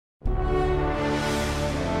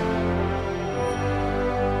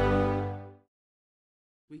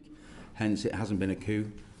week, hence it hasn't been a coup.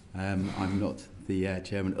 I'm not the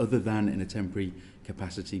chairman other than in a temporary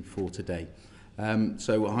capacity for today.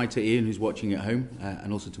 So hi to Ian who's watching at home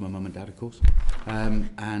and also to my mum and dad of course. I'd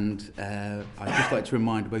just like to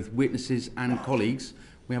remind both witnesses and colleagues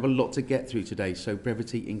we have a lot to get through today, so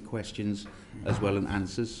brevity in questions as well as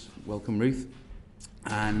answers. Welcome Ruth.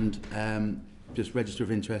 And just register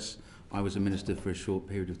of interest, I was a minister for a short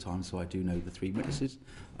period of time, so I do know the three witnesses.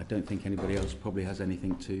 I don't think anybody else probably has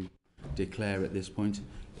anything to declare at this point,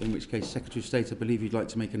 in which case, Secretary of State, I believe you'd like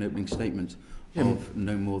to make an opening statement of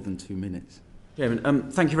no more than 2 minutes.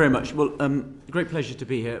 Chairman, thank you very much. Well, great pleasure to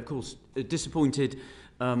be here. Of course, disappointed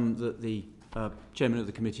that the Chairman of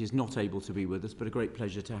the committee is not able to be with us, but a great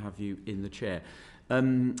pleasure to have you in the chair.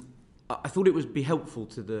 I thought it would be helpful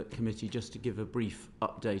to the committee just to give a brief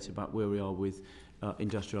update about where we are with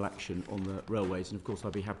industrial action on the railways, and of course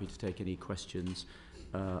I'd be happy to take any questions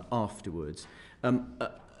afterwards.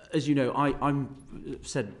 As you know, I'm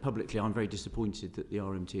said publicly I'm very disappointed that the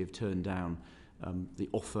RMT have turned down the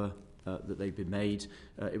offer that they've been made.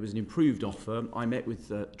 It was an improved offer. I met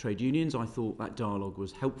with trade unions. I thought that dialogue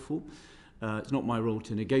was helpful. It's not my role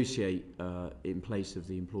to negotiate in place of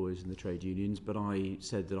the employers and the trade unions, but I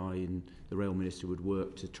said that I and the Rail Minister would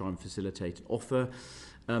work to try and facilitate an offer.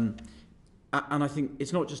 And I think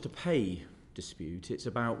it's not just a pay dispute, it's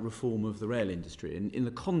about reform of the rail industry. And in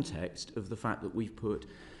the context of the fact that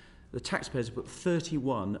the taxpayers have put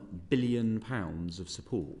 £31 billion of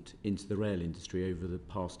support into the rail industry over the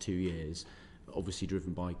past 2 years, obviously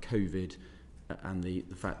driven by COVID and the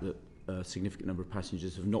fact that a significant number of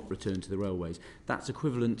passengers have not returned to the railways. That's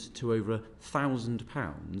equivalent to over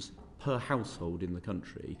 £1,000 per household in the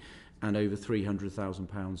country and over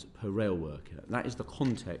 £300,000 per rail worker. That is the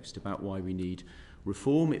context about why we need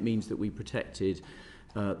reform. It means that we protected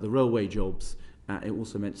the railway jobs. It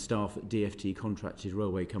also meant staff at DfT contracted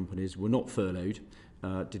railway companies were not furloughed,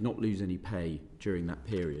 did not lose any pay during that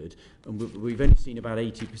period. And we've only seen about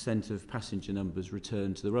 80% of passenger numbers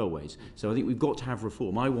return to the railways. So I think we've got to have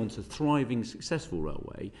reform. I want a thriving, successful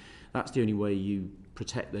railway. That's the only way you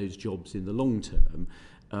protect those jobs in the long term.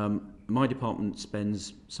 My department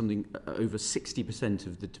spends something over 60%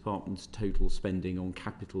 of the department's total spending on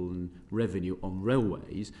capital and revenue on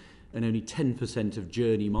railways, and only 10% of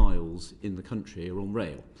journey miles in the country are on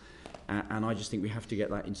rail. And I just think we have to get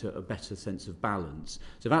that into a better sense of balance.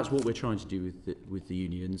 So that's what we're trying to do with the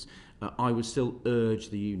unions. I would still urge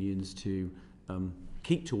the unions to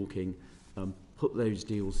keep talking, put those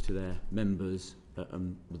deals to their members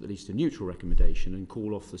with at least a neutral recommendation, and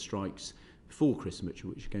call off the strikes before Christmas,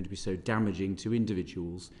 which are going to be so damaging to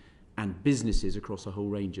individuals and businesses across a whole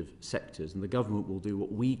range of sectors. And the government will do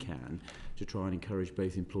what we can to try and encourage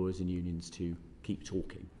both employers and unions to keep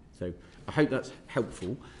talking. So I hope that's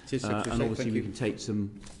helpful, and obviously we can take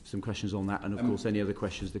some questions on that, and of course any other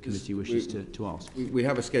questions the committee wishes to ask. We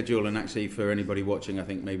have a schedule, and actually for anybody watching, I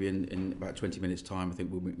think maybe in about 20 minutes time I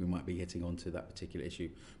think we might be hitting on to that particular issue.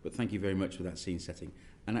 But thank you very much for that scene setting.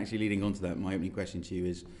 And actually leading on to that, my opening question to you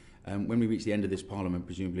is, when we reach the end of this Parliament,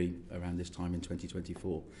 presumably around this time in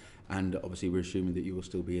 2024, and obviously we're assuming that you will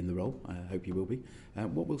still be in the role, I hope you will be,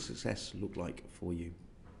 what will success look like for you?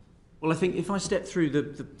 Well, I think if I step through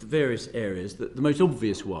the various areas, the most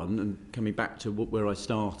obvious one, and coming back to where I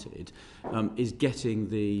started, is getting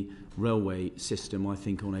the railway system, I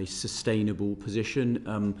think, on a sustainable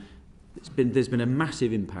position. There's been a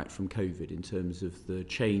massive impact from COVID in terms of the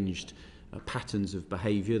changed patterns of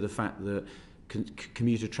behaviour, the fact that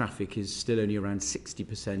commuter traffic is still only around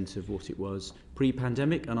 60% of what it was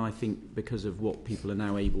pre-pandemic, and I think because of what people are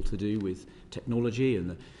now able to do with technology and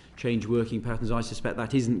the change working patterns, I suspect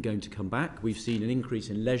that isn't going to come back. We've seen an increase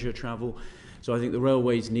in leisure travel, so I think the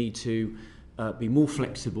railways need to be more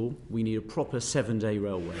flexible. We need a proper 7-day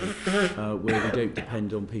railway where we don't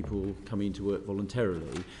depend on people coming to work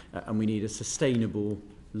voluntarily, and we need a sustainable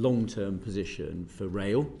long-term position for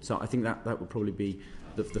rail. So I think that would probably be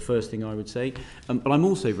the first thing I would say. But I'm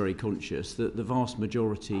also very conscious that the vast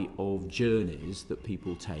majority of journeys that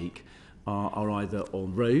people take are either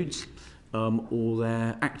on roads, or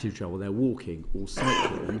they're active travel, they're walking or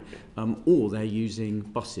cycling, or they're using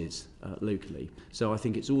buses locally. So I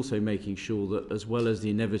think it's also making sure that, as well as the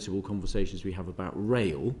inevitable conversations we have about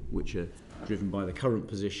rail, which are driven by the current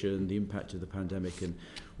position, the impact of the pandemic and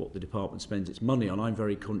what the department spends its money on, I'm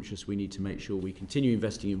very conscious we need to make sure we continue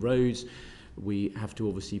investing in roads. We have to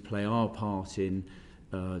obviously play our part in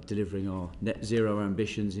delivering our net zero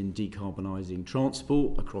ambitions in decarbonising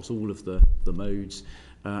transport across all of the modes.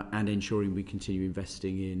 and ensuring we continue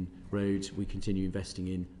investing in roads, we continue investing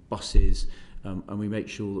in buses, and we make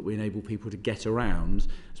sure that we enable people to get around.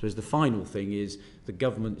 I suppose the final thing is the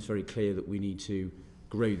government is very clear that we need to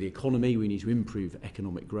grow the economy, we need to improve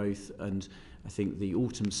economic growth, and I think the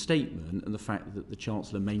autumn statement and the fact that the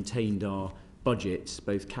Chancellor maintained our budgets,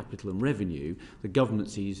 both capital and revenue, the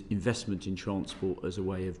government sees investment in transport as a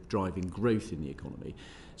way of driving growth in the economy.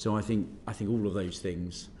 So I think all of those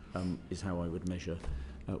things is how I would measure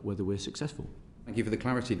whether we're successful. Thank you for the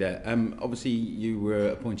clarity there. Obviously, you were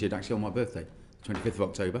appointed actually on my birthday, 25th of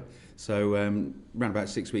October, so around about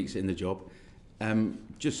 6 weeks in the job.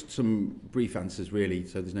 Just some brief answers, really,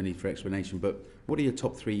 so there's no need for explanation, but what are your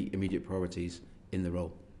top 3 immediate priorities in the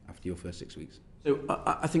role after your first 6 weeks? So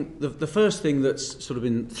I think the first thing that's sort of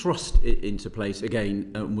been thrust into place,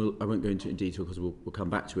 again, I won't go into it in detail because we'll come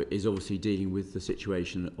back to it, is obviously dealing with the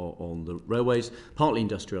situation on the railways, partly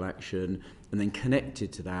industrial action, and then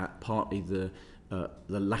connected to that, partly the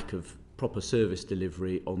lack of proper service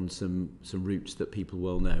delivery on some routes that people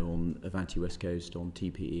well know, on Avanti West Coast, on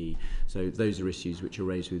TPE. So those are issues which are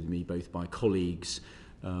raised with me both by colleagues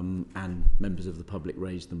and members of the public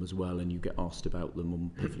raised them as well, and you get asked about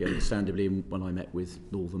them perfectly understandably when I met with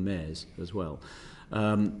Northern Mayors as well.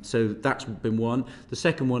 So that's been one. The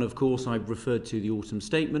second one, of course, I referred to the autumn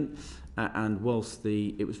statement, and whilst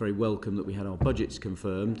it was very welcome that we had our budgets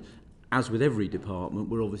confirmed, as with every department,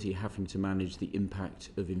 we're obviously having to manage the impact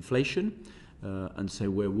of inflation, and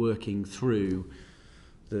so we're working through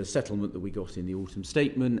the settlement that we got in the autumn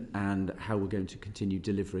statement and how we're going to continue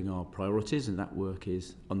delivering our priorities, and that work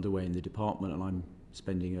is underway in the department, and I'm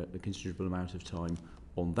spending a considerable amount of time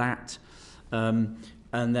on that. And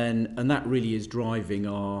that really is driving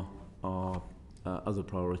our other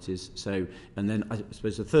priorities. So, and then I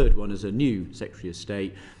suppose the third one, as a new Secretary of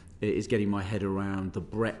State, is getting my head around the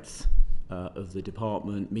breadth of the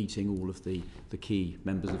department, meeting all of the key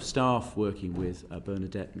members of staff, working with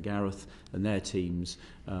Bernadette and Gareth and their teams,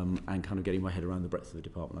 and kind of getting my head around the breadth of the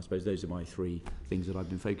department. I suppose those are my 3 things that I've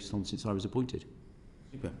been focused on since I was appointed.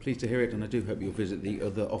 Super. Pleased to hear it, and I do hope you'll visit the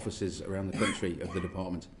other offices around the country of the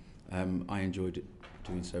department. I enjoyed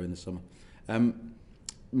doing so in the summer.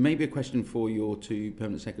 Maybe a question for your 2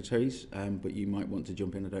 permanent secretaries, but you might want to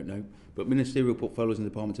jump in, I don't know. But ministerial portfolios in the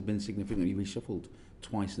department have been significantly reshuffled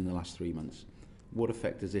twice in the last 3 months. What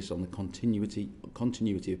effect is this on the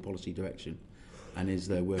continuity of policy direction? And is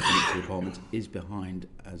there work in which the department is behind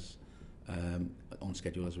as on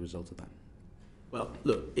schedule as a result of that? Well,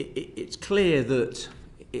 look, it's clear that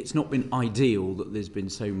it's not been ideal that there's been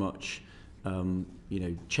so much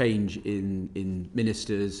change in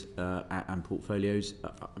ministers and portfolios.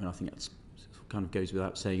 I mean, I think that's kind of goes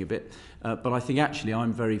without saying a bit. But I think actually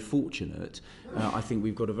I'm very fortunate. I think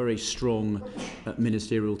we've got a very strong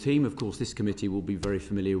ministerial team. Of course, this committee will be very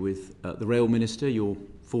familiar with the Rail Minister, your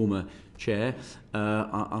former chair.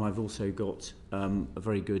 And I've also got a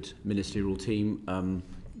very good ministerial team.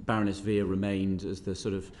 Baroness Vere remained as the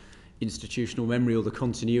sort of institutional memory or the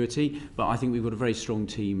continuity, but I think we've got a very strong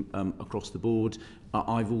team across the board.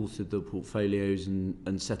 I've altered the portfolios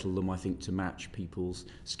and settled them, I think, to match people's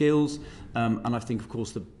skills. And I think, of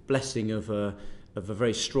course, the blessing of a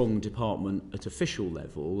very strong department at official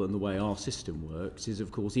level and the way our system works is,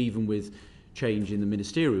 of course, even with change in the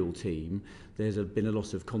ministerial team, there's been a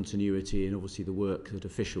lot of continuity in obviously the work that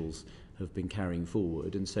officials have been carrying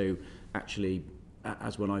forward. And so actually,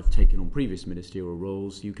 as when I've taken on previous ministerial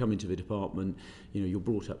roles, you come into the department, you're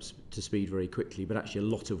brought up to speed very quickly, but actually a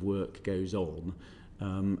lot of work goes on.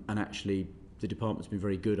 And actually the department's been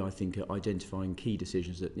very good, I think, at identifying key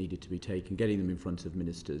decisions that needed to be taken, getting them in front of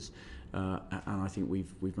ministers. And I think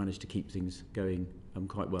we've managed to keep things going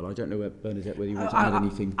quite well. I don't know, Bernadette, whether you want to add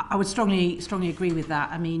anything. I would strongly agree with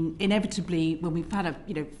that. I mean, inevitably, when we've had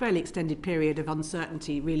a fairly extended period of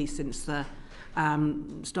uncertainty, really since the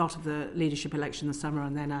start of the leadership election in the summer,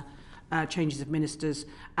 and then changes of ministers,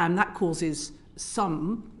 that causes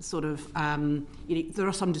some sort of there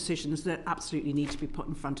are some decisions that absolutely need to be put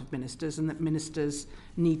in front of ministers, and that ministers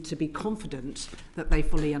need to be confident that they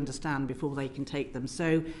fully understand before they can take them.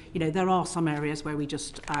 So there are some areas where we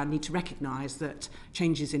just need to recognise that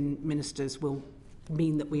changes in ministers will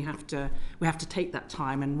mean that we have to take that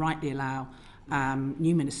time and rightly allow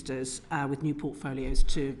new ministers with new portfolios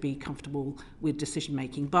to be comfortable with decision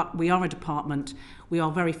making. But we are a department, we are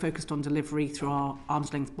very focused on delivery through our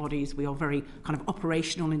arm's length bodies, we are very kind of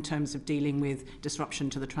operational in terms of dealing with disruption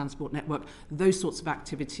to the transport network. Those sorts of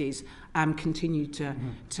activities continue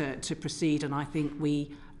to proceed, and I think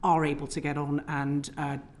we are able to get on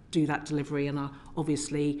and do that delivery. And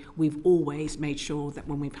obviously, we've always made sure that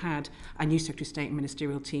when we've had a new Secretary of State and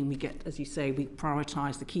ministerial team, we get, as you say, we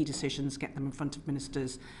prioritise the key decisions, get them in front of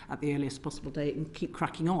ministers at the earliest possible date and keep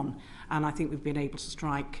cracking on. And I think we've been able to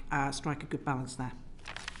strike a good balance there.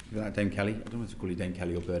 Dame Kelly. I don't know if to call you Dame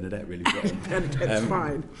Kelly or Bernadette, really. That's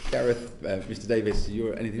fine. Gareth, Mr Davis,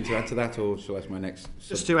 anything to add to that, or shall I ask my next?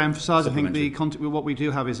 Just to emphasise, I think what we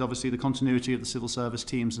do have is obviously the continuity of the civil service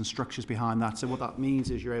teams and structures behind that. So what that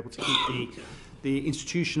means is you're able to keep the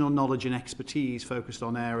institutional knowledge and expertise focused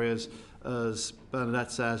on areas, as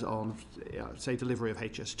Bernadette says, on, say, delivery of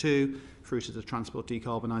HS2, through to the transport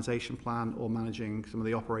decarbonisation plan, or managing some of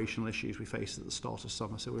the operational issues we faced at the start of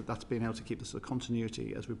summer. So that's been able to keep the sort of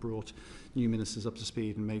continuity as we brought new ministers up to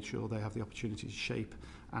speed and made sure they have the opportunity to shape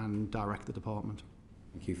and direct the department.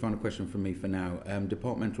 Thank you. Final question from me for now.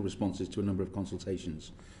 Departmental responses to a number of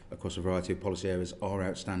consultations across a variety of policy areas are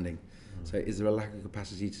outstanding. So is there a lack of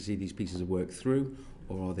capacity to see these pieces of work through,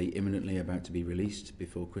 or are they imminently about to be released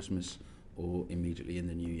before Christmas or immediately in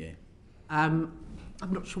the new year? I'm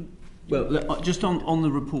not sure. Well, just on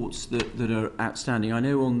the reports that are outstanding, I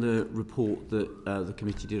know on the report that the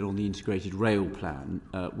committee did on the integrated rail plan,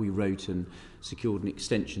 we wrote and secured an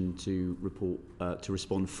extension to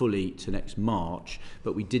respond fully to next March,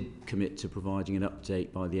 but we did commit to providing an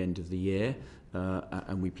update by the end of the year,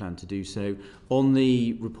 and we plan to do so. On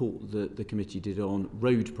the report that the committee did on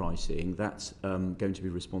road pricing, that's going to be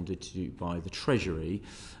responded to by the Treasury,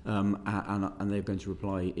 and they're going to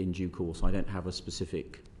reply in due course. I don't have a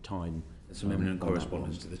specific time. Some imminent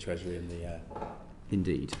correspondence to the Treasury and the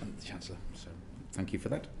Indeed. And the Chancellor. So thank you for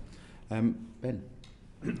that. Ben.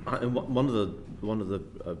 And one of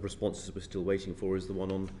the responses we're still waiting for is the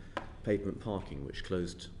one on pavement parking, which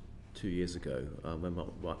closed 2 years ago.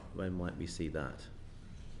 When might we see that?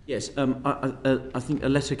 Yes, I think a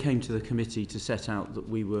letter came to the committee to set out that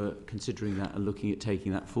we were considering that and looking at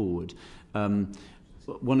taking that forward.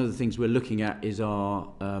 One of the things we're looking at is our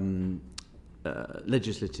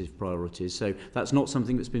legislative priorities. So that's not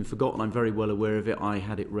something that's been forgotten. I'm very well aware of it. I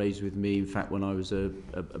had it raised with me, in fact, when I was a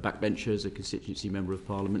backbencher as a constituency member of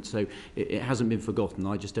Parliament. So it hasn't been forgotten.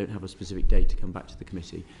 I just don't have a specific date to come back to the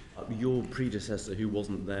committee. Your predecessor, who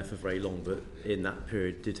wasn't there for very long, but in that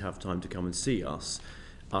period did have time to come and see us,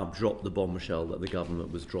 dropped the bombshell that the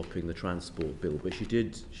government was dropping the transport bill. But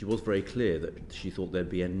she was very clear that she thought there'd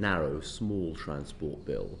be a narrow, small transport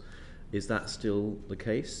bill. Is that still the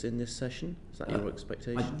case in this session? Is that your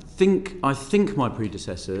expectation? I think my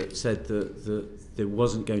predecessor said that there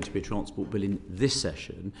wasn't going to be a transport bill in this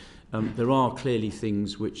session. There are clearly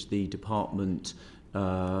things which the department,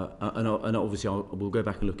 and obviously we'll go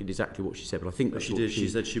back and look at exactly what she said, but I think she did. She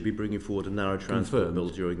said she'd be bringing forward a narrow transport bill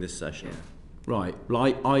during this session. Yeah. Right.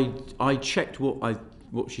 Well, I checked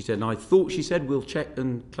what she said, and I thought she said we'll check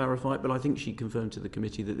and clarify it, but I think she confirmed to the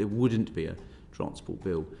committee that there wouldn't be a transport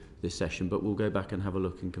bill this session, but we'll go back and have a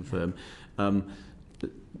look and confirm.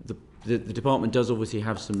 The department does obviously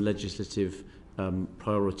have some legislative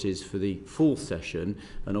priorities for the fourth session,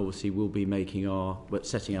 and obviously we'll be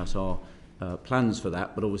setting out our plans for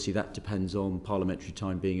that, but obviously that depends on parliamentary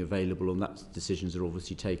time being available, and that decisions are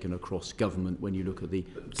obviously taken across government when you look at the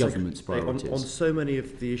government's priorities. On so many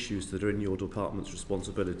of the issues that are in your department's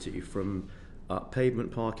responsibility, from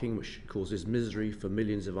pavement parking, which causes misery for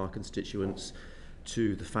millions of our constituents,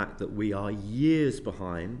 to the fact that we are years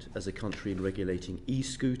behind as a country in regulating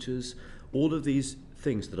e-scooters, all of these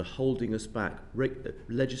things that are holding us back,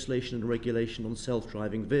 legislation and regulation on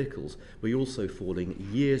self-driving vehicles, we're also falling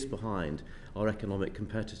years behind our economic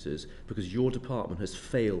competitors because your department has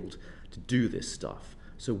failed to do this stuff.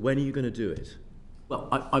 So when are you going to do it? Well,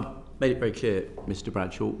 I made it very clear, Mr.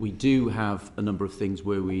 Bradshaw, we do have a number of things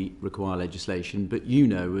where we require legislation, but you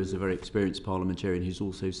know, as a very experienced parliamentarian who's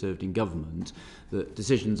also served in government, that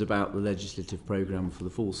decisions about the legislative programme for the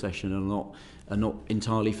fall session are not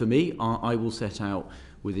entirely for me. I will set out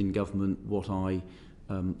within government what I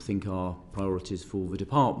think are priorities for the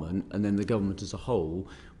department, and then the government as a whole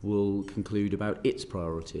will conclude about its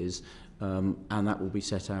priorities, and that will be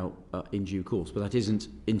set out in due course. But that isn't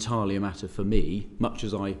entirely a matter for me, much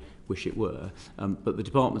as I wish it were. But the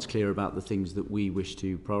department's clear about the things that we wish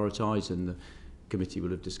to prioritise, and the committee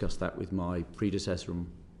will have discussed that with my predecessor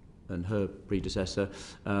and her predecessor.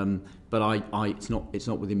 But it's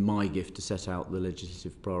not within my gift to set out the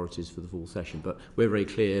legislative priorities for the full session. But we're very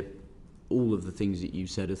clear. All of the things that you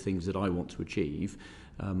said are things that I want to achieve,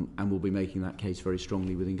 and we'll be making that case very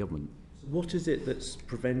strongly within government. What is it that's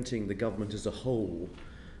preventing the government as a whole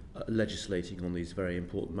legislating on these very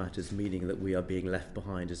important matters, meaning that we are being left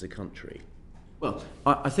behind as a country? Well,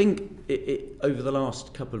 I think over the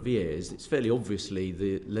last couple of years, it's fairly obviously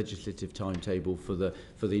the legislative timetable for the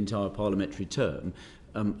entire parliamentary term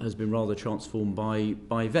has been rather transformed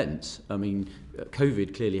by events. I mean,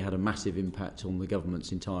 COVID clearly had a massive impact on the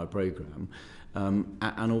government's entire programme. And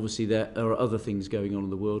obviously there are other things going on in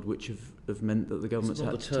the world which have meant that the government's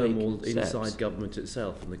had to take steps. The turmoil inside government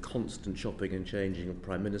itself and the constant chopping and changing of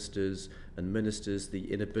prime ministers and ministers,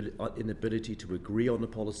 the inability to agree on a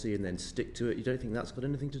policy and then stick to it. You don't think that's got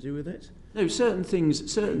anything to do with it? No, certain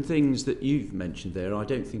things that you've mentioned there I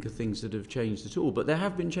don't think are things that have changed at all, but there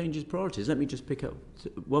have been changes in priorities. Let me just pick up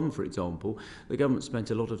one, for example. The government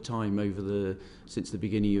spent a lot of time since the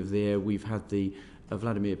beginning of the year. We've had the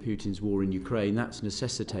Vladimir Putin's war in Ukraine. That's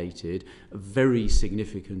necessitated a very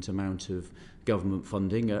significant amount of government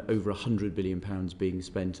funding, over £100 billion being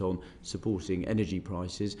spent on supporting energy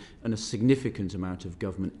prices, and a significant amount of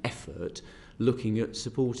government effort looking at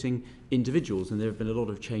supporting individuals. And there have been a lot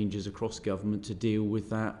of changes across government to deal with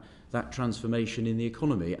that transformation in the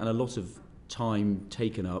economy, and a lot of time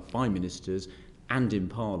taken up by ministers and in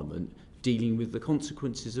Parliament dealing with the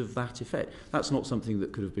consequences of that effect. That's not something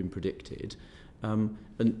that could have been predicted. And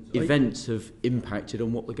events have impacted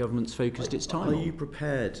on what the government's focused its time on. Are you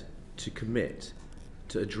prepared to commit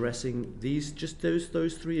to addressing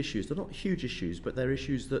those three issues? They're not huge issues, but they're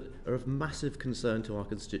issues that are of massive concern to our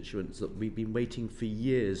constituents that we've been waiting for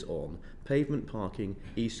years on: pavement parking,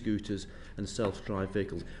 e-scooters and self-drive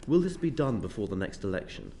vehicles. Will this be done before the next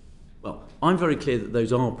election? Well, I'm very clear that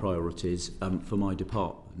those are priorities for my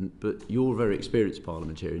department, but you're a very experienced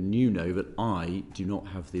parliamentarian, and you know that I do not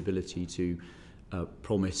have the ability to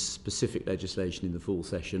promise specific legislation in the full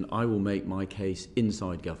session. I will make my case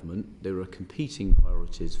inside government. There are competing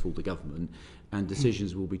priorities for the government, and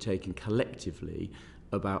decisions will be taken collectively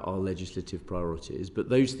about our legislative priorities. But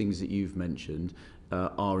those things that you've mentioned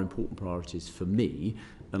are important priorities for me,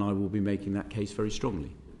 and I will be making that case very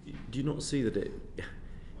strongly. Do you not see that it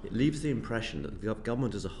leaves the impression that the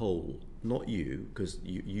government as a whole, not you, because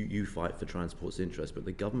you fight for transport's interest, but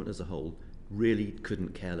the government as a whole really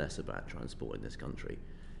couldn't care less about transport in this country?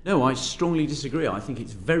 No, I strongly disagree. I think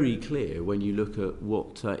it's very clear when you look at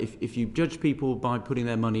what... if you judge people by putting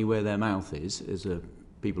their money where their mouth is, as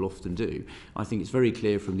people often do, I think it's very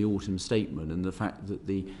clear from the autumn statement and the fact that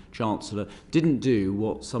the Chancellor didn't do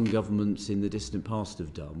what some governments in the distant past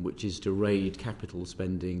have done, which is to raid capital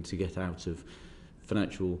spending to get out of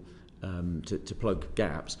financial... to plug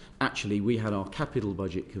gaps. Actually, we had our capital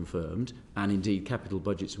budget confirmed, and indeed capital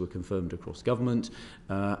budgets were confirmed across government,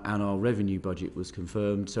 and our revenue budget was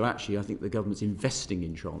confirmed. So actually, I think the government's investing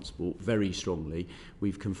in transport very strongly.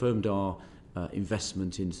 We've confirmed our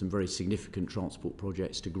investment in some very significant transport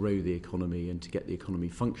projects to grow the economy and to get the economy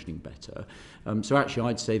functioning better. So actually,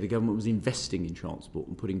 I'd say the government was investing in transport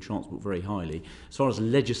and putting transport very highly. As far as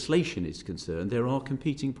legislation is concerned, there are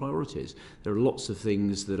competing priorities. There are lots of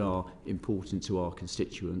things that are important to our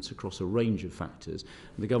constituents across a range of factors,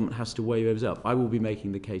 and the government has to weigh those up. I will be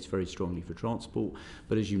making the case very strongly for transport,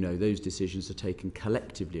 but as you know, those decisions are taken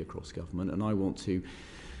collectively across government, and I want to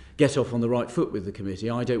get off on the right foot with the committee.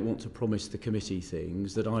 I don't want to promise the committee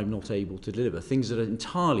things that I'm not able to deliver. Things that are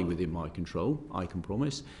entirely within my control, I can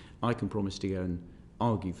promise. I can promise to go and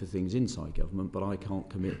argue for things inside government, but I can't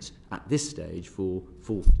commit at this stage for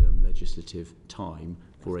fourth-term legislative time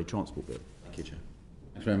for a transport bill. Thank you, Chair.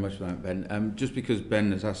 Thanks very much for that, Ben. Just because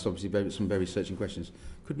Ben has asked obviously some very searching questions,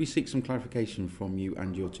 could we seek some clarification from you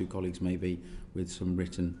and your two colleagues, maybe with some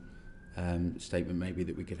written statement maybe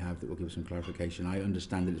that we could have that will give some clarification? I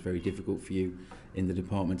understand that it's very difficult for you in the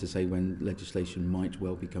department to say when legislation might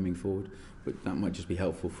well be coming forward, but that might just be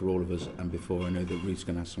helpful for all of us. And before, I know that Ruth's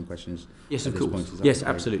going to ask some questions. Yes, of course. Yes,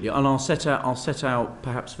 absolutely. And I'll set out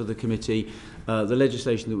perhaps for the committee the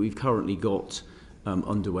legislation that we've currently got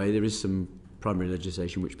underway. There is some primary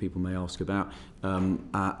legislation which people may ask about, and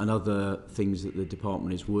other things that the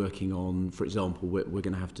department is working on. For example, we're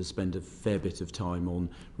going to have to spend a fair bit of time on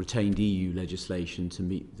retained EU legislation to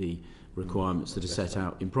meet the requirements that are set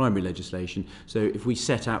out in primary legislation. So if we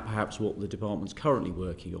set out perhaps what the department's currently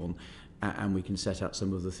working on, and we can set out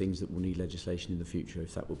some of the things that will need legislation in the future,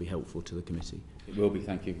 if that will be helpful to the committee. It will be,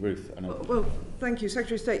 thank you. Ruth? Well, thank you.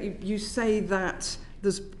 Secretary of State, you say that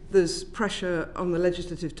there's pressure on the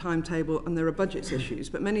legislative timetable and there are budgets issues,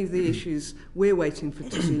 but many of the issues we're waiting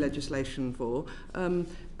to see legislation for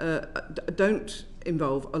don't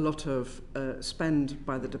involve a lot of spend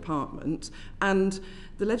by the department, and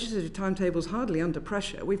the legislative timetable is hardly under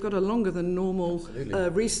pressure. We've got a longer than normal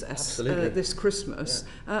recess this Christmas,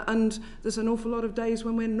 and there's an awful lot of days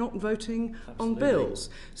when we're not voting on bills.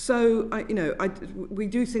 So, we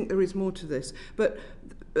do think there is more to this, but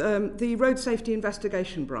the Road Safety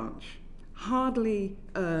Investigation Branch, hardly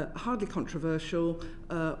controversial,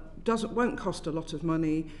 won't cost a lot of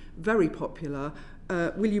money, very popular.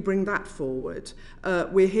 Will you bring that forward?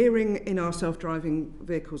 We're hearing in our self-driving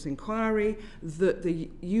vehicles inquiry that the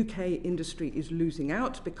UK industry is losing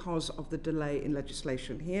out because of the delay in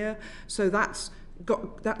legislation here. So that's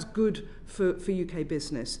good for UK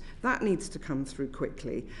business. That needs to come through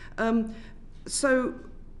quickly.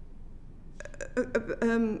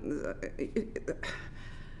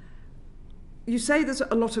 You say there's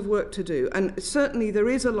a lot of work to do, and certainly there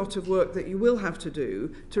is a lot of work that you will have to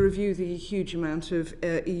do to review the huge amount of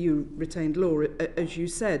EU retained law, as you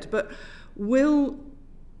said. But will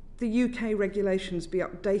the UK regulations be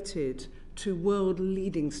updated to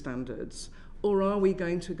world-leading standards, or are we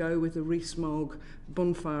going to go with a Rees-Mogg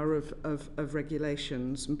bonfire of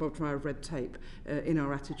regulations and bonfire of red tape in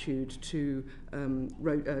our attitude to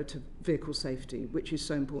vehicle safety, which is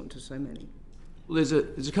so important to so many? Well,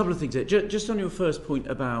 there's a couple of things there. Just on your first point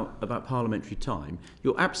about parliamentary time,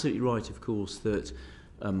 you're absolutely right, of course, that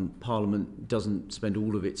Parliament doesn't spend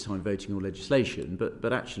all of its time voting on legislation,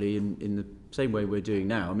 but actually in the same way we're doing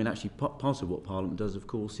now, I mean, actually part of what Parliament does, of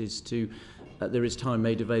course, is to there is time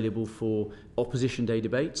made available for opposition day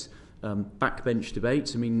debates, backbench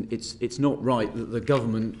debates. I mean, it's not right that the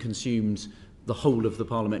government consumes the whole of the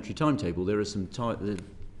parliamentary timetable. There is some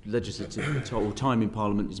legislative or time in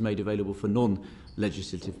Parliament is made available for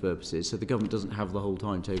non-legislative purposes, so the government doesn't have the whole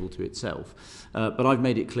timetable to itself. But I've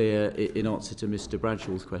made it clear in answer to Mr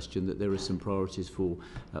Bradshaw's question that there are some priorities for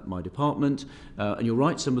my department, and you're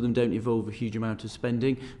right, some of them don't involve a huge amount of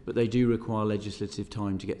spending, but they do require legislative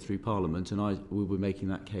time to get through Parliament, and I will be making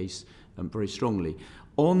that case very strongly.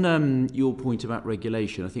 On your point about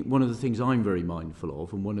regulation, I think one of the things I'm very mindful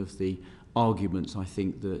of, and one of the arguments I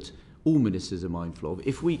think that all ministers are mindful of,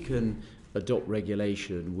 if we can adopt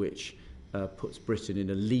regulation which puts Britain in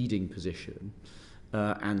a leading position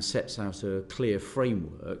and sets out a clear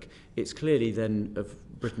framework, it's clearly then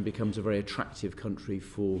Britain becomes a very attractive country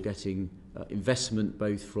for getting investment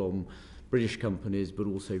both from British companies but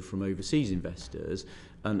also from overseas investors,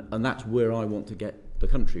 and that's where I want to get the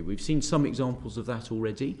country. We've seen some examples of that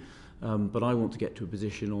already, but I want to get to a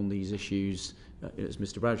position on these issues, as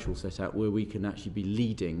Mr Bradshaw set out, where we can actually be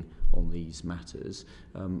leading on these matters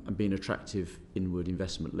and be an attractive inward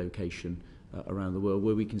investment location around the world,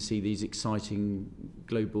 where we can see these exciting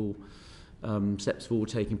global steps forward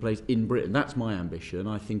taking place in Britain. That's my ambition.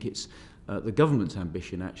 I think it's the government's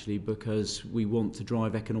ambition, actually, because we want to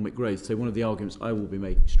drive economic growth. So one of the arguments I will be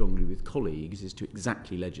making strongly with colleagues is to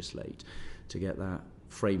exactly legislate to get that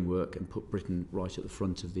framework and put Britain right at the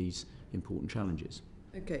front of these important challenges.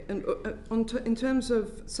 Okay, and in terms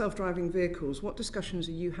of self-driving vehicles, what discussions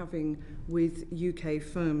are you having with UK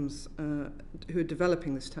firms who are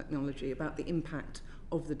developing this technology about the impact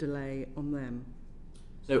of the delay on them?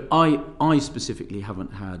 So I specifically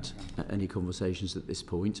haven't had any conversations at this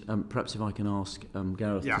point. Perhaps if I can ask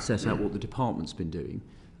Gareth to set out what the department's been doing,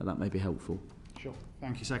 that may be helpful. Sure.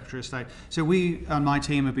 Thank you, Secretary of State. So we and my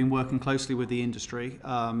team have been working closely with the industry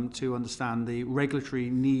to understand the regulatory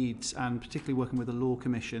needs, and particularly working with the Law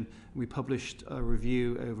Commission. We published a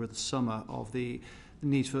review over the summer of the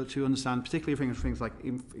need to understand particularly things like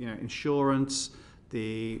insurance,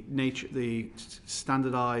 the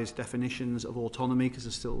standardised definitions of autonomy, because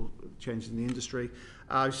there's still changes in the industry.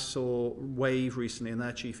 I saw Wave recently and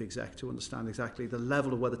their chief exec to understand exactly the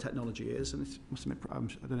level of where the technology is, and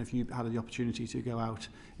I don't know if you had the opportunity to go out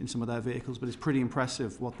in some of their vehicles, but it's pretty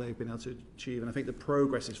impressive what they've been able to achieve, and I think the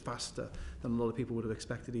progress is faster than a lot of people would have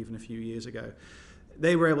expected even a few years ago.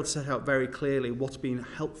 They were able to set out very clearly what's been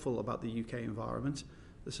helpful about the UK environment.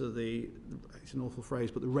 It's an awful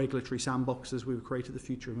phrase, but the regulatory sandboxes we've created, the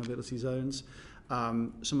future of mobility zones,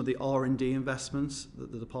 some of the R&D investments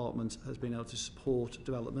that the department has been able to support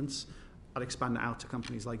developments. I'd expand it out to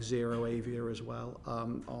companies like Zero Avia as well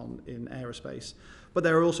in aerospace. But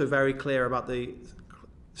they're also very clear about the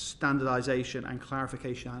standardisation and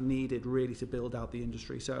clarification are needed really to build out the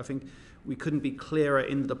industry. So I think we couldn't be clearer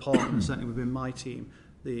in the department, certainly within my team,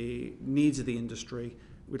 the needs of the industry.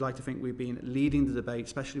 We'd like to think we've been leading the debate,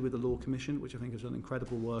 especially with the Law Commission, which I think has done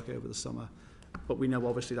incredible work over the summer. But we know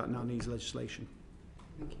obviously that now needs legislation.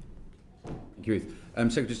 Thank you. Thank you, Ruth.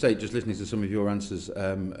 Secretary of State, just listening to some of your answers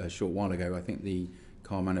a short while ago, I think the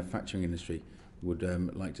car manufacturing industry would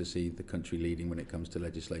like to see the country leading when it comes to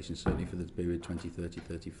legislation, certainly for the period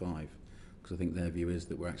 2030-35. because I think their view is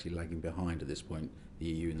that we're actually lagging behind at this point, the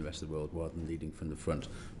EU and the rest of the world, rather than leading from the front.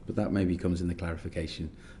 But that maybe comes in the clarification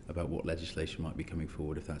about what legislation might be coming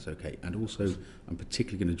forward, if that's okay. And also, I'm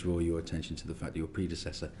particularly going to draw your attention to the fact that your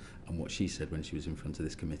predecessor and what she said when she was in front of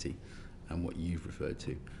this committee and what you've referred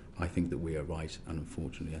to. I think that we are right, and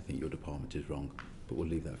unfortunately, I think your department is wrong. But we'll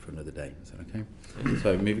leave that for another day. Is that okay?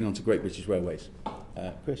 So, moving on to Great British Railways.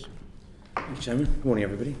 Chris. Thank you, Chairman. Good morning,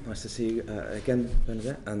 everybody. Nice to see you again,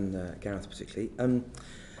 Bernadette, and Gareth particularly.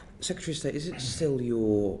 Secretary of State, is it still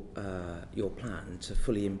your plan to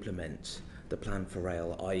fully implement the plan for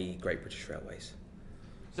rail, i.e. Great British Railways?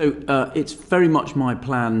 So it's very much my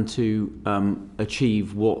plan to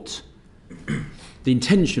achieve what the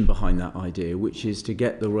intention behind that idea, which is to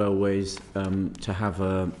get the railways to have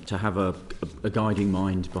a guiding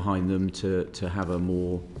mind behind them, to have a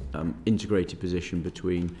more integrated position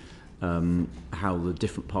between how the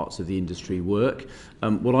different parts of the industry work.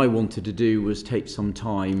 What I wanted to do was take some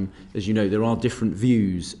time. As you know, there are different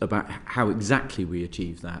views about how exactly we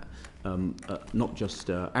achieve that, not just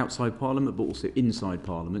outside Parliament, but also inside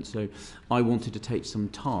Parliament. So I wanted to take some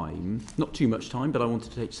time, not too much time, but I wanted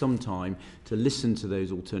to take some time to listen to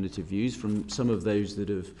those alternative views from some of those that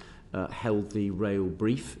have held the rail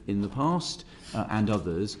brief in the past and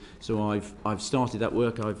others. So I've started that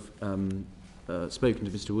work. I've spoken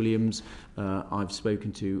to Mr Williams, I've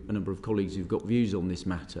spoken to a number of colleagues who've got views on this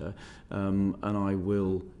matter, and I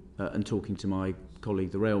will, and talking to my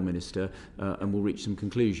colleague, the Rail Minister, and we'll reach some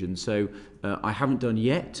conclusions. So I haven't done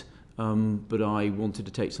yet, but I wanted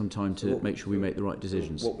to take some time to make sure we make the right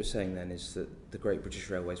decisions. What we're saying then is that the Great British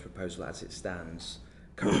Railways proposal as it stands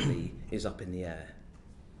currently is up in the air.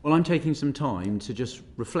 Well, I'm taking some time to just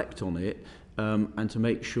reflect on it, and to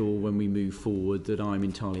make sure when we move forward that I'm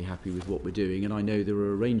entirely happy with what we're doing. And I know there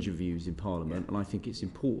are a range of views in Parliament, and I think it's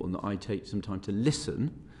important that I take some time to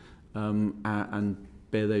listen and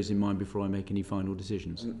bear those in mind before I make any final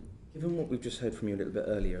decisions. Given what we've just heard from you a little bit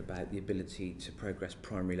earlier about the ability to progress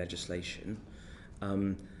primary legislation,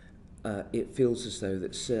 it feels as though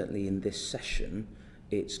that certainly in this session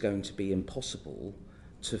it's going to be impossible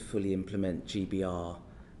to fully implement GBR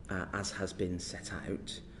as has been set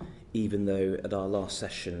out, even though at our last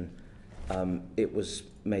session it was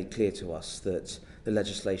made clear to us that the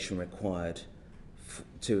legislation required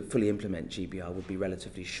to fully implement GBR would be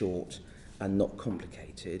relatively short and not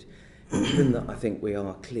complicated. Given that I think we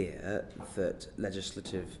are clear that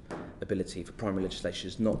legislative ability for primary legislation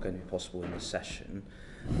is not going to be possible in this session,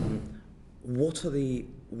 what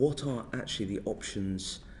are actually the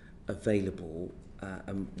options available,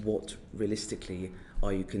 and what realistically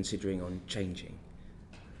are you considering on changing?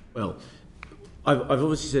 Well, I've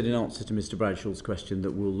obviously said in answer to Mr Bradshaw's question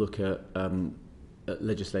that we'll look at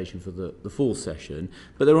legislation for the fourth session,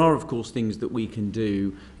 but there are of course things that we can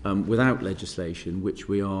do without legislation which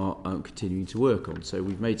we are continuing to work on. So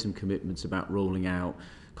we've made some commitments about rolling out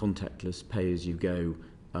contactless pay-as-you-go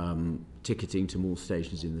ticketing to more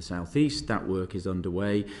stations in the South East. That work is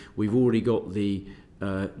underway. We've already got the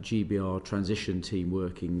GBR transition team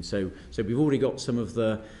working, so we've already got some of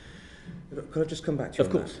the... Could I just come back to you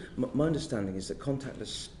on course. That? My understanding is that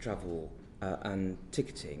contactless travel and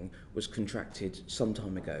ticketing was contracted some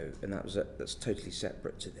time ago, and that's totally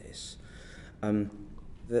separate to this.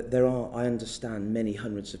 There are, I understand, many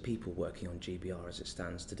hundreds of people working on GBR as it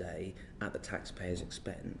stands today at the taxpayer's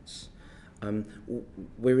expense.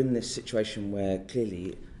 We're in this situation where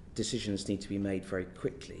clearly decisions need to be made very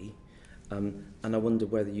quickly, and I wonder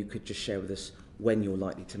whether you could just share with us when you're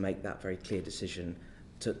likely to make that very clear decision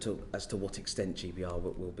as to what extent GBR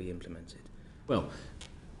will be implemented. Well,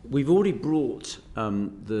 we've already brought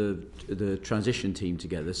the transition team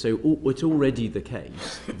together, so it's already the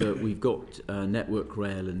case that we've got Network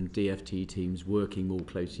Rail and DFT teams working more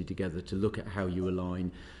closely together to look at how you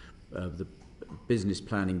align the business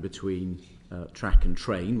planning between track and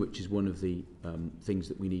train, which is one of the things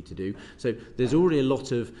that we need to do. So there's already a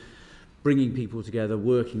lot of bringing people together,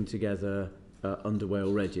 working together, underway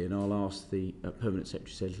already, and I'll ask the Permanent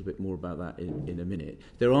Secretary to say a little bit more about that in a minute.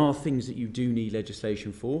 There are things that you do need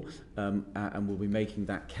legislation for, and we'll be making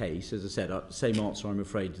that case. As I said, same answer I'm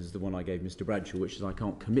afraid as the one I gave Mr Bradshaw, which is I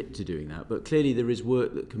can't commit to doing that, but clearly there is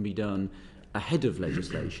work that can be done ahead of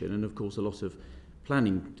legislation, and of course a lot of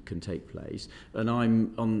planning can take place. And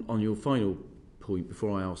I'm on your final point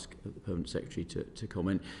before I ask the Permanent Secretary to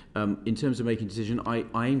comment. In terms of making a decision, I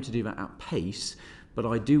aim to do that at pace. But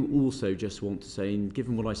I do also just want to say, and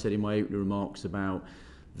given what I said in my opening remarks about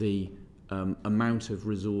the amount of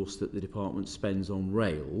resource that the department spends on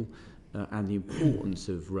rail, and the importance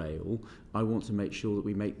of rail, I want to make sure that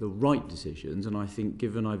we make the right decisions. And I think,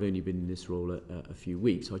 given I've only been in this role a few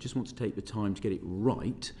weeks, I just want to take the time to get it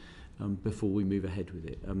right before we move ahead with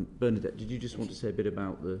it. Bernadette, did you just want to say a bit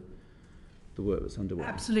about the work that's underway?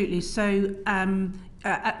 Absolutely. So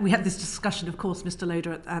we had this discussion, of course, Mr.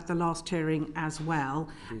 Loader, at the last hearing as well.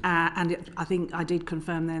 And I think I did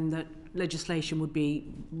confirm then that legislation would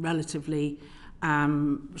be relatively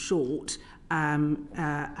short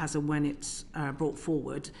as and when it's brought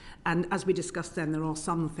forward. And as we discussed then, there are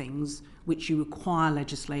some things which you require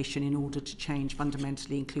legislation in order to change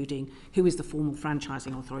fundamentally, including who is the formal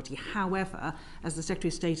franchising authority. However, as the Secretary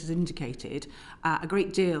of State has indicated, a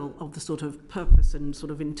great deal of the sort of purpose and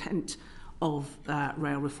sort of intent of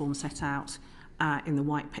rail reform set out in the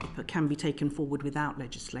white paper can be taken forward without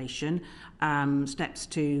legislation. Steps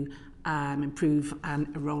to improve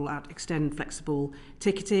and roll out, extend flexible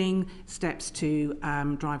ticketing, steps to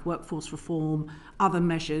drive workforce reform, other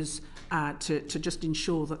measures to just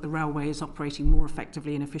ensure that the railway is operating more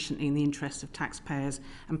effectively and efficiently in the interests of taxpayers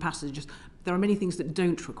and passengers. There are many things that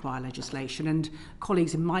don't require legislation, and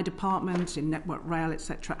colleagues in my department, in Network Rail,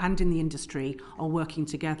 etc., and in the industry are working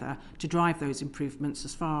together to drive those improvements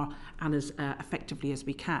as far and as effectively as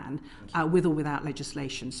we can, with or without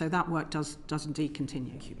legislation. So that work does indeed continue.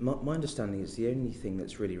 Thank you. My understanding is the only thing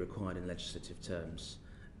that's really required in legislative terms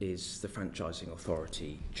is the franchising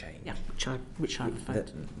authority change. Yeah, which I referred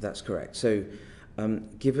to. That's correct. So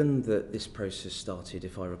given that this process started,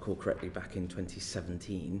 if I recall correctly, back in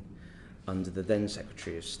 2017, under the then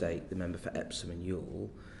Secretary of State, the member for Epsom and Ewell,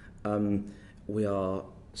 we are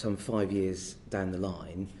some 5 years down the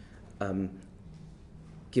line.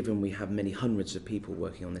 Given we have many hundreds of people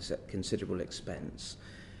working on this at considerable expense,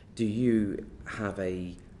 do you have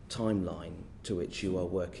a timeline to which you are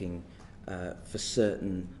working for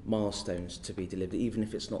certain milestones to be delivered, even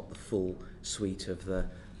if it's not the full suite of the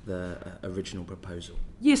original proposal?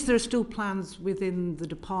 Yes, there are still plans within the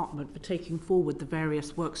department for taking forward the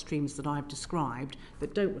various work streams that I've described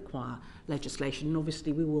that don't require legislation. And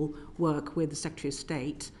obviously we will work with the Secretary of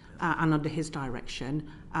State and under his direction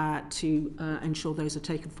to ensure those are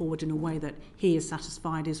taken forward in a way that he is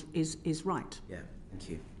satisfied is right. Yeah, thank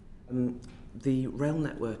you. The Rail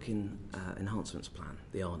Network Enhancements Plan,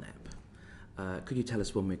 the RNEP, could you tell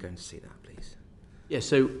us when we're going to see that, please? Yes,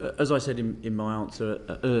 so as I said in my answer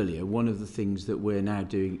earlier, one of the things that we're now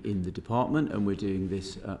doing in the department, and we're doing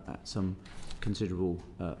this at some considerable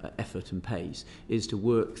effort and pace, is to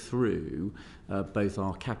work through both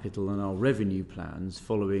our capital and our revenue plans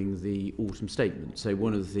following the autumn statement. So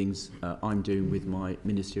one of the things I'm doing with my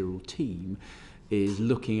ministerial team is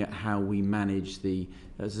looking at how we manage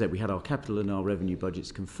as I said, we had our capital and our revenue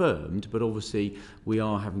budgets confirmed, but obviously we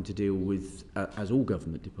are having to deal with, as all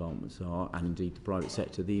government departments are, and indeed the private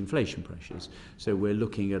sector, the inflation pressures. So we're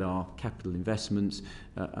looking at our capital investments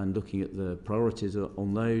and looking at the priorities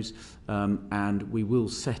on those, and we will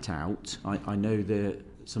set out, I know that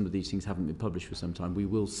some of these things haven't been published for some time, we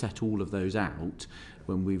will set all of those out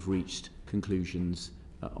when we've reached conclusions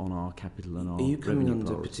on our capital and our revenue priorities. Are you coming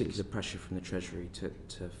under particular pressure from the Treasury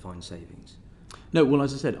to find savings? No, well,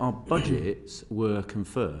 as I said, our budgets were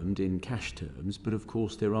confirmed in cash terms, but of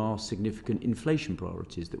course there are significant inflation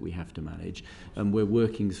priorities that we have to manage, and we're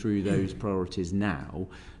working through those priorities now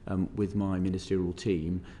with my ministerial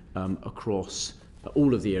team across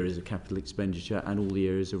all of the areas of capital expenditure and all the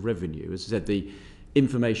areas of revenue. As I said, the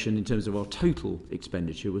information in terms of our total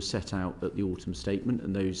expenditure was set out at the autumn statement,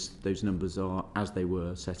 and those numbers are as they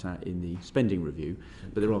were set out in the spending review,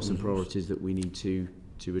 but there are some priorities that we need to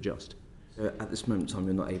adjust. So at this moment in time,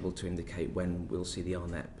 you're not able to indicate when we'll see the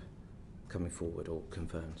RNEP coming forward or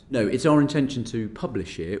confirmed? No, it's our intention to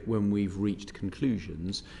publish it when we've reached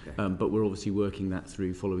conclusions, okay. But we're obviously working that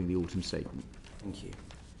through following the autumn statement. Thank you.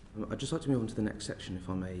 I'd just like to move on to the next section, if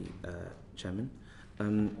I may, Chairman.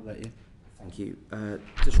 I'll let you. Thank you.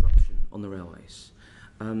 Disruption on the railways.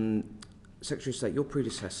 Secretary of State, your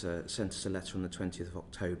predecessor sent us a letter on the 20th of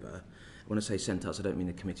October. When I say sent us, I don't mean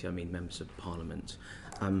the committee, I mean members of Parliament,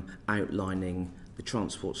 outlining the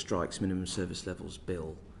Transport Strikes Minimum Service Levels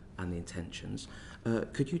Bill and the intentions.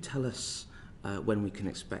 Could you tell us when we can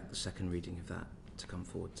expect the second reading of that to come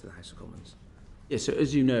forward to the House of Commons? Yes, so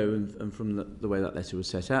as you know, and from the way that letter was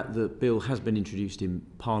set out, the bill has been introduced in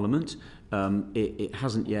Parliament. It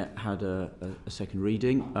hasn't yet had a second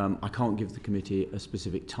reading. I can't give the committee a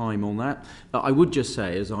specific time on that. I would just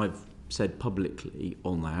say, as I've said publicly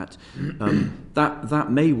on that,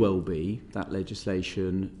 that may well be, that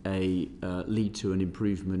legislation, lead to an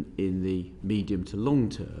improvement in the medium to long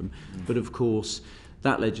term. But of course,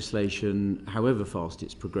 that legislation, however fast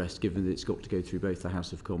it's progressed, given that it's got to go through both the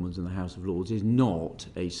House of Commons and the House of Lords, is not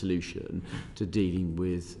a solution to dealing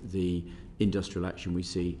with the industrial action we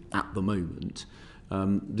see at the moment.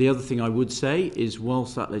 The other thing I would say is,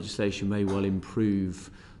 whilst that legislation may well improve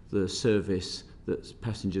the service that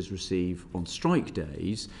passengers receive on strike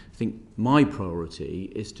days, I think my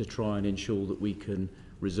priority is to try and ensure that we can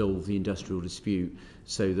resolve the industrial dispute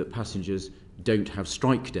so that passengers don't have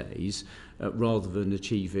strike days, rather than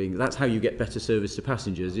achieving... That's how you get better service to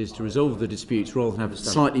passengers, is to resolve the disputes rather than have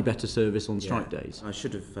slightly better service on strike days. I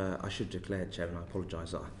should declare, Chairman, I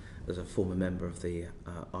apologise, as a former member of the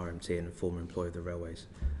RMT and a former employee of the railways,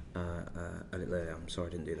 I'm sorry I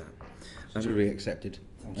didn't do that. Duly accepted,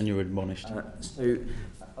 and you're admonished. So,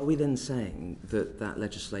 are we then saying that that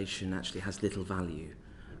legislation actually has little value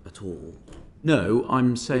at all? No,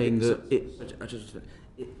 I'm saying that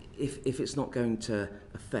if it's not going to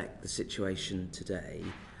affect the situation today,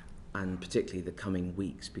 and particularly the coming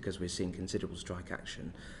weeks, because we're seeing considerable strike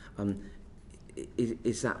action,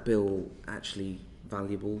 is that bill actually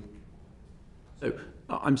valuable? So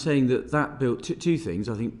I'm saying that bill, two things,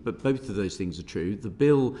 I think, but both of those things are true. The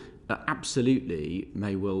bill absolutely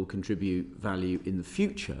may well contribute value in the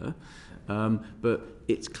future, but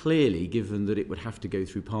it's clearly, given that it would have to go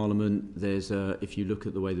through Parliament, if you look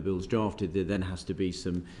at the way the bill's drafted, there then has to be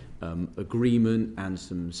some agreement and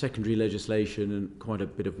some secondary legislation, and quite a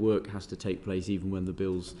bit of work has to take place even when the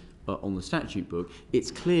bill's on the statute book. It's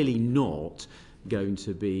clearly not going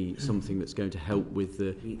to be something that's going to help with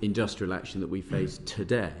the industrial action that we face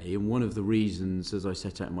today. And one of the reasons, as I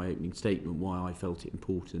set out in my opening statement, why I felt it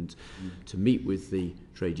important to meet with the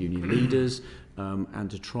trade union leaders and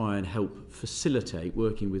to try and help facilitate,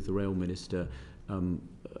 working with the Rail Minister,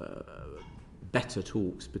 better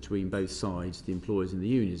talks between both sides, the employers and the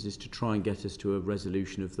unions, is to try and get us to a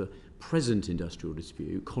resolution of the present industrial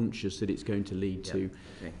dispute, conscious that it's going to lead to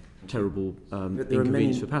terrible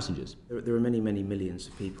inconvenience for passengers. There are many, many millions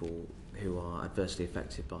of people who are adversely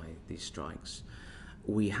affected by these strikes.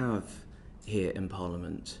 We have here in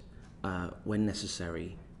Parliament, when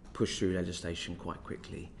necessary, pushed through legislation quite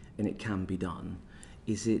quickly, and it can be done.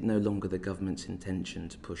 Is it no longer the government's intention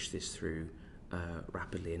to push this through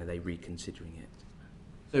rapidly, and are they reconsidering it?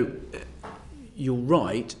 So, you're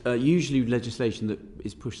right. Usually legislation that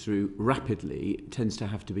is pushed through rapidly tends to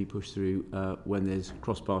have to be pushed through when there's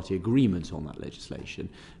cross-party agreement on that legislation,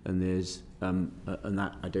 and there's and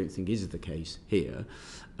that I don't think is the case here.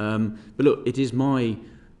 But look, it is my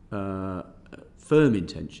firm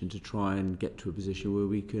intention to try and get to a position where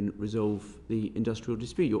we can resolve the industrial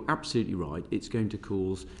dispute. You're absolutely right. It's going to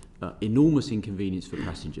cause enormous inconvenience for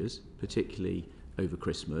passengers, particularly over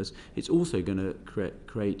Christmas. It's also going to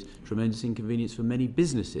create tremendous inconvenience for many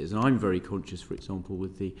businesses, and I'm very conscious, for example,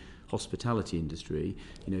 with the hospitality industry,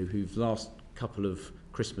 whose last couple of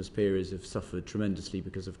Christmas periods have suffered tremendously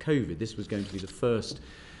because of COVID. This was going to be the first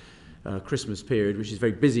Christmas period, which is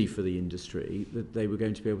very busy for the industry, that they were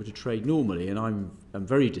going to be able to trade normally, and I'm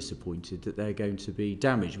very disappointed that they're going to be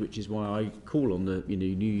damaged, which is why I call on the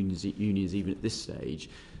unions even at this stage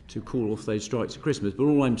to call off those strikes at Christmas. But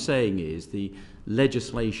all I'm saying is the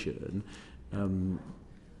legislation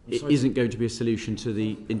isn't going to be a solution to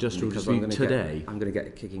the industrial dispute today. I'm going to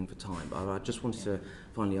get kicking for time, but I just wanted to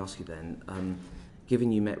finally ask you then,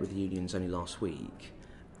 given you met with the unions only last week,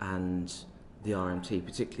 and the RMT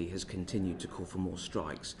particularly has continued to call for more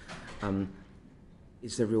strikes,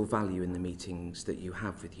 is there real value in the meetings that you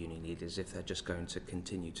have with union leaders if they're just going to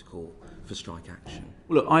continue to call for strike action?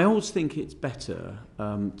 Well, look, I always think it's better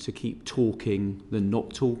to keep talking than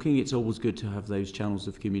not talking. It's always good to have those channels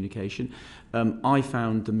of communication. I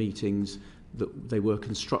found the meetings that they were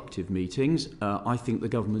constructive meetings. I think the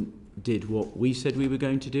government did what we said we were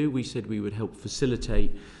going to do. We said we would help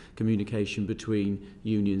facilitate communication between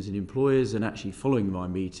unions and employers, and actually following my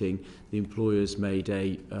meeting, the employers made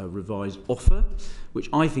a revised offer, which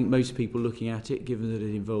I think most people looking at it, given that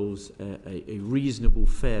it involves a reasonable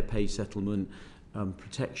fair pay settlement,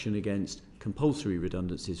 protection against compulsory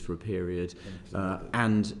redundancies for a period,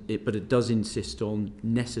 but it does insist on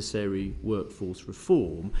necessary workforce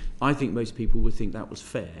reform. I think most people would think that was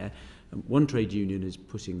fair. One trade union is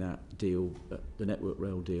putting that deal, the Network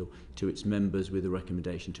Rail deal, to its members with a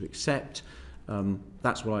recommendation to accept.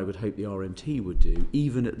 That's what I would hope the RMT would do,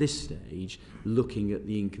 even at this stage, looking at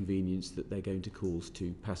the inconvenience that they're going to cause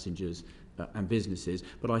to passengers and businesses.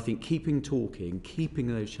 But I think keeping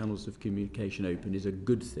those channels of communication open is a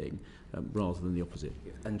good thing, rather than the opposite.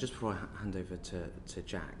 And just before I hand over to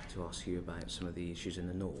Jack to ask you about some of the issues in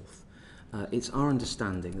the north, it's our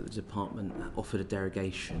understanding that the department offered a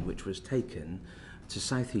derogation which was taken to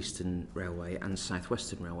South Eastern Railway and South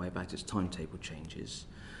Western Railway about its timetable changes.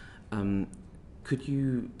 Could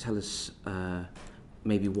you tell us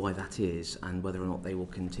maybe why that is and whether or not they will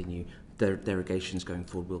continue, their derogations going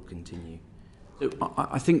forward will continue? So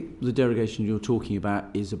I think the derogation you're talking about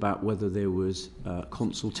is about whether there was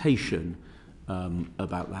consultation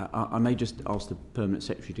about that. I may just ask the Permanent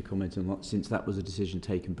Secretary to comment on that, since that was a decision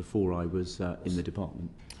taken before I was in the department.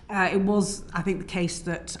 It was, I think, the case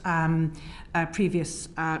that previous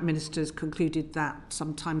ministers concluded that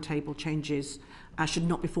some timetable changes should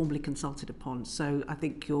not be formally consulted upon. So I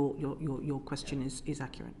think your question is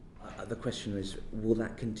accurate. The question is, will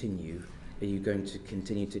that continue? Are you going to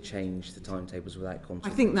continue to change the timetables without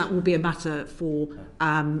consultation? I think that will be a matter for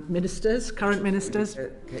ministers, current ministers.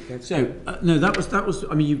 So, no, that was.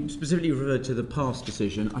 I mean, you specifically referred to the past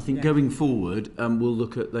decision. I think going forward, we'll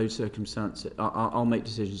look at those circumstances. I'll make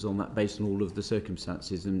decisions on that based on all of the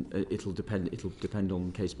circumstances, and it'll depend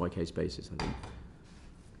on case by case basis, I think.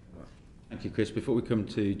 Thank you, Chris. Before we come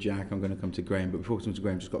to Jack, I'm going to come to Graham. But before we come to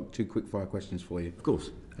Graham, just got 2 quick fire questions for you. Of course.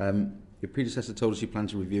 Your predecessor told us you plan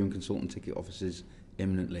to review and consult on ticket offices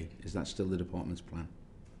imminently. Is that still the department's plan?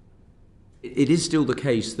 It is still the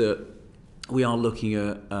case that we are looking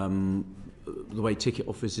at the way ticket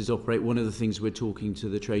offices operate. One of the things we're talking to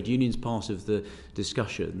the trade unions, part of the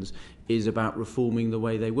discussions, is about reforming the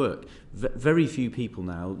way they work. Very few people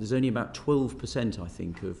now, there's only about 12%, I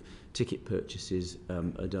think, of ticket purchases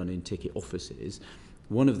are done in ticket offices.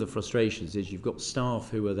 One of the frustrations is you've got staff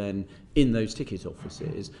who are then in those ticket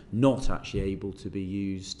offices not actually able to be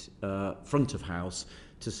used front of house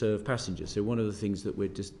to serve passengers. So one of the things that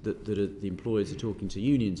the employers are talking to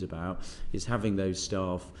unions about is having those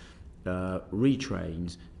staff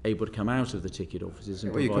retrained, able to come out of the ticket offices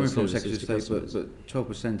and provide services to customers. But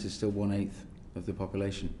 12% is still 1/8 of the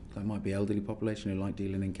population. That might be elderly population who like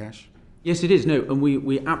dealing in cash. Yes, it is. No, and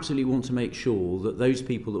we absolutely want to make sure that those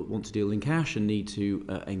people that want to deal in cash and need to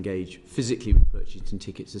engage physically with purchasing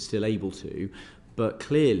tickets are still able to. But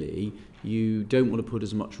clearly, you don't want to put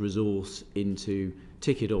as much resource into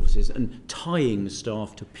ticket offices and tying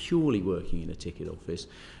staff to purely working in a ticket office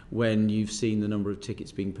when you've seen the number of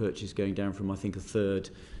tickets being purchased going down from, I think,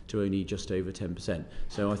 1/3 to only just over 10%.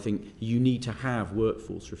 So I think you need to have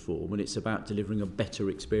workforce reform, and it's about delivering a better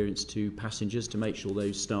experience to passengers to make sure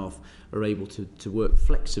those staff are able to work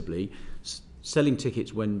flexibly, selling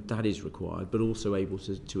tickets when that is required, but also able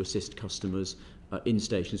to assist customers in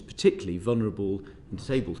stations, particularly vulnerable and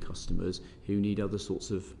disabled customers who need other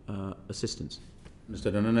sorts of assistance.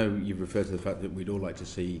 Understood. And I know you've referred to the fact that we'd all like to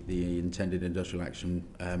see the intended industrial action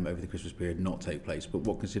over the Christmas period not take place, but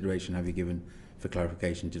what consideration have you given for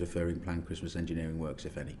clarification to deferring planned Christmas engineering works,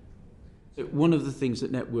 if any? So one of the things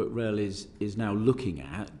that Network Rail is now looking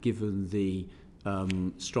at, given the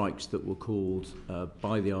strikes that were called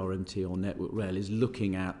by the RMT on Network Rail, is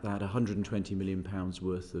looking at that £120 million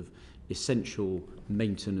worth of essential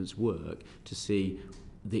maintenance work to see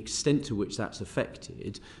the extent to which that's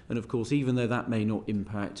affected. And of course, even though that may not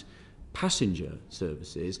impact passenger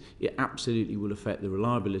services, it absolutely will affect the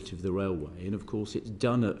reliability of the railway. And of course, it's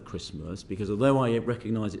done at Christmas, because although I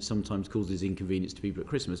recognise it sometimes causes inconvenience to people at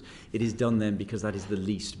Christmas, it is done then because that is the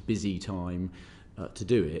least busy time to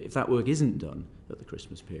do it. If that work isn't done at the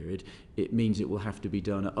Christmas period, it means it will have to be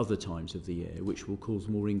done at other times of the year, which will cause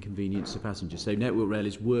more inconvenience to passengers. So Network Rail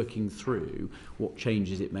is working through what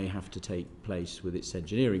changes it may have to take place with its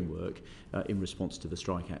engineering work in response to the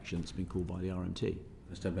strike action that's been called by the RMT.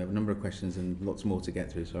 I have a number of questions and lots more to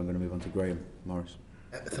get through, so I'm going to move on to Graham Morris.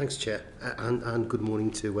 Thanks, Chair, and good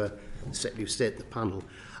morning to the Secretary of State and the panel.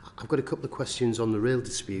 I've got a couple of questions on the rail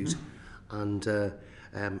dispute and a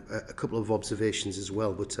couple of observations as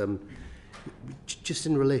well, but just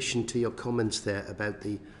in relation to your comments there about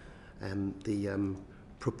the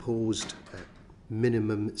proposed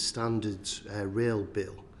minimum standards rail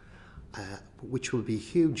bill, which will be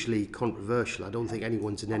hugely controversial. I don't think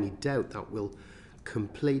anyone's in any doubt that will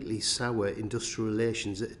completely sour industrial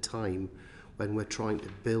relations at a time when we're trying to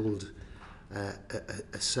build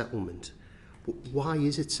a settlement. But why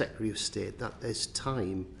is it, Secretary of State, that there's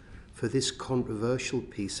time for this controversial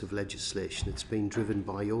piece of legislation that's been driven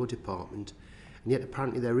by your department, and yet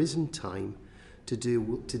apparently there isn't time to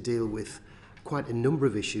deal with quite a number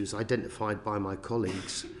of issues identified by my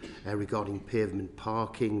colleagues regarding pavement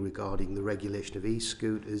parking, regarding the regulation of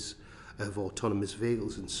e-scooters, of autonomous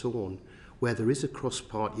vehicles and so on, where there is a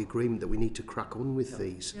cross-party agreement that we need to crack on with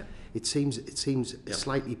these. Yep. It seems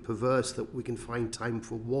slightly perverse that we can find time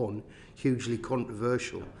for one hugely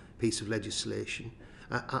controversial piece of legislation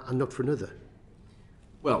and not for another.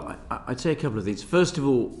 Well, I'd say a couple of things. First of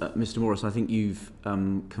all, Mr. Morris, I think you've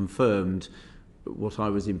confirmed what I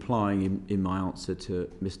was implying in my answer to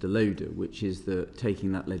Mr. Loader, which is that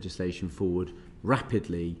taking that legislation forward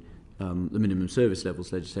rapidly, the minimum service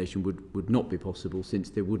levels legislation would not be possible, since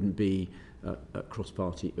there wouldn't be a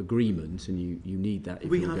cross-party agreement, and you need that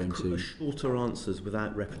if you're going to... Shorter answers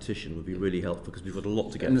without repetition would be really helpful, because we've got a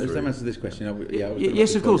lot to get through. Does that answer this question?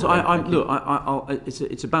 Yes, of course.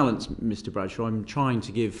 It's a balance, Mr. Bradshaw. I'm trying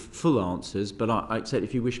to give full answers, but I accept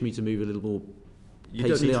if you wish me to move a little more you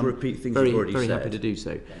don't need to repeat things you've already said. Very happy to do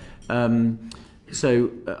so.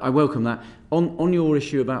 I welcome that. On your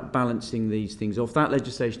issue about balancing these things off, that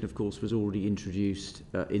legislation, of course, was already introduced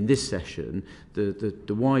in this session.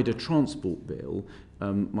 The wider transport bill,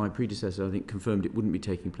 my predecessor, I think, confirmed it wouldn't be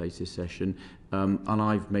taking place this session, and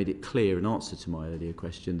I've made it clear in answer to my earlier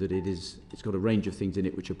question that it's got a range of things in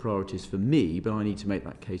it which are priorities for me, but I need to make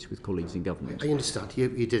that case with colleagues in government. I understand. You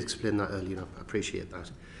did explain that earlier, and I appreciate that.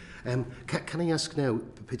 Can I ask now,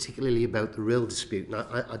 particularly about the rail dispute? Now,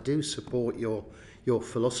 I do support your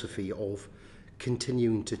philosophy of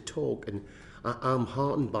continuing to talk, and I'm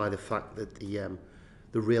heartened by the fact that the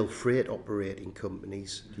rail freight operating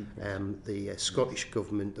companies, the Scottish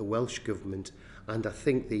Government, the Welsh Government, and I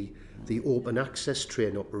think the open access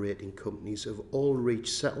train operating companies have all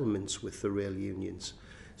reached settlements with the rail unions.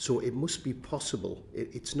 So it must be possible.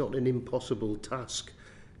 It's not an impossible task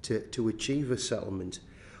to achieve a settlement,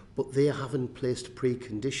 but they haven't placed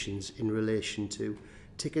preconditions in relation to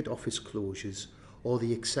ticket office closures or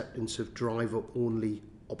the acceptance of driver-only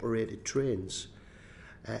operated trains.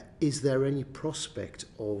 Is there any prospect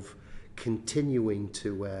of continuing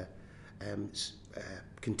the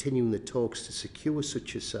talks to secure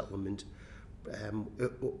such a settlement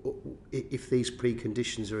if these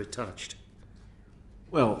preconditions are attached?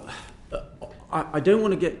 Well, I don't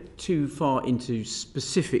want to get too far into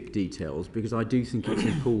specific details, because I do think it's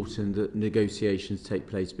important that negotiations take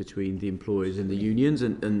place between the employers and the unions,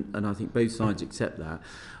 and I think both sides accept that.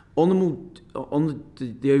 On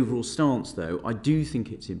the overall stance, though, I do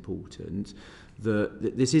think it's important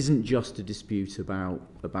that this isn't just a dispute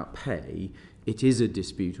about pay. It is a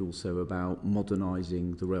dispute also about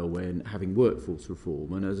modernising the railway and having workforce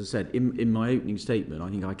reform. And as I said, in my opening statement, I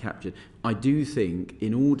think I captured, I do think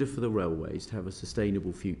in order for the railways to have a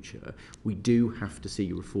sustainable future, we do have to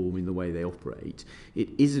see reform in the way they operate. It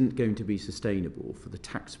isn't going to be sustainable for the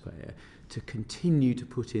taxpayer to continue to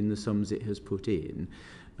put in the sums it has put in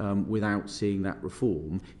without seeing that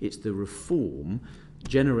reform. It's the reform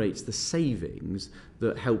generates the savings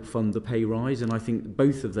that help fund the pay rise, and I think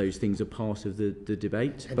both of those things are part of the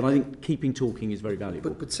debate. But I think keeping talking is very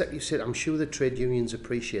valuable. But you said, I'm sure the trade unions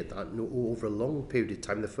appreciate that. And over a long period of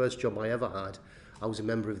time, the first job I ever had, I was a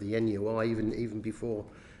member of the NUI, even before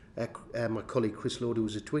my colleague Chris Loader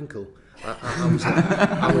was a twinkle. I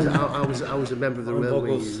was a member of the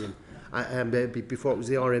railway union. Before it was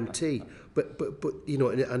the RMT, but you know,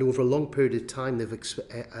 and over a long period of time they've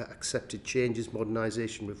accepted changes,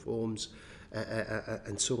 modernisation, reforms,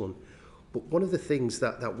 and so on. But one of the things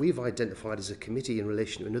that we've identified as a committee in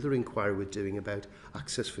relation to another inquiry we're doing about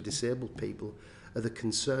access for disabled people are the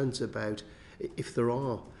concerns about if there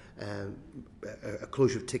are a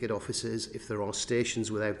closure of ticket offices, if there are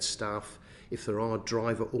stations without staff, if there are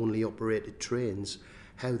driver-only operated trains,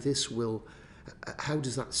 how does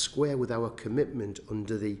that square with our commitment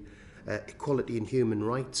under the Equality and Human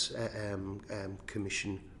Rights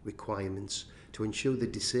Commission requirements to ensure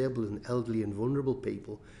that disabled and elderly and vulnerable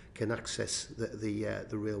people can access the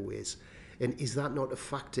railways? And is that not a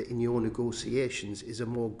factor in your negotiations? Is a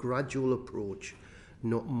more gradual approach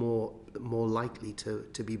not more likely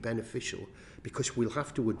to be beneficial? Because we'll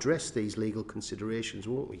have to address these legal considerations,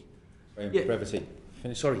 won't we? Brevity.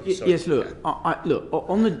 Sorry. Yes, look, look,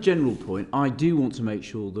 on the general point, I do want to make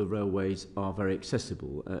sure the railways are very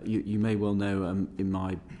accessible. You may well know in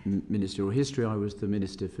my ministerial history, I was the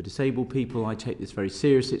Minister for Disabled People. I take this very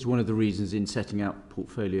seriously. It's one of the reasons in setting out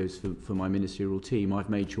portfolios for my ministerial team, I've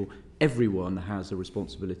made sure everyone has a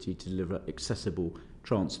responsibility to deliver accessible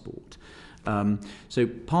transport. So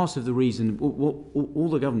part of the reason, what all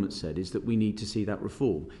the government said is that we need to see that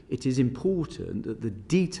reform. It is important that the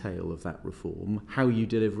detail of that reform, how you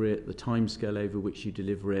deliver it, the timescale over which you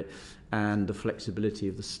deliver it, and the flexibility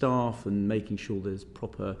of the staff and making sure there's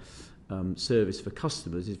proper service for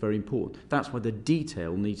customers is very important. That's why the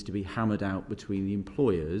detail needs to be hammered out between the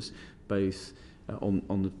employers, both on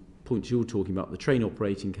the points you're talking about, the train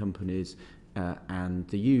operating companies, and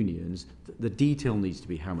the unions. The detail needs to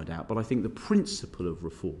be hammered out, but I think the principle of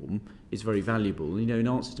reform is very valuable. You know, in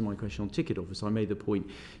answer to my question on ticket office, I made the point,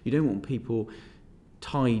 you don't want people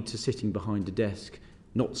tied to sitting behind a desk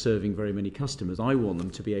not serving very many customers. I want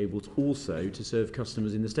them to be able to also to serve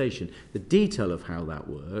customers in the station. The detail of how that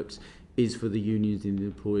works is for the unions and the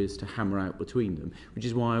employers to hammer out between them, which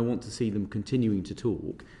is why I want to see them continuing to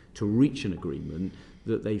talk to reach an agreement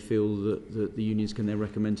that they feel that the unions can then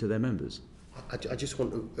recommend to their members. I just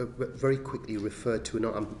want to very quickly refer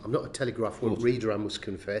to, I'm not a Telegraph reader, I must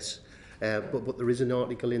confess, but there is an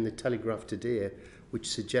article in the Telegraph today which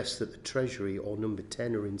suggests that the Treasury or Number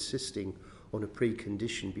 10 are insisting on a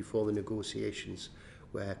precondition before the negotiations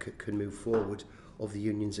can move forward of the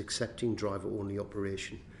unions accepting driver-only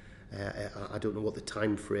operation. I don't know what the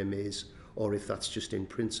time frame is or if that's just in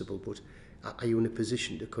principle, but are you in a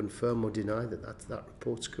position to confirm or deny that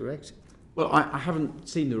report's correct? Well, I haven't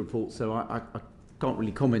seen the report, so I can't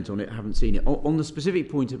really comment on it. I haven't seen it. On the specific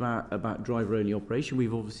point about driver-only operation,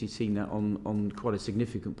 we've obviously seen that on quite a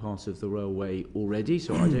significant part of the railway already,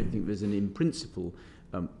 so I don't think there's an in-principle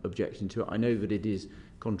objection to it. I know that it is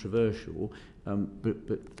controversial,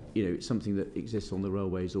 but it's something that exists on the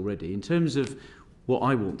railways already. In terms of what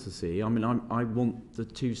I want to see, I want the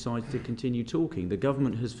two sides to continue talking. The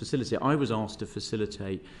government has facilitated. I was asked to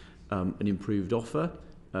facilitate an improved offer.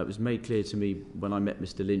 It was made clear to me when I met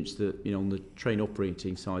Mr Lynch that on the train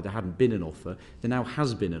operating side there hadn't been an offer. There now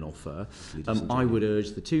has been an offer. I would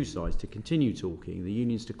urge the two sides to continue talking, the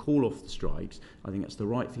unions to call off the strikes. I think that's the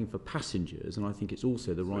right thing for passengers, and I think it's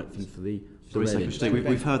also the right thing for the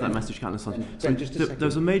We've heard that message countless times.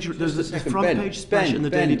 There's a front page splash in the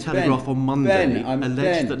Daily Telegraph on Monday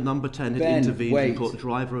alleged that Number 10 had intervened and put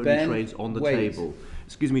driver-only trains on the table.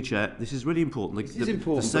 Excuse me, Chair, this is really important.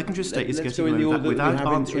 The Secretary of State is getting away with that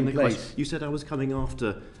without answering the question. You said I was coming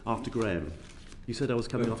after Graham. You said I was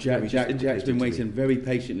coming after Graham. Jack's been waiting very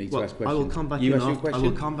patiently to ask questions. I will come back you in. ask your question, I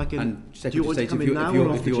will come back in. And Secretary of State,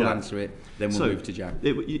 if you'll answer it, then we'll move to Jack.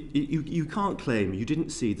 You can't claim you didn't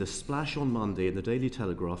see the splash on Monday in the Daily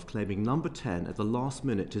Telegraph claiming Number 10 at the last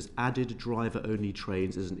minute has added driver-only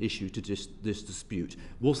trains as an issue to this dispute.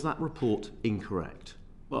 Was that report incorrect?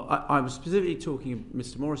 Well, I was specifically talking,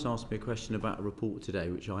 Mr Morris asked me a question about a report today,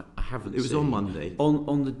 which I haven't seen. It was on Monday.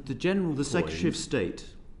 On the general The Secretary of State,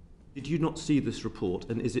 did you not see this report,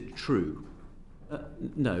 and is it true?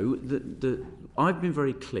 No, I've been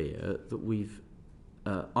very clear that we've...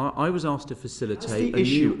 I was asked to facilitate a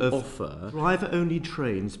new offer. Driver-only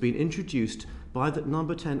trains being introduced by the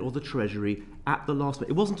Number 10 or the Treasury at the last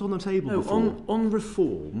minute. It wasn't on the table before. On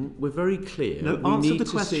reform, we're very clear. No, answer the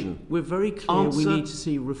question. We're very clear we need to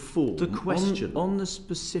see reform. The question. On the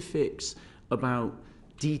specifics about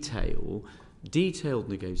detailed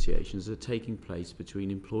negotiations are taking place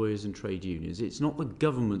between employers and trade unions. It's not the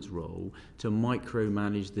government's role to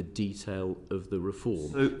micromanage the detail of the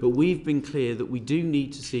reform. But we've been clear that we do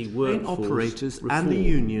need to see workforce operators reform. And the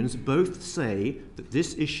unions both say that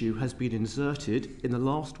this issue has been inserted in the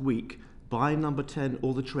last week by Number 10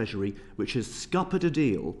 or the Treasury, which has scuppered a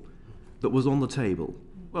deal that was on the table.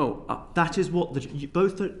 Well, that is what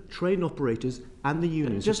both the train operators and the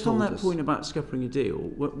unions just have told on that us. point about scuppering a deal,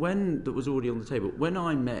 when that was already on the table, when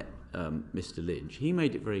I met Mr Lynch, he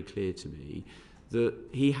made it very clear to me that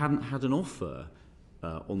he hadn't had an offer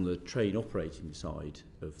on the train operating side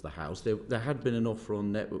of the house. There had been an offer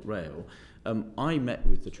on Network Rail. I met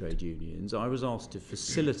with the trade unions. I was asked to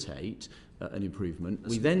facilitate an improvement.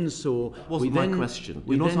 We then saw... That wasn't my question.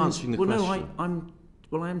 You're not answering the question.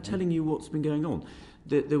 No, I am telling you what's been going on.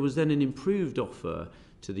 There was then an improved offer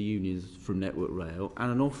to the unions from Network Rail,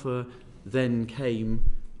 and an offer then came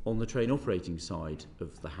on the train operating side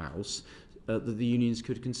of the house that the unions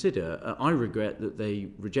could consider. I regret that they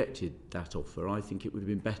rejected that offer. I think it would have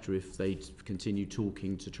been better if they'd continued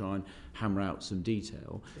talking to try and hammer out some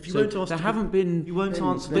detail. You won't answer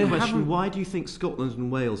the question, why do you think Scotland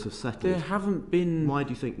and Wales have settled? There haven't been... Why do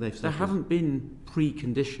you think they've settled? There haven't been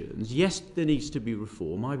preconditions. Yes, there needs to be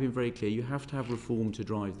reform. I've been very clear. You have to have reform to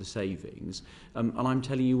drive the savings. And I'm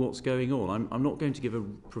telling you what's going on. I'm not going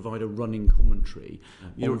to provide a running commentary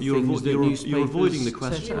on things that newspapers you're avoiding the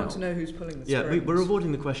question. You want to know who's pulling the strings. Yeah, we're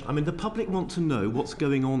avoiding the question. I mean, the public want to know what's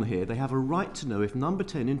going on here. They have a right to know if Number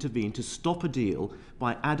 10 intervened to stop a deal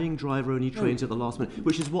by adding driver-only trains at the last minute,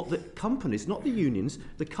 which is what the companies, not the unions,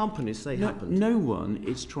 the companies say happened. No one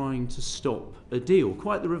is trying to stop a deal.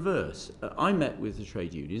 Quite the reverse. I met with the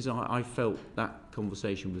trade unions. I felt that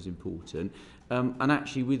conversation was important. And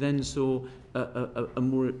actually, we then saw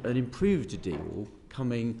an improved deal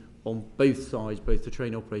coming on both sides, both the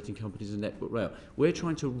train operating companies and Network Rail. We're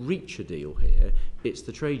trying to reach a deal here. It's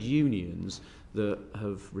the trade unions that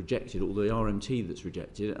have rejected, or the RMT that's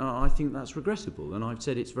rejected. I think that's regrettable, and I've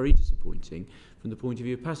said it's very disappointing from the point of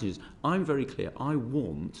view of passengers. I'm very clear. I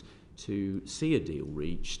want to see a deal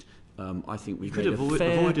reached I think we've could have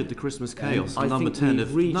avoided the Christmas chaos. Number 10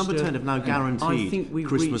 have now guaranteed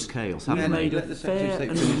Christmas chaos. We've made a fair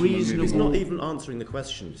and reasonable... It's not even answering the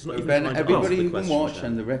question. It's not even Ben, trying to everybody answer the can question, watch, Ben.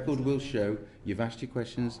 and the record will show you've asked your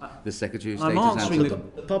questions. The Secretary of I'm State has answering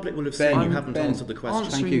answered. The public will have seen you haven't answered the question.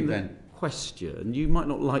 Answering Thank you, the Ben. question, you might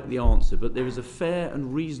not like the answer, but there is a fair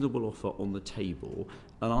and reasonable offer on the table,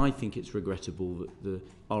 and I think it's regrettable that the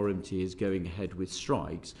RMT is going ahead with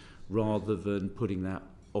strikes rather than putting that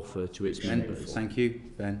offer to its members. Thank you,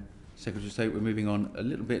 Ben. Secretary of State, we're moving on a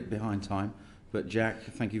little bit behind time, but Jack,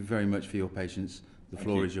 thank you very much for your patience. The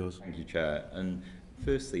floor is yours. Thank you, Chair. And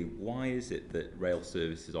firstly, why is it that rail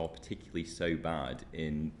services are particularly so bad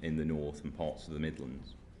in the north and parts of the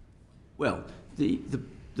Midlands? Well, the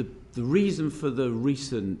reason for the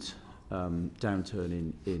recent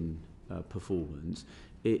downturn in performance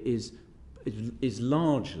is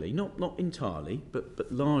largely, not entirely, but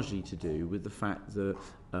largely to do with the fact that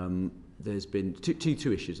there's been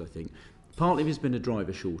two issues, I think. Partly there's been a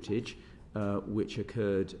driver shortage, which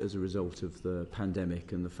occurred as a result of the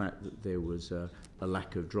pandemic and the fact that there was a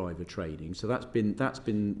lack of driver training. So that's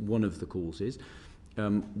been one of the causes.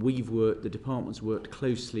 The department's worked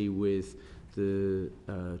closely with the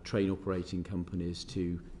train operating companies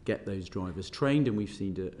to get those drivers trained, and we've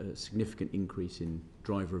seen a significant increase in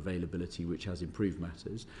driver availability, which has improved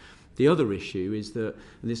matters. The other issue is that,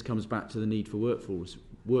 and this comes back to the need for workforce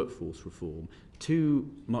reform, too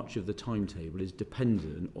much of the timetable is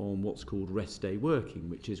dependent on what's called rest day working,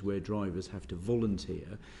 which is where drivers have to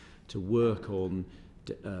volunteer to work on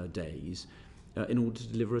days in order to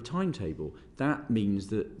deliver a timetable. That means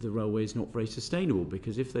that the railway is not very sustainable,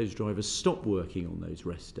 because if those drivers stop working on those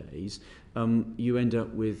rest days, you end up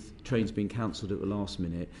with trains being cancelled at the last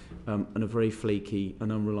minute and a very flaky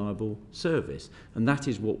and unreliable service. And that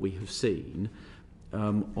is what we have seen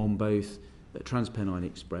on both Transpennine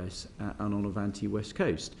Express and on Avanti West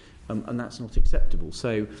Coast. And that's not acceptable.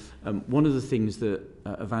 So one of the things that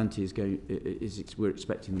Avanti we're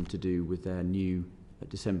expecting them to do with their new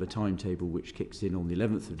December timetable, which kicks in on the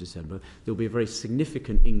 11th of December, there'll be a very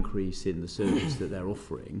significant increase in the service that they're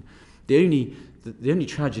offering. The only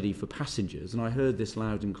tragedy for passengers, and I heard this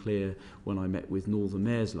loud and clear when I met with Northern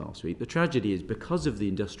Mayors last week, the tragedy is because of the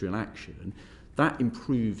industrial action, that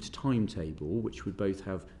improved timetable, which would both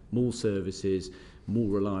have more services, more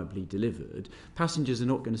reliably delivered, passengers are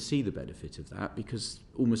not going to see the benefit of that, because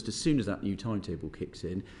almost as soon as that new timetable kicks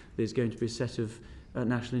in, there's going to be a set of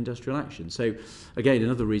national industrial action. So again,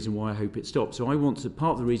 another reason why I hope it stops. So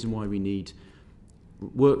part of the reason why we need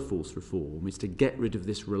workforce reform is to get rid of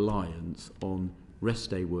this reliance on rest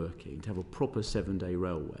day working, to have a proper 7-day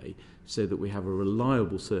railway, so that we have a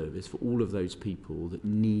reliable service for all of those people that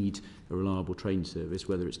need a reliable train service,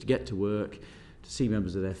 whether it's to get to work, to see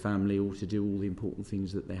members of their family, or to do all the important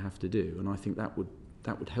things that they have to do. And I think that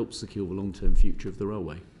would help secure the long-term future of the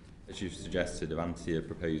railway. As you've suggested, Avanti are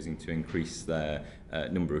proposing to increase their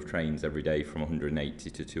number of trains every day from 180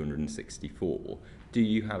 to 264. Do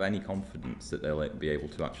you have any confidence that they'll be able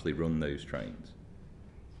to actually run those trains?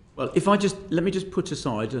 Well, let me just put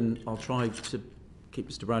aside, and I'll try to keep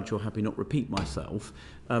Mr. Bradshaw happy, not repeat myself,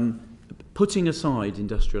 putting aside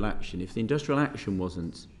industrial action, if the industrial action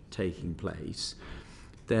wasn't taking place,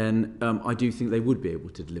 then I do think they would be able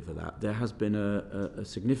to deliver that. There has been a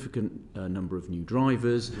significant number of new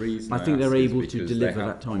drivers. I think they're able to deliver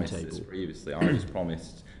that timetable. Previously, I was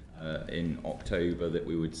promised in October that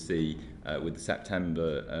we would see, with the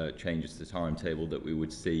September changes to the timetable, that we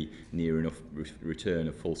would see near enough return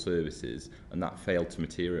of full services, and that failed to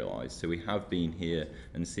materialise. So we have been here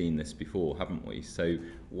and seen this before, haven't we? So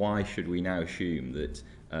why should we now assume that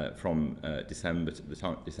from December to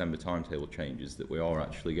the December timetable changes, that we are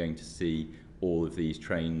actually going to see all of these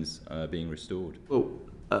trains being restored? Well,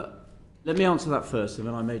 let me answer that first, and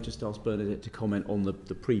then I may just ask Bernadette to comment on the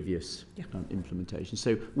previous implementation.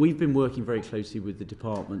 So we've been working very closely with the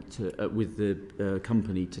department, with the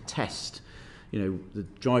company, to test, the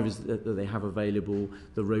drivers that they have available,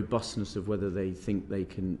 the robustness of whether we think they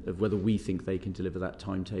can deliver that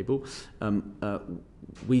timetable.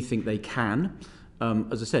 We think they can.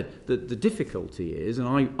 As I said, the difficulty is, and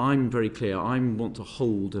I'm very clear, I want to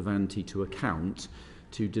hold Avanti to account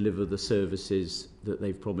to deliver the services that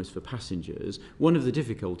they've promised for passengers. One of the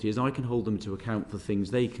difficulties is I can hold them to account for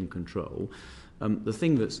things they can control. The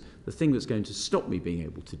thing that's going to stop me being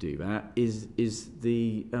able to do that is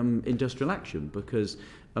the industrial action, because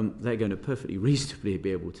they're going to perfectly reasonably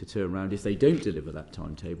be able to turn around if they don't deliver that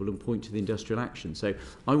timetable and point to the industrial action. So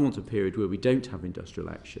I want a period where we don't have industrial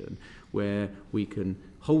action, where we can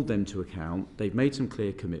hold them to account. They've made some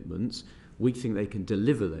clear commitments. We think they can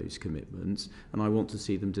deliver those commitments, and I want to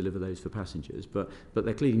see them deliver those for passengers. But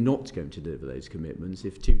they're clearly not going to deliver those commitments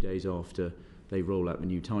if 2 days after they roll out the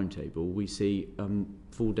new timetable, we see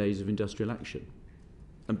 4 days of industrial action.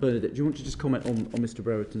 And Bernadette, do you want to just comment on Mr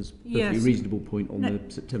Brereton's perfectly reasonable point on the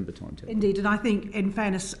September timetable? Indeed, and I think, in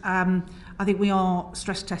fairness, I think we are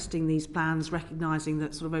stress testing these plans, recognising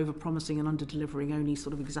that sort of over-promising and under-delivering only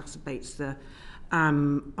sort of exacerbates the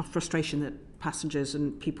frustration that passengers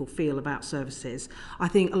and people feel about services. I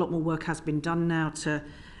think a lot more work has been done now to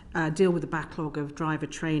deal with the backlog of driver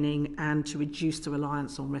training and to reduce the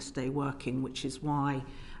reliance on rest day working, which is why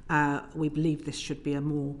we believe this should be a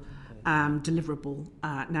more deliverable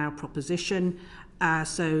now proposition.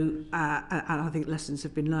 And I think lessons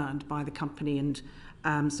have been learned by the company,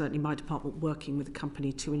 and certainly my department working with the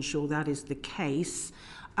company to ensure that is the case.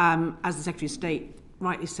 As the Secretary of State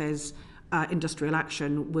rightly says, industrial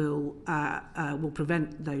action will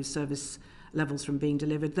prevent those service levels from being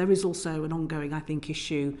delivered. There is also an ongoing, I think,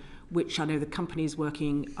 issue which I know the company is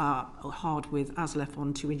working hard with ASLEF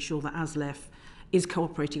on to ensure that ASLEF is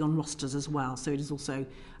cooperating on rosters as well. So it is also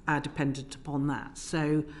dependent upon that.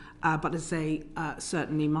 So, but as I say,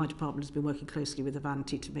 certainly my department has been working closely with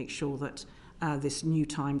Avanti to make sure that this new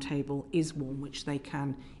timetable is one which they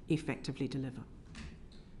can effectively deliver.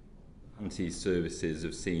 Avanti's services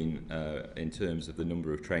have seen, in terms of the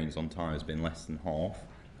number of trains on time, has been less than half.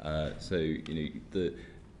 So, you know,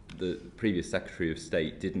 the previous Secretary of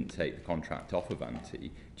State didn't take the contract off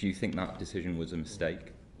Avanti. Do you think that decision was a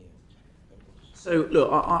mistake? So, look,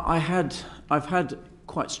 I've had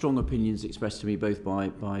quite strong opinions expressed to me both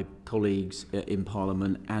by colleagues in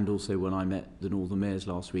Parliament and also when I met the Northern Mayors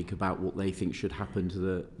last week about what they think should happen to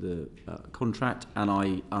the contract, and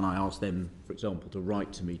I asked them, for example, to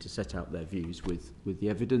write to me to set out their views with the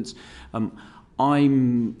evidence.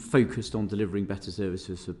 I'm focused on delivering better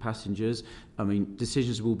services for passengers. I mean,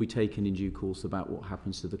 decisions will be taken in due course about what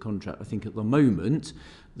happens to the contract. I think at the moment,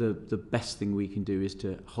 the best thing we can do is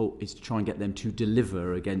to try and get them to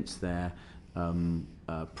deliver against their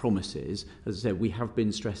promises. As I said, we have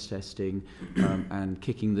been stress testing and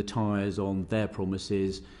kicking the tyres on their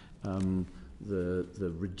promises.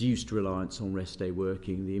 The reduced reliance on rest day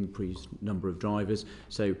working, the increased number of drivers.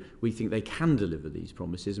 So we think they can deliver these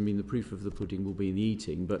promises. I mean, the proof of the pudding will be in the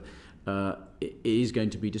eating, but it is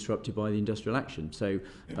going to be disrupted by the industrial action. So,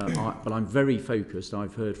 but I'm very focused.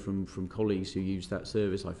 I've heard from colleagues who use that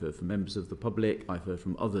service. I've heard from members of the public. I've heard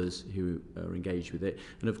from others who are engaged with it.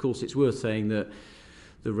 And of course, it's worth saying that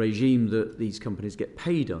the regime that these companies get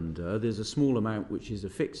paid under, there's a small amount which is a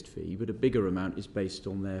fixed fee, but a bigger amount is based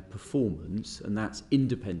on their performance, and that's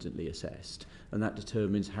independently assessed, and that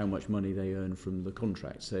determines how much money they earn from the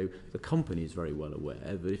contract. So the company is very well aware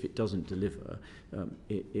that if it doesn't deliver,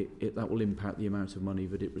 that will impact the amount of money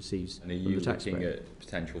that it receives from the taxpayer. And are you looking at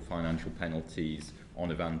potential financial penalties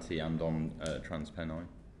on Avanti and on TransPennine?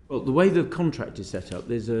 Well, the way the contract is set up,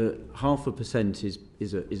 there's a 0.5%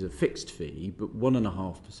 is a fixed fee, but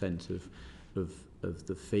 1.5% of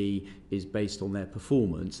the fee is based on their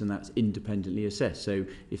performance, and that's independently assessed. So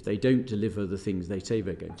if they don't deliver the things they say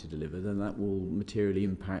they're going to deliver, then that will materially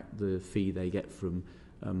impact the fee they get from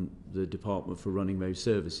the department for running those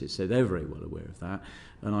services. So they're very well aware of that,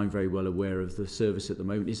 and I'm very well aware of the service at the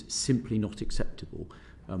moment is simply not acceptable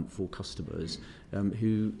for customers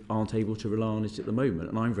who aren't able to rely on it at the moment.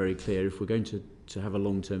 And I'm very clear, if we're going to have a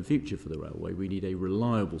long-term future for the railway, we need a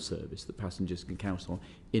reliable service that passengers can count on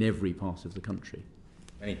in every part of the country.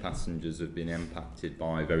 Many passengers have been impacted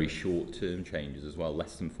by very short-term changes as well,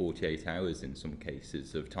 less than 48 hours in some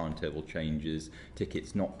cases of timetable changes,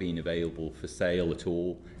 tickets not being available for sale at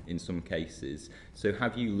all in some cases. So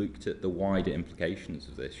have you looked at the wider implications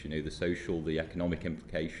of this, you know, the social, the economic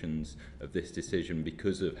implications of this decision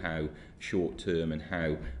because of how short-term and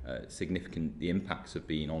how significant the impacts have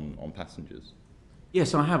been on passengers?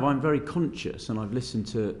 Yes, I have. I'm very conscious, and I've listened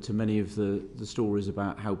to many of the stories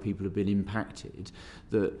about how people have been impacted,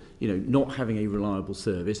 that, you know, not having a reliable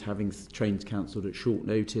service, having trains cancelled at short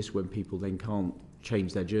notice when people then can't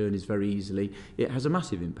change their journeys very easily, it has a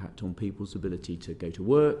massive impact on people's ability to go to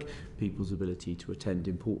work, people's ability to attend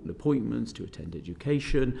important appointments, to attend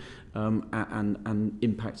education, and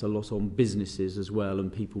impacts a lot on businesses as well,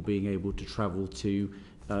 and people being able to travel to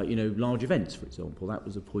large events, for example. That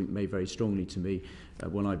was a point made very strongly to me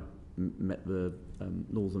when I met the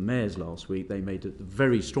Northern Mayors last week. They made a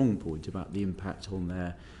very strong point about the impact on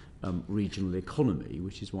their regional economy,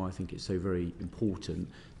 which is why I think it's so very important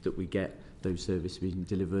that we get those services being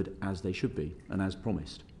delivered as they should be and as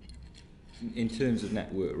promised. In terms of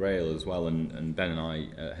Network Rail as well, and Ben and I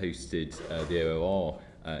hosted the OOR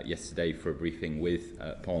yesterday for a briefing with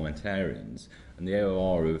parliamentarians, and the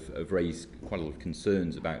AOR have raised quite a lot of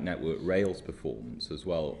concerns about Network Rail's performance as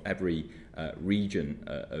well. Every region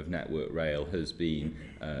of Network Rail has been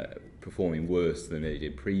performing worse than they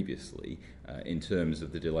did previously in terms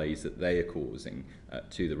of the delays that they are causing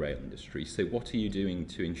to the rail industry. So what are you doing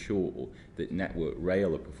to ensure that Network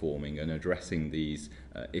Rail are performing and addressing these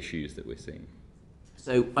issues that we're seeing?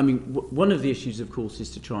 So, I mean, one of the issues, of course, is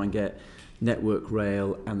to try and get Network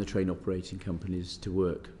Rail and the train operating companies to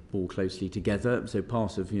work more closely together. So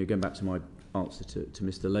part of, going back to my answer to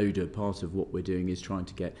Mr. Loader, part of what we're doing is trying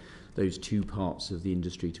to get those two parts of the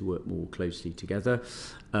industry to work more closely together.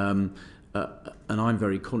 And I'm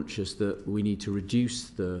very conscious that we need to reduce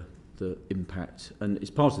the impact. And it's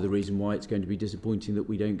part of the reason why it's going to be disappointing that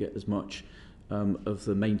we don't get as much of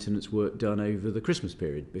the maintenance work done over the Christmas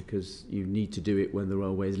period, because you need to do it when the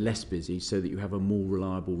railway is less busy so that you have a more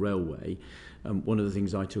reliable railway. One of the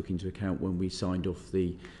things I took into account when we signed off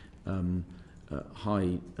the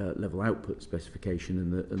high level output specification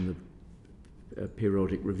and the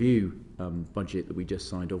periodic review budget that we just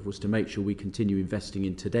signed off was to make sure we continue investing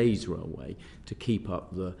in today's railway to keep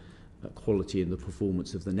up the quality and the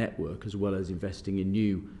performance of the network, as well as investing in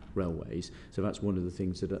new railways. So that's one of the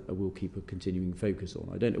things that I will keep a continuing focus on.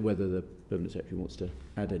 I don't know whether the Permanent Secretary wants to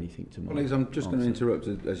add anything to my Colleagues, I'm just answer. going to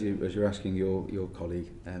interrupt as you're asking your colleague,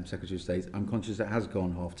 Secretary of State. I'm conscious it has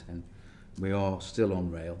gone 10:30. We are still on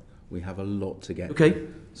rail. We have a lot to get Okay.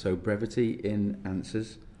 So brevity in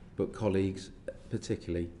answers, but colleagues,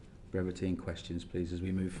 particularly brevity in questions, please, as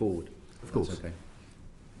we move forward. Of course. That's okay.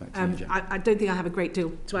 Back to you, Jen. I don't think I have a great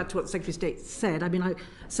deal to add to what the Secretary of State said. I mean, I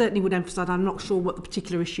certainly would emphasise I'm not sure what the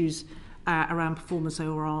particular issues around performance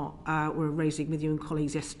ORR were raising with you and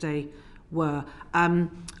colleagues yesterday were.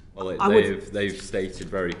 They've stated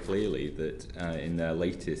very clearly that in their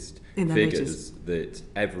latest figures that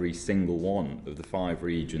every single one of the 5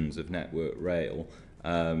 regions of Network Rail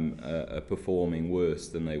are performing worse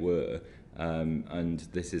than they were, and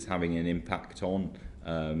this is having an impact on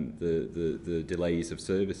the delays of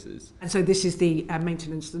services. And so this is the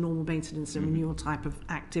maintenance, the normal maintenance and renewal type of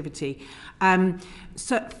activity.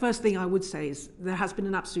 So first thing I would say is there has been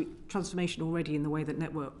an absolute transformation already in the way that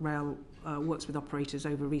Network Rail works with operators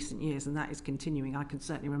over recent years, and that is continuing. I can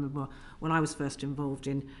certainly remember when I was first involved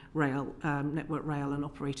in rail, Network Rail and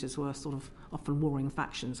operators were sort of often warring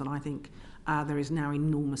factions, and I think there is now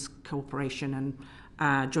enormous cooperation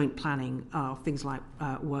and joint planning of things like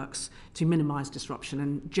works to minimise disruption.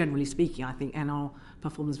 And generally speaking, I think NR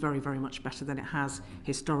performs very, very much better than it has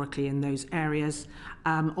historically in those areas.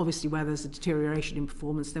 Obviously, where there's a deterioration in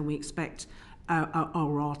performance, then we expect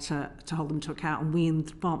ORR to hold them to account, and we in the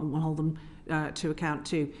department will hold them to account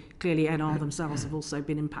too. Clearly, NR themselves have also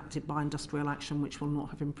been impacted by industrial action, which will not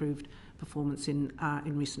have improved performance in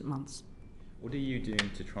recent months. What are you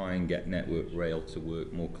doing to try and get Network Rail to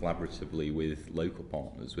work more collaboratively with local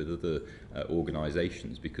partners, with other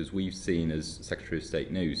organisations? Because we've seen, as Secretary of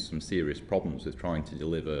State knows, some serious problems with trying to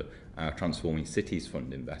deliver our Transforming Cities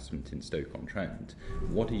Fund investment in Stoke-on-Trent.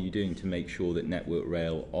 What are you doing to make sure that Network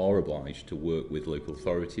Rail are obliged to work with local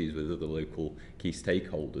authorities, with other local key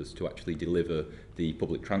stakeholders to actually deliver the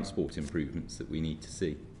public transport improvements that we need to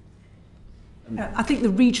see? I think the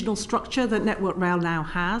regional structure that Network Rail now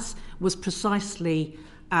has was precisely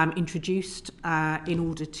introduced in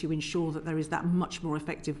order to ensure that there is that much more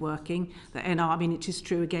effective working. That NR, I mean, it is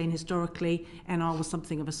true again historically, NR was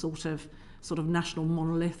something of a sort of national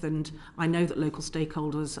monolith, and I know that local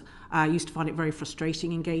stakeholders used to find it very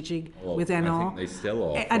frustrating engaging with NR. I think they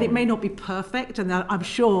still are. And it may not be perfect, and I'm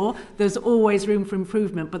sure there's always room for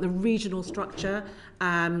improvement, but the regional structure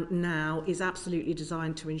now is absolutely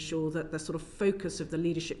designed to ensure that the sort of focus of the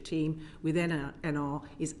leadership team within NR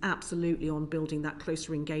is absolutely on building that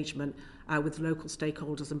closer engagement with local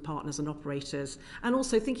stakeholders and partners and operators, and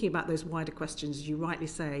also thinking about those wider questions, as you rightly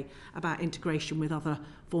say, about integration with other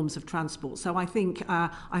forms of transport. So I think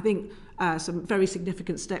some very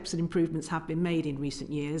significant steps and improvements have been made in recent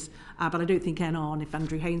years, but I don't think NR, and if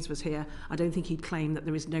Andrew Haynes was here, I don't think he'd claim that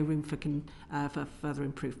there is no room for further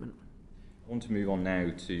improvement. I want to move on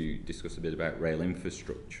now to discuss a bit about rail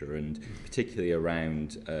infrastructure, and particularly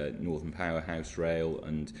around Northern Powerhouse Rail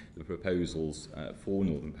and the proposals for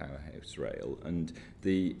Northern Powerhouse Rail. And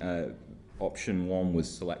the option 1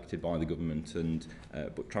 was selected by the government, and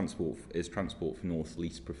but Transport for North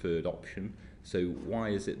least preferred option. So why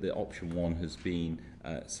is it that option 1 has been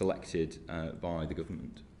selected by the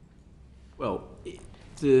government? Well,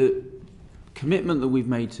 the commitment that we've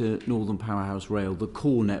made to Northern Powerhouse Rail, the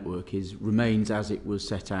core network, remains as it was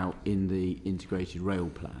set out in the integrated rail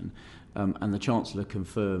plan. and the Chancellor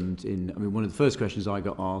confirmed one of the first questions I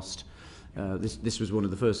got asked, this was one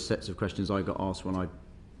of the first sets of questions I got asked when I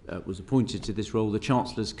was appointed to this role. The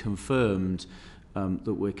Chancellor's confirmed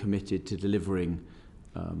that we're committed to delivering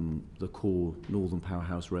the core Northern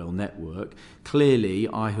Powerhouse Rail network. Clearly,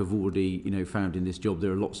 I have already, found in this job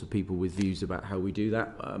there are lots of people with views about how we do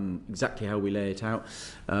that, exactly how we lay it out.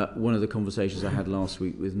 One of the conversations I had last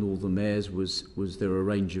week with Northern Mayors was there a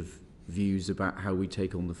range of views about how we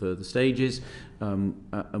take on the further stages, and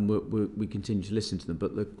we continue to listen to them.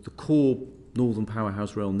 But the core Northern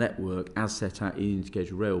Powerhouse Rail network, as set out in the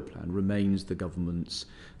Integrated Rail Plan, remains the government's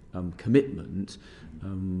commitment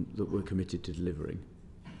that we're committed to delivering.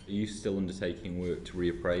 Are you still undertaking work to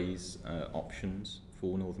reappraise options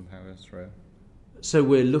for Northern Powerhouse Rail? So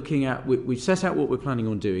we're looking at, we've set out what we're planning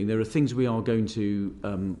on doing. There are things we are going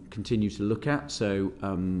to continue to look at. So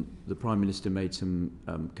the Prime Minister made some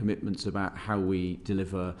commitments about how we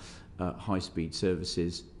deliver high-speed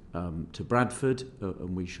services to Bradford,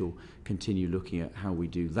 and we shall continue looking at how we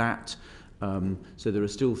do that. So there are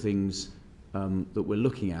still things that we're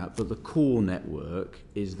looking at, but the core network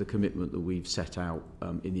is the commitment that we've set out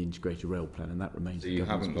in the Integrated Rail Plan, and that remains. So you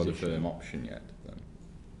haven't got a firm option yet, then?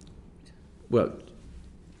 Well,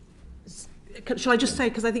 shall I just say,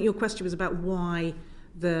 because I think your question was about why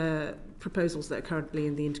the proposals that are currently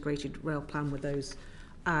in the Integrated Rail Plan were those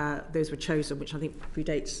were chosen, which I think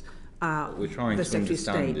predates what we're trying the to Secretary of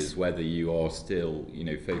understand State. is whether you are still,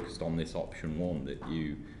 focused on this option one that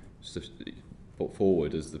you put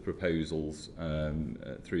forward as the proposals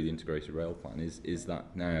through the Integrated Rail Plan. Is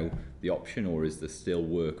that now the option, or is there still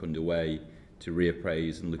work underway to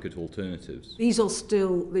reappraise and look at alternatives? This is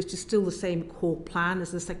still the same core plan,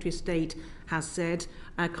 as the Secretary of State has said.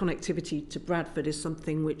 Connectivity to Bradford is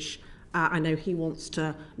something which I know he wants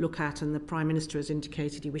to look at, and the Prime Minister has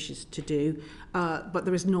indicated he wishes to do. But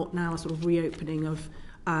there is not now a sort of reopening of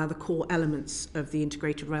the core elements of the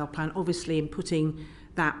Integrated Rail Plan. Obviously, in putting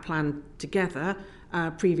that plan together,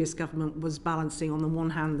 previous government was balancing, on the one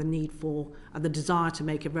hand, the need for the desire to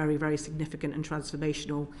make a very, very significant and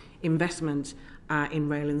transformational investment in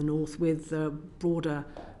rail in the north, with the broader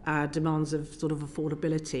demands of sort of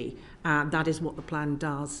affordability. That is what the plan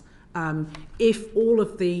does. If all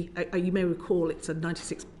of the, you may recall, it's a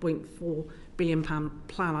 £96.4 billion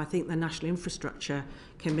plan. I think the National Infrastructure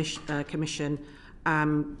Commission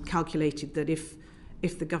calculated that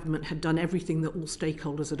if the government had done everything that all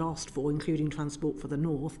stakeholders had asked for, including Transport for the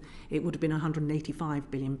North, it would have been a £185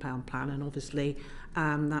 billion plan, and obviously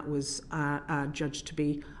that was judged to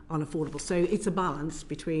be unaffordable. So it's a balance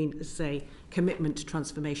between, say, commitment to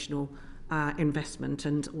transformational investment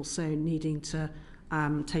and also needing to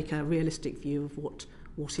take a realistic view of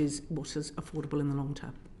what is affordable in the long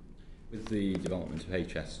term. With the development of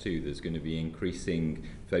HS2, there's going to be increasing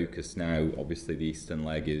focus now. Obviously, the eastern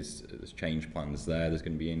leg there's change plans there. There's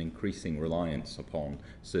going to be an increasing reliance upon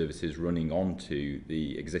services running onto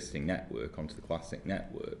the existing network, onto the classic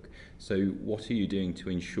network. So what are you doing to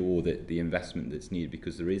ensure that the investment that's needed,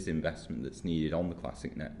 because there is investment that's needed on the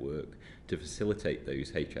classic network to facilitate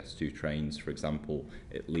those HS2 trains, for example,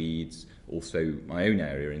 at Leeds, also my own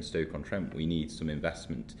area in Stoke-on-Trent, we need some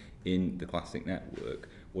investment in the classic network.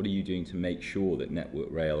 What are you doing to make sure that Network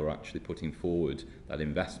Rail are actually putting forward that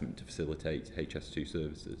investment to facilitate HS2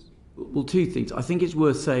 services? Well, two things. I think it's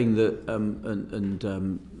worth saying that,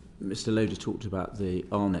 Mr. Loader talked about the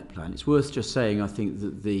RNet plan. It's worth just saying, I think,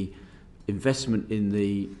 that the investment in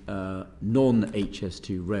the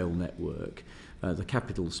non-HS2 rail network, the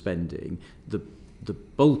capital spending, the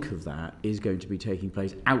bulk of that is going to be taking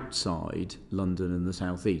place outside London and the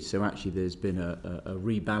South East. So actually there's been a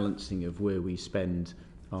rebalancing of where we spend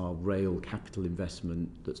our rail capital investment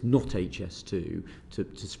that's not HS2 to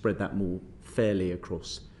spread that more fairly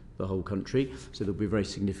across the whole country. So there'll be a very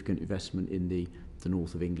significant investment in the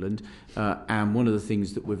north of England. And one of the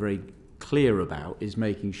things that we're very clear about is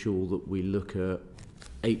making sure that we look at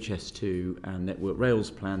HS2 and Network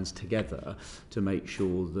Rail's plans together to make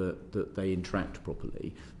sure that they interact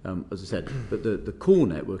properly. As I said, but the core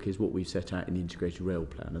network is what we've set out in the Integrated Rail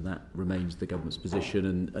Plan, and that remains the government's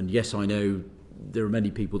position. And yes, I know there are many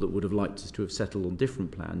people that would have liked us to have settled on different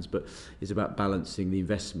plans, but it's about balancing the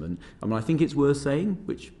investment. I mean, I think it's worth saying,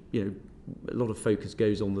 which, a lot of focus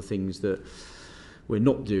goes on the things that we're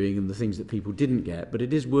not doing and the things that people didn't get. But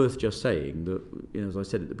it is worth just saying that, as I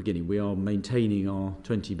said at the beginning, we are maintaining our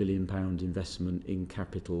 £20 billion investment in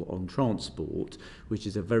capital on transport, which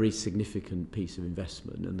is a very significant piece of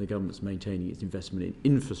investment, and the government's maintaining its investment in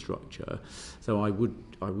infrastructure. So I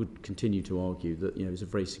would continue to argue that it's a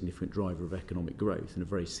very significant driver of economic growth and a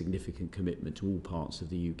very significant commitment to all parts of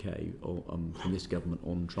the UK from this government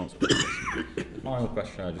on transport. The final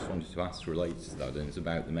question I just wanted to ask relates to that, and it's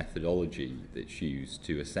about the methodology that's used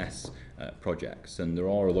to assess projects. And there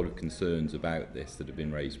are a lot of concerns about this that have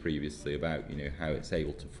been raised previously about how it's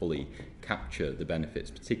able to fully capture the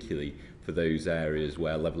benefits, particularly for those areas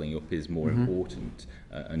where levelling up is more important,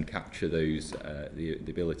 and capture those the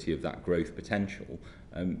ability of that growth potential.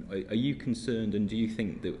 Are you concerned, and do you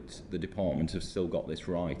think that the department have still got this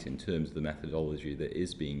right in terms of the methodology that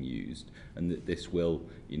is being used, and that this will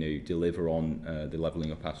deliver on the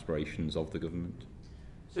levelling up aspirations of the government?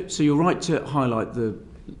 So you're right to highlight the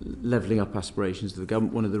levelling up aspirations of the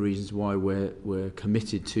government. One of the reasons why we're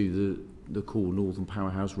committed to the core Northern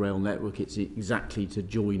Powerhouse rail network, it's exactly to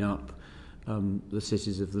join up the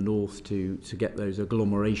cities of the north to get those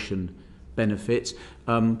agglomeration benefits.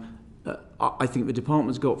 I think the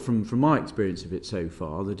department's got, from my experience of it so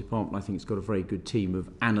far, the department I think has got a very good team of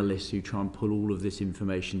analysts who try and pull all of this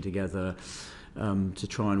information together to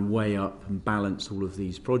try and weigh up and balance all of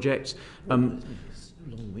these projects.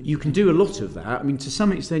 You can do a lot of that. I mean, to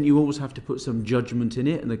some extent, you always have to put some judgment in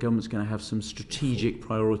it, and the government's going to have some strategic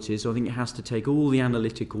priorities. So I think it has to take all the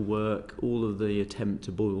analytical work, all of the attempt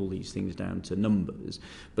to boil these things down to numbers,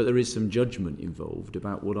 but there is some judgment involved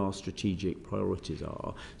about what our strategic priorities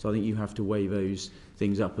are. So I think you have to weigh those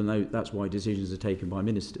things up, and that's why decisions are taken by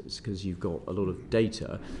ministers, because you've got a lot of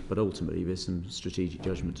data, but ultimately there's some strategic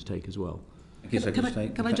judgment to take as well.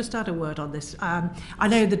 Can I just add a word on this? I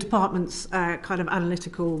know the department's kind of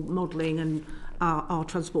analytical modelling and our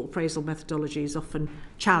transport appraisal methodology is often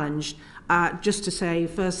challenged. Just to say,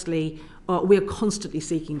 firstly, we are constantly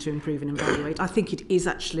seeking to improve and evaluate. I think it is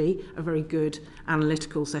actually a very good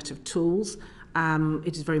analytical set of tools.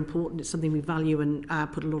 It is very important. It's something we value and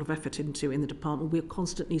put a lot of effort into in the department. We're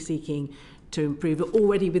constantly seeking to improve it.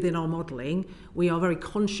 Already within our modelling, we are very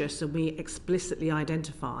conscious and we explicitly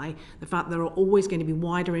identify the fact there are always going to be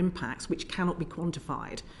wider impacts which cannot be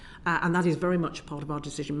quantified. And that is very much a part of our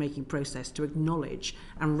decision-making process, to acknowledge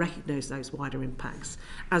and recognise those wider impacts.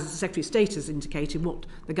 As the Secretary of State has indicated, what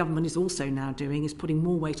the government is also now doing is putting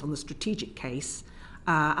more weight on the strategic case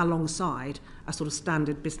alongside a sort of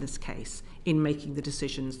standard business case in making the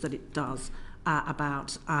decisions that it does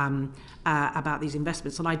about these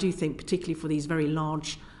investments. And I do think, particularly for these very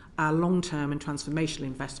large, long-term and transformational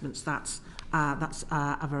investments, that's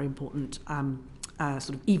a very important sort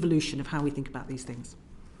of evolution of how we think about these things.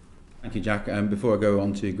 Thank you, Jack. Before I go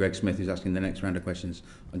on to Greg Smith, who's asking the next round of questions,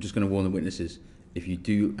 I'm just going to warn the witnesses, if you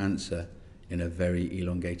do answer in a very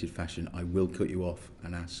elongated fashion, I will cut you off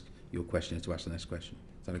and ask your questioner to ask the next question.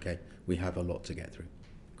 Is that okay? We have a lot to get through.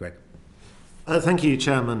 Greg. Thank you,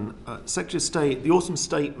 Chairman. Secretary of State, the autumn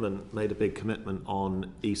statement made a big commitment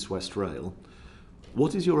on East-West Rail.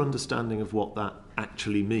 What is your understanding of what that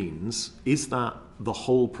actually means? Is that the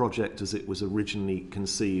whole project as it was originally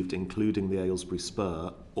conceived, including the Aylesbury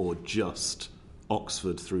Spur, or just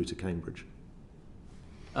Oxford through to Cambridge?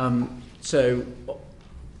 So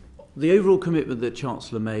the overall commitment that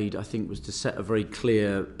Chancellor made, I think, was to set a very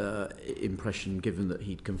clear impression, given that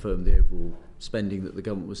he'd confirmed the overall spending, that the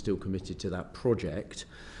government was still committed to that project.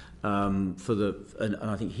 And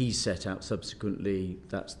I think he set out subsequently,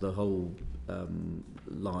 that's the whole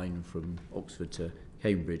line from Oxford to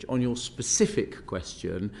Cambridge. On your specific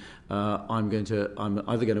question, I'm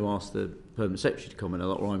either going to ask the Permanent Secretary to comment on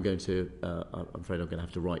that, or I'm afraid I'm going to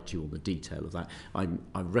have to write to you on the detail of that. I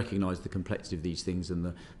recognise the complexity of these things and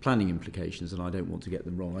the planning implications, and I don't want to get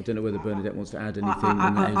them wrong. I don't know whether Bernadette wants to add anything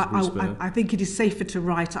on the Aylesbury Spur. I think it is safer to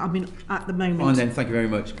write. I mean, at the moment... Fine then, thank you very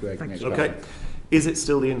much, Greg. Thank you. Okay. Is it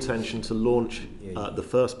still the intention to launch the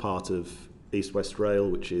first part of East-West Rail,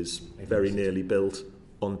 which is very nearly built,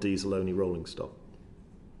 on diesel-only rolling stock?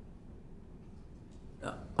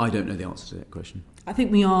 I don't know the answer to that question. I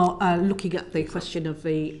think we are looking at the question of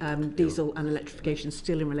the diesel and electrification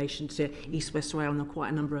still in relation to East-West Rail, and there are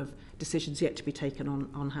quite a number of decisions yet to be taken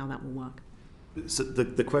on how that will work. So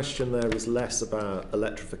the question there is less about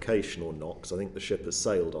electrification or not, because I think the ship has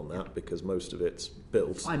sailed on that, because most of it's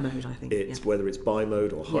built. Bi-mode, I think. It's whether it's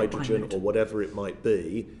bi-mode or hydrogen or whatever it might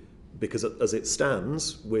be, because as it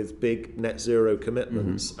stands, with big net zero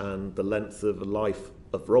commitments and the length of life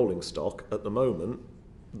of rolling stock at the moment,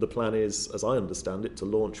 the plan is, as I understand it, to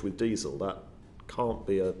launch with diesel. That can't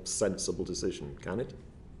be a sensible decision, can it?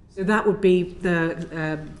 So that would be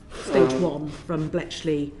the stage 1 from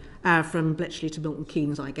Bletchley to Milton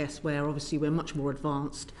Keynes, I guess, where obviously we're much more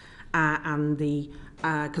advanced and the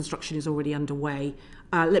construction is already underway.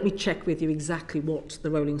 Let me check with you exactly what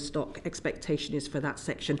the rolling stock expectation is for that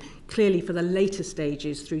section. Clearly, for the later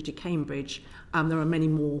stages through to Cambridge, there are many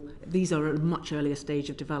more. These are at a much earlier stage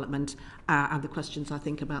of development, and the questions I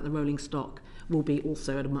think about the rolling stock will be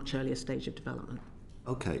also at a much earlier stage of development.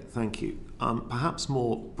 Okay, thank you. Perhaps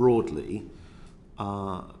more broadly,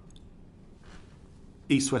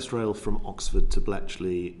 East West Rail from Oxford to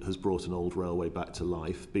Bletchley has brought an old railway back to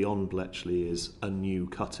life. Beyond Bletchley is a new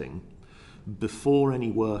cutting. Before any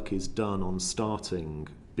work is done on starting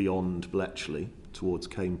beyond Bletchley towards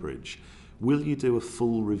Cambridge, will you do a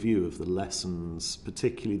full review of the lessons,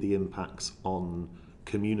 particularly the impacts on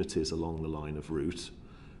communities along the line of route,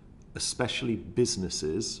 especially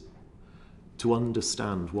businesses, to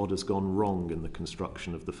understand what has gone wrong in the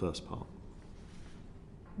construction of the first part?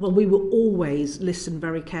 Well, we will always listen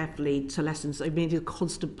very carefully to lessons. I mean, it's a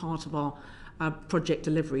constant part of our project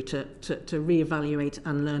delivery to reevaluate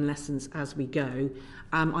and learn lessons as we go.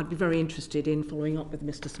 I'd be very interested in following up with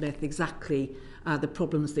Mr. Smith exactly the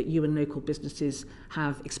problems that you and local businesses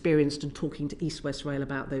have experienced and talking to East West Rail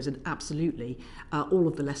about those, and absolutely all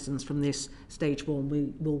of the lessons from this stage 1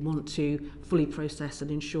 we will want to fully process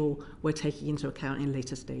and ensure we're taking into account in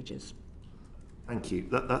later stages. Thank you.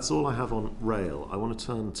 That's all I have on rail. I want to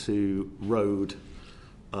turn to road,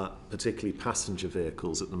 particularly passenger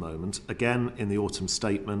vehicles at the moment. Again, in the autumn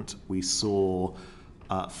statement, we saw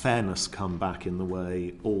fairness come back in the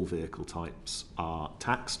way all vehicle types are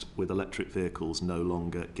taxed, with electric vehicles no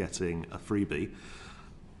longer getting a freebie.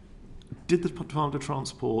 Did the Department of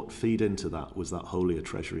Transport feed into that? Was that wholly a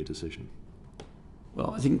Treasury decision?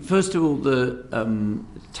 Well, I think, first of all, the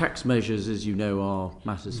tax measures, as you know, are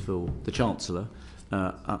matters for the Chancellor,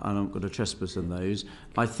 and I'm not going to trespass on those.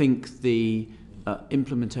 I think the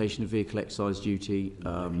implementation of vehicle excise duty,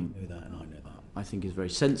 I think, is very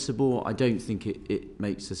sensible. I don't think it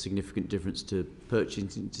makes a significant difference to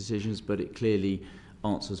purchasing decisions, but it clearly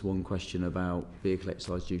answers one question about vehicle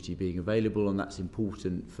excise duty being available, and that's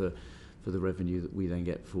important for the revenue that we then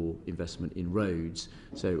get for investment in roads.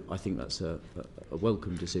 So I think that's a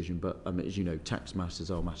welcome decision, but as you know, tax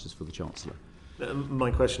matters are matters for the Chancellor.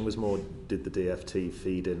 My question was more, did the DFT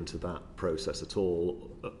feed into that process at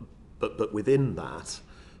all? But within that,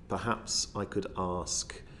 perhaps I could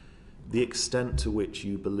ask the extent to which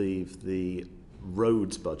you believe the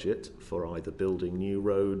roads budget for either building new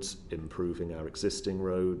roads, improving our existing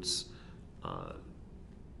roads,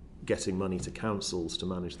 getting money to councils to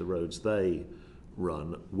manage the roads they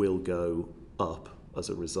run will go up as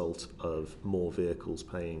a result of more vehicles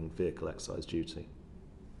paying vehicle excise duty?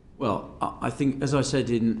 Well, I think, as I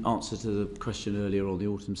said in answer to the question earlier on the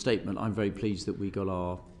autumn statement, I'm very pleased that we got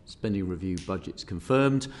our spending review budgets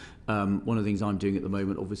confirmed. One of the things I'm doing at the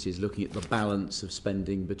moment, obviously, is looking at the balance of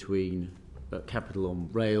spending between capital on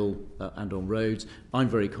rail and on roads. I'm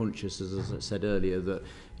very conscious, as I said earlier, that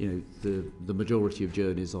the majority of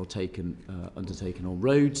journeys are undertaken on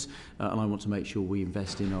roads, and I want to make sure we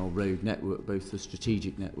invest in our road network, both the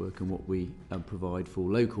strategic network and what we provide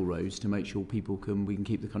for local roads, to make sure we can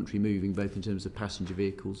keep the country moving, both in terms of passenger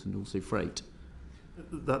vehicles and also freight.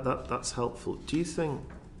 That's helpful. Do you think,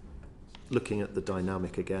 looking at the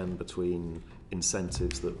dynamic again between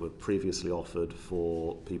incentives that were previously offered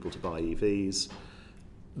for people to buy EVs,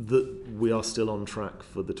 that we are still on track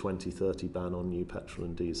for the 2030 ban on new petrol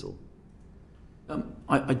and diesel?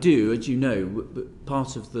 I do, as you know, but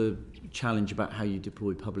part of the challenge about how you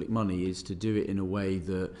deploy public money is to do it in a way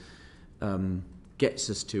that gets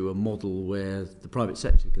us to a model where the private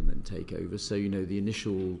sector can then take over. So, the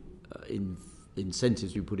initial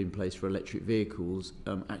incentives we put in place for electric vehicles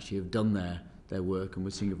actually have done their work, and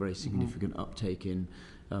we're seeing a very significant uptake in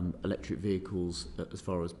electric vehicles as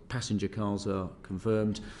far as passenger cars are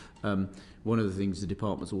confirmed. One of the things the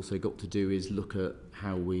department's also got to do is look at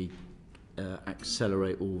how we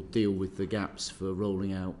accelerate or deal with the gaps for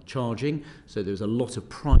rolling out charging. So there's a lot of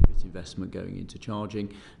private investment going into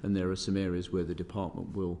charging, and there are some areas where the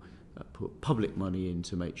department will put public money in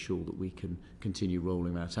to make sure that we can continue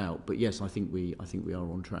rolling that out. But yes, I think we are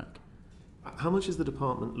on track. How much is the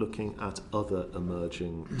department looking at other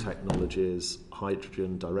emerging technologies,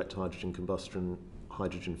 hydrogen, direct hydrogen combustion,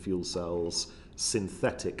 hydrogen fuel cells,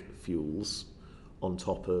 synthetic fuels on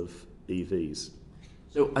top of EVs?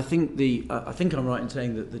 So I think I'm right in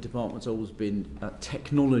saying that the department's always been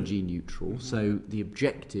technology neutral. So the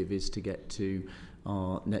objective is to get to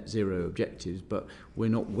our net zero objectives, but we're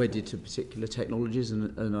not wedded to particular technologies.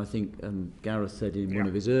 And I think Gareth said in one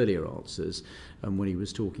of his earlier answers, when we were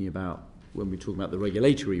talking about the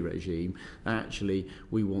regulatory regime, actually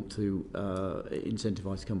we want to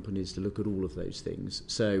incentivise companies to look at all of those things.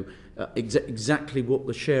 So exactly what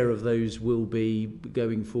the share of those will be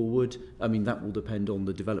going forward, I mean, that will depend on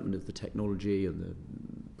the development of the technology and the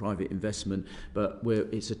private investment, but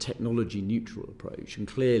it's a technology neutral approach. And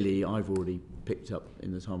clearly I've already picked up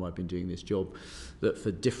in the time I've been doing this job that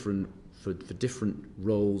for different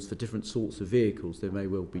roles, for different sorts of vehicles, there may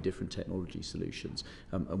well be different technology solutions,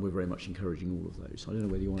 and we're very much encouraging all of those. I don't know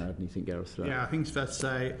whether you want to add anything, Gareth, to that. Yeah, I think it's fair to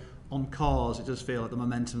say on cars it does feel like the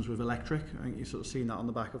momentum's with electric. I think you've sort of seen that on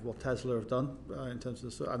the back of what Tesla have done in terms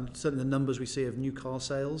of and certainly the numbers we see of new car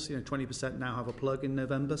sales. 20% now have a plug in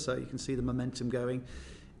November, so you can see the momentum going.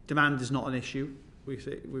 Demand is not an issue.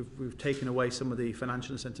 We've taken away some of the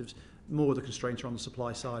financial incentives. More of the constraints are on the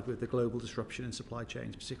supply side with the global disruption in supply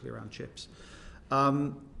chains, particularly around chips.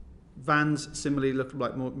 Vans similarly look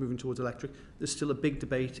like more moving towards electric. There's still a big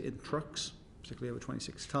debate in trucks, particularly over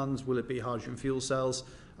 26 tonnes. Will it be hydrogen fuel cells?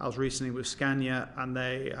 I was recently with Scania, and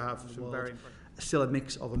they have still a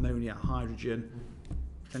mix of ammonia, hydrogen,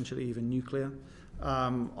 potentially even nuclear.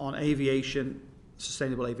 On aviation,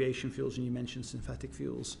 sustainable aviation fuels, and you mentioned synthetic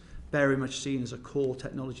fuels, very much seen as a core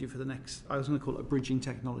technology for the next, I was going to call it a bridging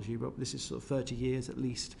technology, but this is sort of 30 years at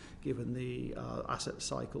least, given the asset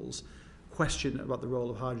cycles. Question about the role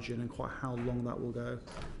of hydrogen and quite how long that will go.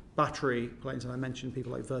 Battery planes, and I mentioned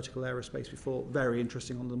people like Vertical Aerospace before, very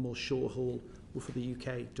interesting on the more short haul for the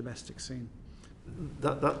UK domestic scene.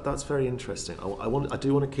 That's very interesting. I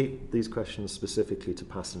do want to keep these questions specifically to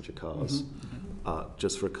passenger cars,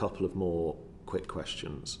 just for a couple of more quick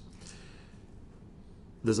questions.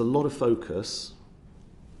 There's a lot of focus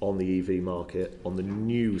on the EV market, on the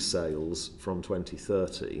new sales from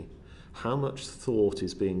 2030. How much thought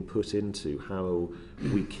is being put into how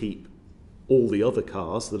we keep all the other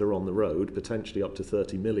cars that are on the road, potentially up to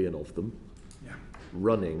 30 million of them,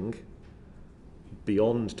 running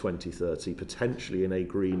beyond 2030, potentially in a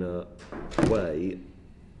greener way,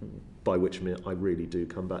 by which I really do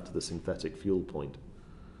come back to the synthetic fuel point?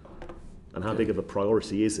 And how big of a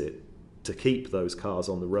priority is it to keep those cars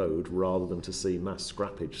on the road rather than to see mass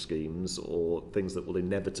scrappage schemes or things that will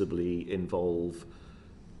inevitably involve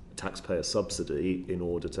taxpayer subsidy in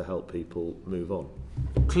order to help people move on?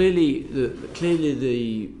 Clearly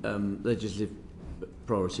the legislative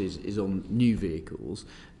priorities is on new vehicles,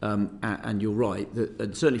 and you're right,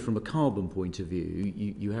 and certainly from a carbon point of view,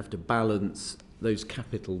 you have to balance those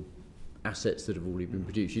capital assets that have already been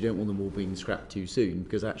produced. You don't want them all being scrapped too soon,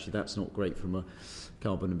 because actually that's not great from a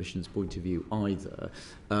carbon emissions point of view either.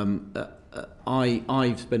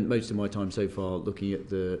 I've spent most of my time so far looking at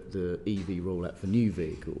the EV rollout for new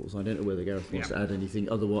vehicles. I don't know whether Gareth wants to add anything,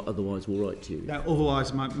 otherwise we'll write to you. Yeah,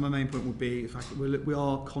 otherwise my main point would be the fact that we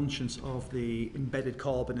are conscious of the embedded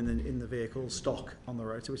carbon in the vehicle stock on the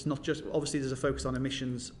road. So it's not just, obviously there's a focus on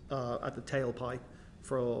emissions at the tailpipe,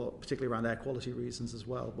 for particularly around air quality reasons as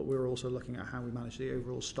well, but we're also looking at how we manage the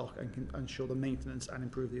overall stock and can ensure the maintenance and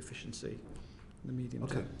improve the efficiency in the medium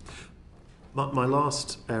term. My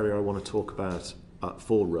last area I want to talk about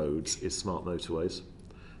for roads is smart motorways.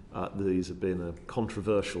 These have been a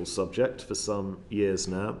controversial subject for some years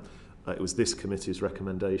now. It was this committee's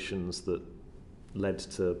recommendations that led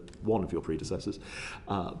to one of your predecessors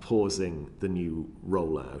pausing the new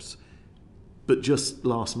rollout. But just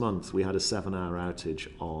last month we had a 7-hour outage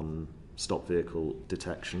on stopped vehicle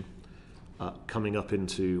detection. Coming up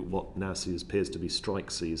into what now appears to be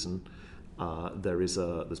strike season,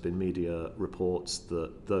 there's been media reports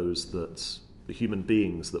that the human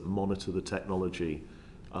beings that monitor the technology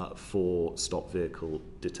for stopped vehicle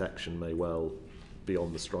detection may well be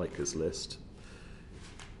on the strikers list.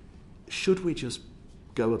 Should we just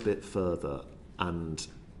go a bit further and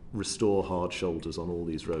restore hard shoulders on all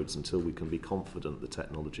these roads until we can be confident the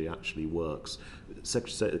technology actually works?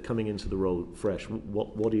 Secretary, coming into the role fresh,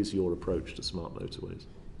 what is your approach to smart motorways?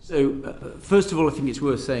 So, first of all, I think it's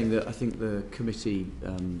worth saying that I think the committee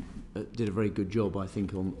did a very good job, I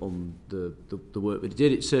think, on the work that it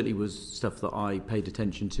did. It certainly was stuff that I paid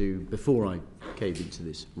attention to before I came into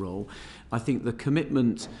this role. I think the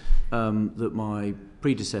commitment that my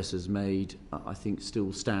predecessors made, I think,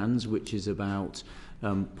 still stands, which is about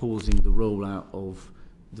pausing the rollout of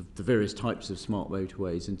the various types of smart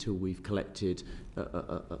motorways until we've collected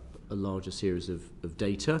a larger series of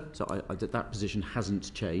data. So that position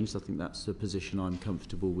hasn't changed. I think that's the position I'm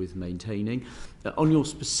comfortable with maintaining. On your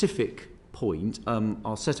specific point.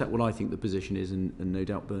 I'll set out what I think the position is, and no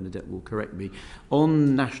doubt Bernadette will correct me.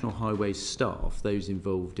 On National Highways staff, those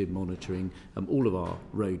involved in monitoring all of our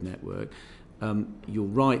road network, you're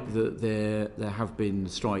right that there have been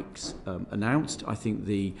strikes announced. I think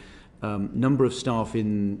the number of staff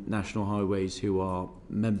in National Highways who are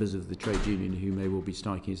members of the trade union who may well be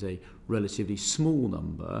striking is a relatively small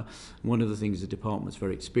number. One of the things the department's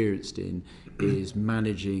very experienced in is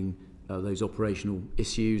managing those operational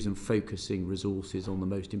issues and focusing resources on the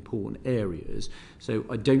most important areas. So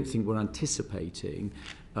I don't think we're anticipating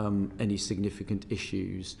any significant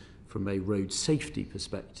issues from a road safety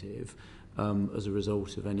perspective as a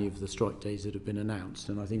result of any of the strike days that have been announced.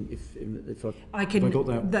 And I think if I got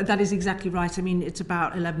that. That is exactly right. I mean, it's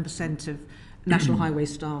about 11% of National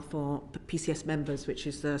Highways staff are PCS members, which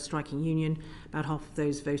is the striking union. About half of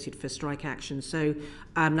those voted for strike action. So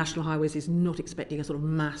National Highways is not expecting a sort of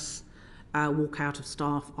mass walk out of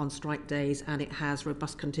staff on strike days, and it has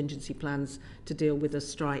robust contingency plans to deal with the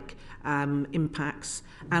strike impacts,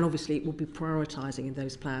 and obviously it will be prioritising in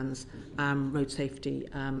those plans road safety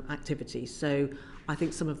activities. So I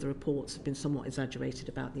think some of the reports have been somewhat exaggerated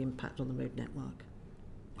about the impact on the road network.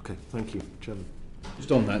 Okay, thank you. Chairman.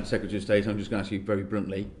 Just on that, Secretary of State, I'm just going to ask you very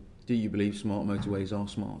bluntly, do you believe smart motorways are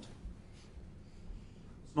smart?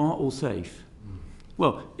 Smart or safe?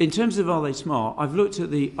 Well, in terms of are they smart, I've looked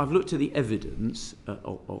at the evidence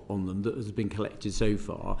on them that has been collected so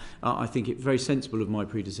far. I think it's very sensible of my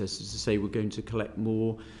predecessors to say we're going to collect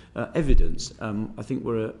more evidence. I think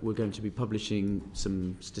we're going to be publishing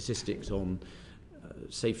some statistics on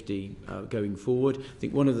safety going forward. I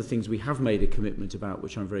think one of the things we have made a commitment about,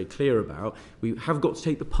 which I'm very clear about, we have got to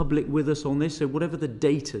take the public with us on this. So whatever the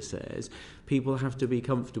data says, people have to be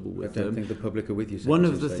comfortable with them. I don't think the public are with you. One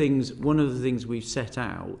of the things we've set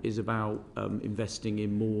out is about investing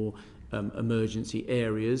in more emergency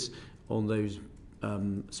areas on those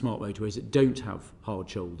smart motorways that don't have hard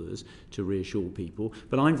shoulders to reassure people.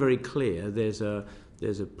 But I'm very clear there's a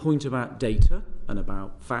point about data and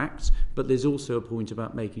about facts, but there's also a point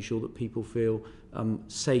about making sure that people feel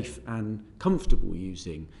safe and comfortable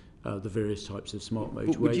using the various types of smart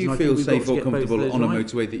motorways. Would you feel safe or comfortable on a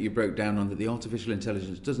motorway that you broke down on, that the artificial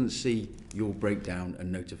intelligence doesn't see your breakdown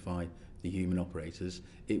and notify the human operators?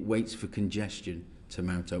 It waits for congestion to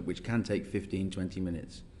mount up, which can take 15-20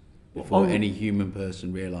 minutes before any human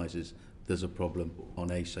person realises there's a problem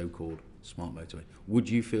on a so-called smart motorway. Would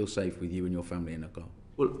you feel safe with you and your family in a car?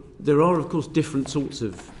 Well, there are, of course, different sorts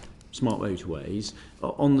of smart motorways.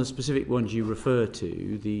 On the specific ones you refer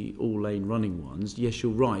to, the all-lane running ones, yes,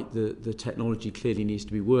 you're right, the technology clearly needs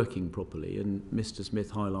to be working properly, and Mr.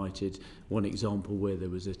 Smith highlighted one example where there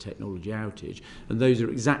was a technology outage, and those are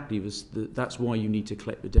exactly that's why you need to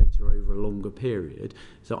collect the data over a longer period.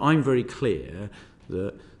 So I'm very clear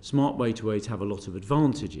that smart motorways have a lot of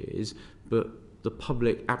advantages, but the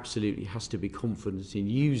public absolutely has to be confident in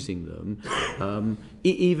using them.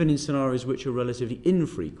 Even in scenarios which are relatively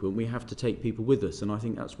infrequent, we have to take people with us, and I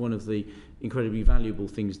think that's one of the incredibly valuable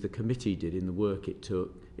things the committee did in the work it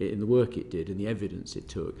did and the evidence it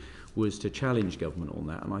took, was to challenge government on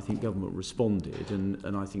that, and I think government responded,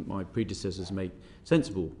 and I think my predecessors made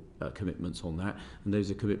sensible commitments on that, and those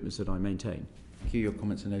are commitments that I maintain. Thank you. Your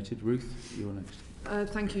comments are noted. Ruth, you're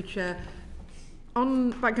next. Thank you, Chair.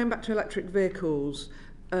 Going back to electric vehicles,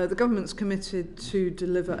 the government's committed to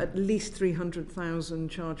deliver at least 300,000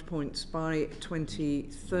 charge points by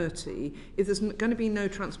 2030. If there's going to be no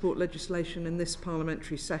transport legislation in this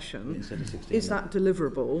parliamentary session, is that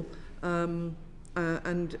deliverable?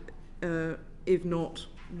 And if not,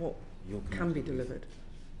 what can be delivered?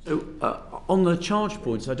 So on the charge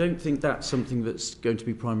points, I don't think that's something that's going to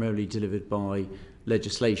be primarily delivered by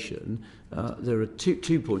legislation. There are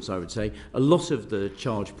two points I would say. A lot of the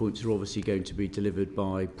charge points are obviously going to be delivered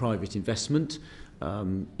by private investment,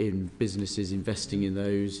 in businesses investing in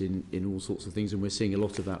those, in all sorts of things, and we're seeing a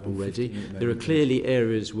lot of that already. There are clearly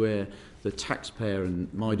areas where the taxpayer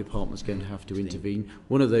and my department's going to have to intervene.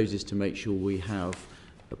 One of those is to make sure we have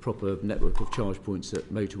a proper network of charge points at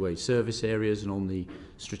motorway service areas and on the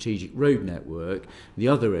strategic road network. The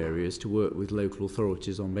other area is to work with local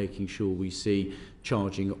authorities on making sure we see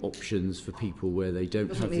charging options for people where they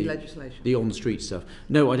don't have the on-street stuff.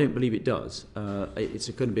 No, I don't believe it does. It's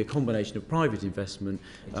going to be a combination of private investment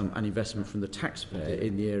and investment from the taxpayer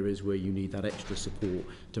in the areas where you need that extra support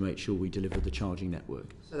to make sure we deliver the charging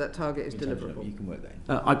network. So that target is deliverable? You can work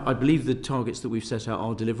there. I believe the targets that we've set out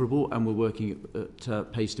are deliverable, and we're working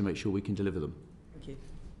at pace to make sure we can deliver them. Thank you.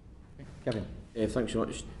 Kevin. Thanks so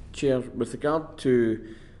much, Chair. With regard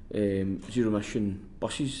to zero-emission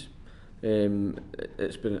buses, it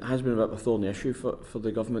has been a bit of a thorny issue for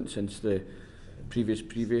the government since the previous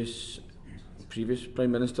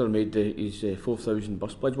Prime Minister made his 4,000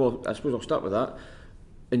 bus pledge. Well, I suppose I'll start with that.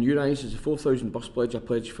 In your eyes, is the 4,000 bus pledge a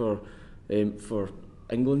pledge for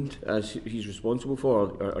England, as he's responsible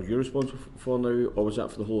for, or are you responsible for now, or was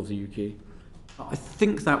that for the whole of the UK? I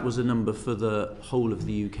think that was a number for the whole of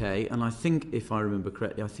the UK, and I think, if I remember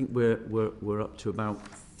correctly, I think we're up to about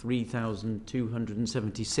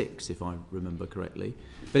 3,276, if I remember correctly.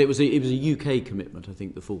 But it was a UK commitment, I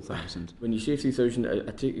think, the full 1,000. When you say 3,000, I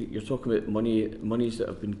take it you're talking about monies that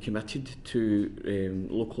have been committed to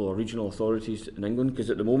local or regional authorities in England, because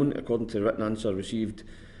at the moment, according to the written answer received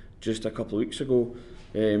just a couple of weeks ago,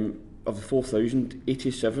 of the 4,000,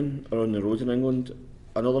 87 are on the road in England.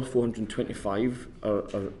 Another 425 are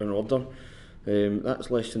in order.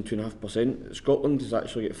 That's less than 2.5%. Scotland has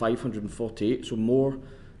actually got 548, so more,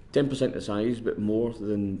 10% the size, but more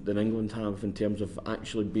than England have in terms of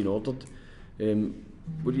actually being ordered.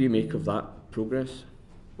 What do you make of that progress?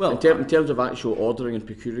 Well, in terms of actual ordering and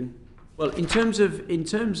procuring. Well, in terms of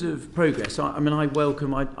progress, I mean, I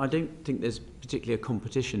welcome. I don't think there's particularly a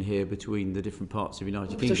competition here between the different parts of the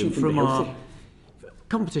United Kingdom. From our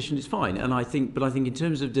competition is fine, and I think in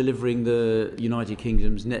terms of delivering the United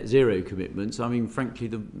Kingdom's net zero commitments, I mean, frankly,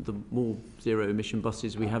 the more zero emission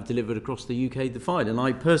buses we have delivered across the UK, the fine. And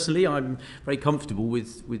I'm very comfortable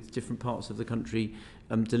with different parts of the country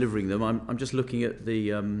delivering them. I'm just looking at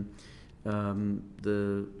the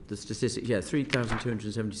statistics. Yeah,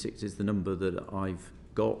 3,276 is the number that I've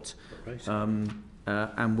got.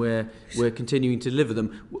 And we're continuing to deliver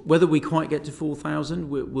them. Whether we quite get to 4,000,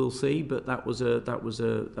 we'll see. But that was a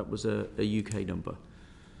UK number.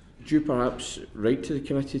 Would you perhaps write to the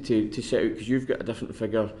committee to set out, because you've got a different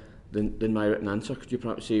figure than my written answer? Could you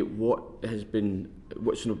perhaps say what's been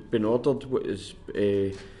ordered, what's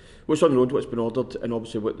on the road, what's been ordered, and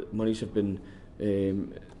obviously what monies have been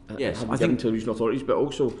given to regional authorities, but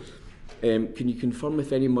also can you confirm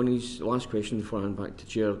if any monies? Last question before I hand back to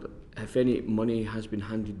Chair. If any money has been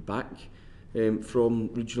handed back from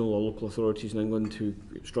regional or local authorities in England who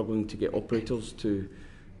are struggling to get operators to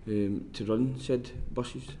run said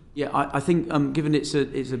buses? Yeah, I think given it's a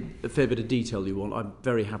fair bit of detail you want, I'm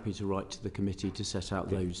very happy to write to the committee to set out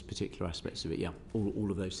those particular aspects of it. Yeah, all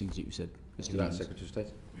of those things that you said. Mr. That Secretary of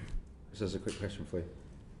State. This is a quick question for you.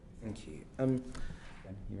 Thank you.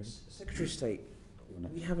 Secretary of State,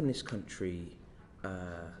 we have in this country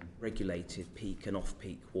regulated peak and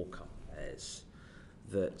off-peak walk-up fares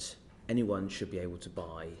that anyone should be able to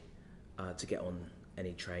buy to get on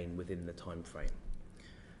any train within the time frame.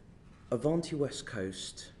 Avanti West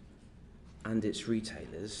Coast and its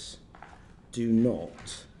retailers do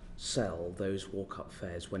not sell those walk-up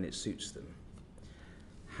fares when it suits them.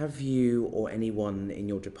 Have you or anyone in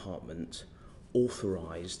your department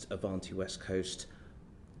authorised Avanti West Coast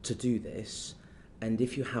to do this? And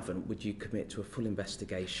if you haven't, would you commit to a full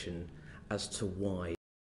investigation as to why?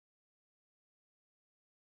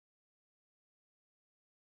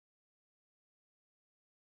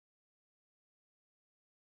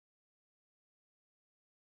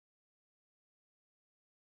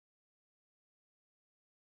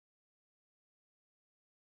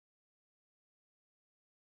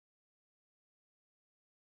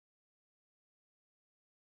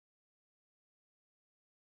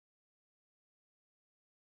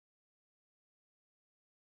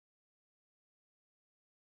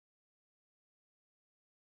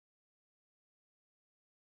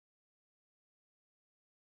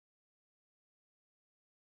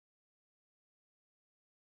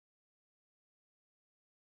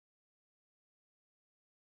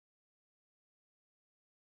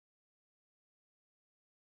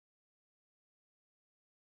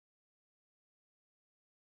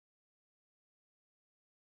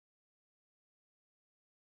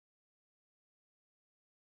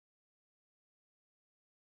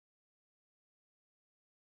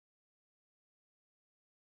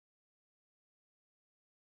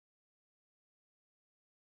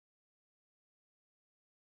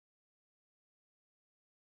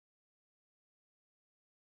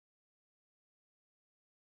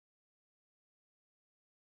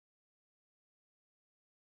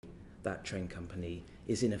 That train company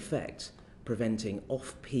is in effect preventing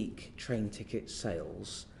off-peak train ticket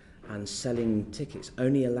sales and selling tickets,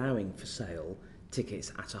 only allowing for sale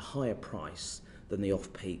tickets at a higher price than the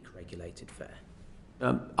off-peak regulated fare.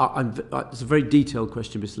 It's a very detailed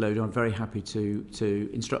question, Mr. Loder. I'm very happy to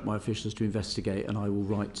instruct my officials to investigate, and I will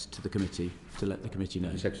write to the committee to let the committee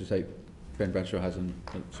know. Secretary of State, Ben Bradshaw has some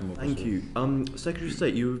more. Thank you. Secretary of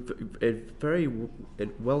State, you very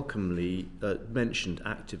welcomely mentioned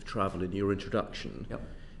active travel in your introduction. Yep.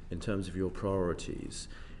 In terms of your priorities.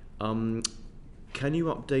 Can you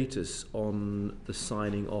update us on the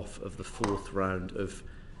signing off of the 4th round of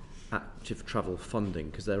active travel funding?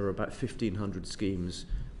 Because there are about 1,500 schemes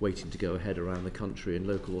waiting to go ahead around the country, and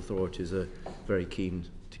local authorities are very keen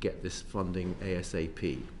to get this funding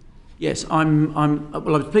ASAP. Yes, well, I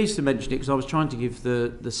was pleased to mention it because I was trying to give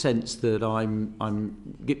the sense that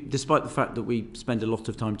despite the fact that we spend a lot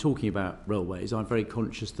of time talking about railways, I'm very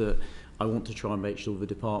conscious that I want to try and make sure the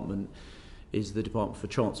department is the Department for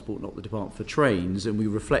Transport, not the Department for Trains, and we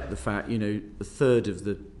reflect the fact, a third of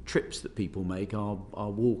the trips that people make are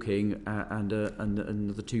walking, and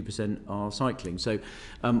the 2% are cycling. So,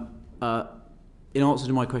 in answer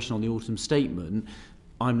to my question on the autumn statement,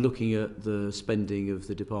 I'm looking at the spending of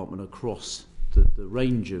the department across the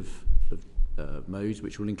range of modes,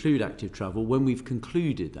 which will include active travel. When we've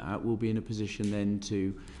concluded that, we'll be in a position then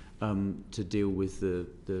to deal with the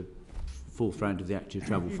 4th round of the active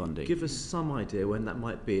travel funding. Give us some idea when that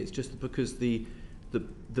might be. It's just because the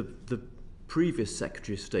previous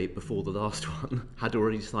Secretary of State before the last one had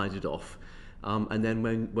already signed it off. And then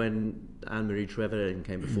when Anne-Marie Trevelyan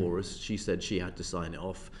came before us, she said she had to sign it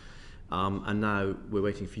off. And now we're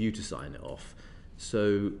waiting for you to sign it off.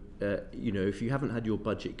 So, if you haven't had your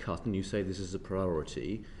budget cut and you say this is a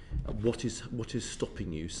priority, what is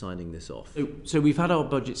stopping you signing this off? So we've had our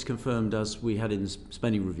budgets confirmed as we had in the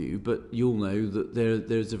spending review, but you'll know that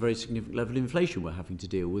there's a very significant level of inflation we're having to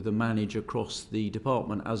deal with and manage across the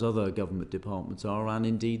department, as other government departments are, and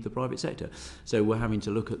indeed the private sector. So we're having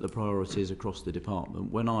to look at the priorities across the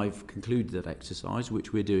department. When I've concluded that exercise,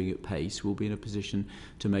 which we're doing at pace, we'll be in a position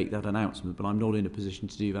to make that announcement, but I'm not in a position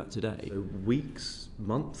to do that today. So weeks,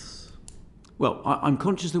 months? Well, I'm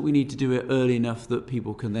conscious that we need to do it early enough that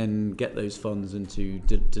people can then get those funds and to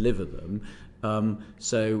deliver them.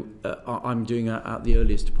 So I'm doing it at the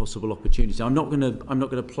earliest possible opportunity. I'm not going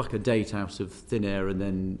to pluck a date out of thin air and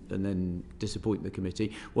then disappoint the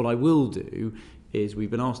committee. What I will do is,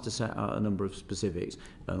 we've been asked to set out a number of specifics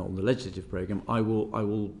on the legislative programme. I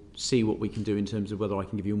will see what we can do in terms of whether I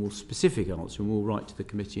can give you a more specific answer, and we'll write to the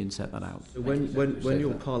committee and set that out. So when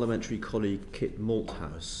your parliamentary colleague Kit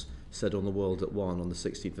Malthouse said on The World at 1 on the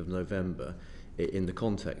 16th of November, in the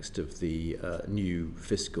context of the new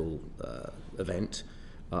fiscal event,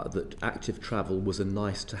 that active travel was a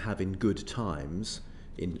nice to have in good times,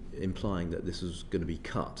 implying that this was going to be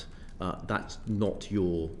cut. That's not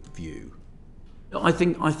your view. I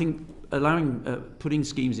think putting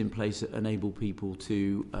schemes in place that enable people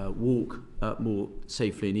to walk more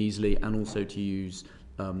safely and easily, and also to use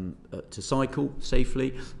to cycle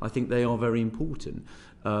safely, I think they are very important.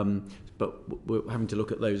 But we're having to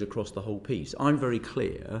look at those across the whole piece. I'm very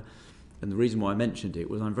clear, and the reason why I mentioned it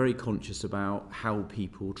was I'm very conscious about how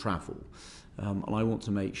people travel. And I want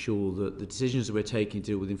to make sure that the decisions that we're taking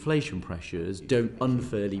to deal with inflation pressures don't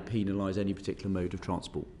unfairly penalise any particular mode of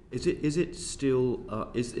transport.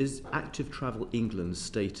 Is Active Travel England's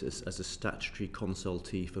status as a statutory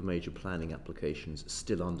consultee for major planning applications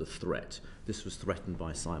still under threat? This was threatened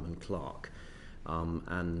by Simon Clarke,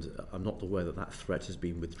 and I'm not aware that threat has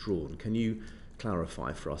been withdrawn. Can you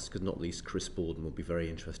clarify for us, because not least Chris Borden will be very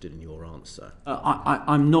interested in your answer?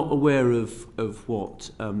 I'm not aware of what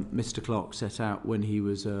Mr Clarke set out when he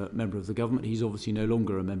was a member of the government. He's obviously no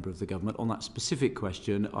longer a member of the government. On that specific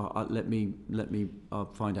question, let me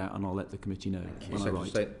find out, and I'll let the committee know when I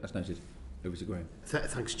write. That's noted. Over to Graham.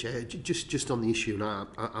 Thanks, Chair. Just on the issue, now,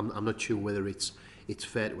 I'm not sure whether it's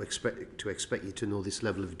fair to expect you to know this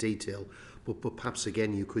level of detail, but perhaps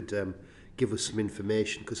again you could give us some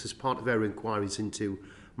information, because as part of our inquiries into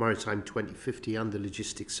Maritime 2050 and the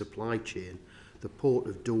logistics supply chain, the Port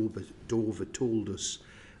of Dover told us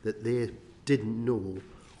that they didn't know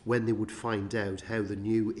when they would find out how the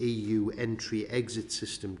new EU entry-exit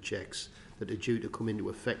system checks that are due to come into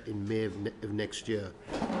effect in May of next year,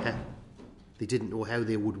 they didn't know how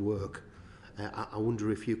they would work. I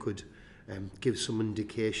wonder if you could give some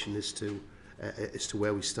indication as to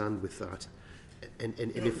where we stand with that. And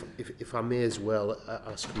if I may as well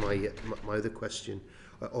ask my other question,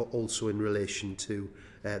 also in relation to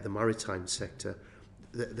the maritime sector,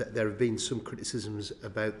 there have been some criticisms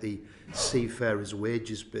about the Seafarers'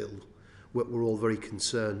 Wages Bill. We're all very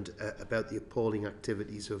concerned about the appalling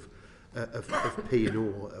activities of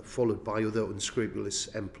P&O, followed by other unscrupulous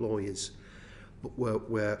employers. But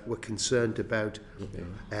we're concerned about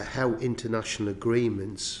how international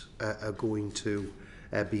agreements are going to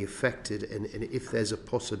be affected, and if there's a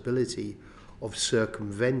possibility of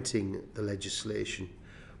circumventing the legislation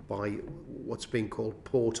by what's being called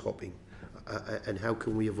port hopping, and how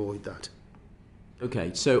can we avoid that?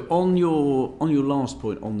 Okay, so on your last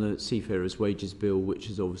point on the Seafarers Wages Bill, which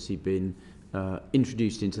has obviously been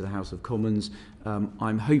introduced into the House of Commons,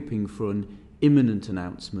 I'm hoping for an imminent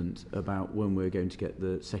announcement about when we're going to get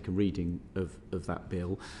the second reading of that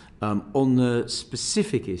bill. On the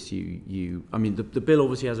specific issue, I mean, the bill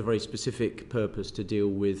obviously has a very specific purpose to deal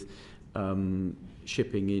with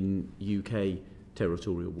shipping in UK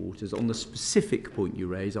territorial waters. On the specific point you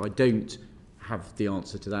raise, I don't have the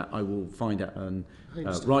answer to that. I will find out and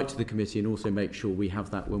write to the committee and also make sure we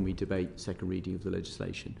have that when we debate second reading of the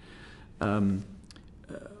legislation. On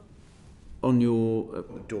your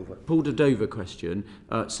Paul-Adom-Otchere question,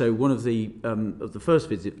 so one of the first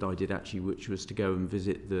visit that I did actually, which was to go and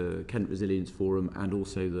visit the Kent Resilience Forum and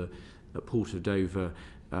also the Port of Dover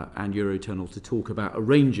and Eurotunnel to talk about a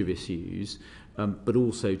range of issues, but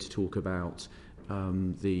also to talk about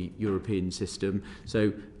the European system.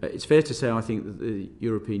 So it's fair to say I think that the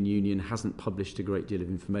European Union hasn't published a great deal of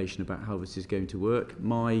information about how this is going to work.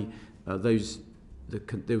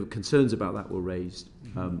 There were concerns about that were raised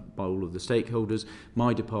by all of the stakeholders.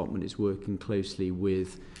 My department is working closely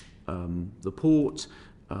with the port,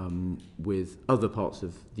 with other parts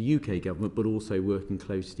of the UK government, but also working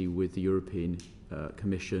closely with the European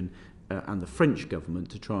Commission and the French government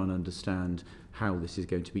to try and understand how this is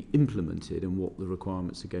going to be implemented and what the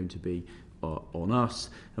requirements are going to be on us,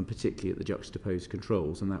 and particularly at the juxtaposed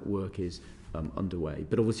controls, and that work is underway.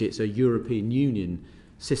 But obviously it's a European Union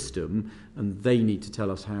system, and they need to tell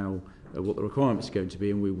us how what the requirements are going to be,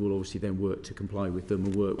 and we will obviously then work to comply with them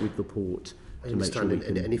and work with the port to make sure we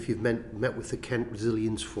can... And if you've met with the Kent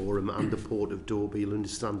Resilience Forum and the Port of Dover, you'll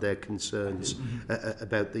understand their concerns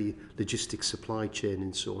about the logistics supply chain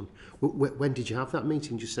and so on. When did you have that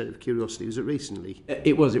meeting, just out of curiosity? Was it recently?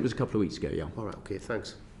 It was a couple of weeks ago, yeah. All right, okay,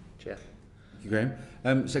 thanks. Chair. Thank you,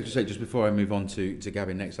 Graham. Secretary of State, just before I move on to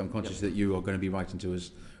Gavin next, I'm conscious that you are going to be writing to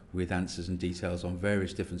us with answers and details on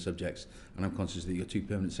various different subjects, and I'm conscious that your two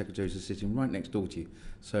permanent secretaries are sitting right next door to you.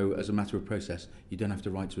 So as a matter of process, you don't have to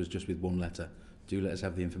write to us just with one letter. Do let us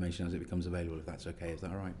have the information as it becomes available, if that's okay. Is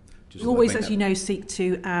that all right? We always, as you know, seek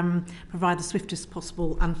to provide the swiftest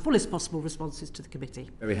possible and fullest possible responses to the committee.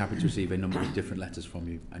 Very happy to receive a number of different letters from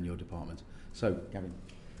you and your department. So, Gavin.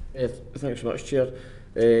 Thanks so much, Chair.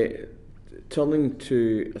 Turning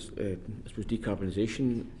to, I suppose,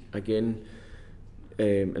 decarbonisation again,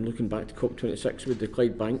 and looking back to COP26 with the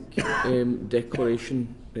Clydebank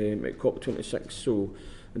declaration at COP26. So,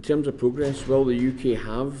 in terms of progress, will the UK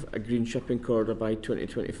have a green shipping corridor by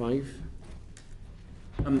 2025?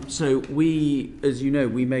 So we, as you know,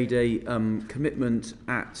 we made a commitment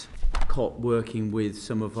at COP working with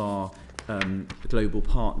some of our global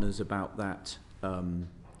partners about that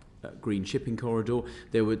green shipping corridor.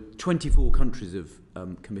 There were 24 countries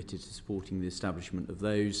have committed to supporting the establishment of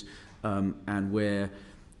those, and we're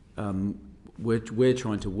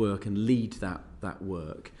trying to work and lead that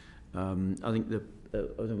work. I think I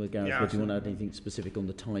don't know, Gareth, do you want to add anything specific on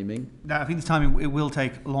the timing? No, I think the timing, it will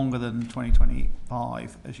take longer than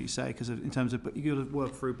 2025, as you say, because in terms of, but you've got to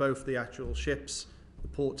work through both the actual ships, the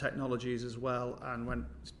port technologies as well,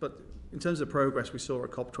 but in terms of progress we saw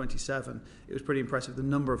at COP27, it was pretty impressive the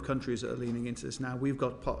number of countries that are leaning into this now. We've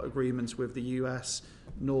got agreements with the US,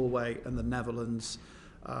 Norway and the Netherlands.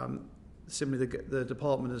 Similarly, the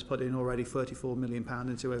department has put in already £34 million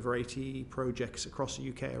into over 80 projects across the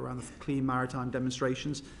UK around the clean maritime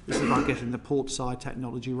demonstrations. This is about getting the port side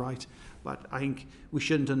technology right. But I think we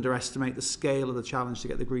shouldn't underestimate the scale of the challenge to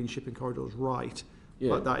get the green shipping corridors right.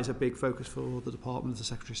 Yeah. But that is a big focus for the department, as the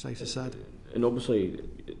Secretary of State has said. And obviously,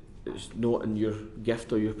 it's not in your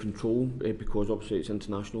gift or your control because obviously it's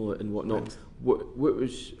international and whatnot. Right.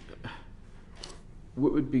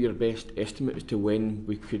 What would be your best estimate as to when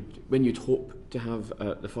you'd hope to have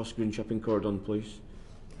the first green shipping corridor in place?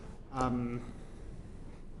 I'm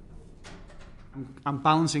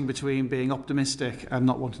balancing between being optimistic and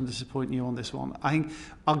not wanting to disappoint you on this one. I think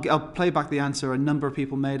I'll play back the answer a number of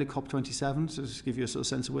people made at COP27, so just to give you a sort of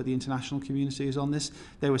sense of where the international community is on this.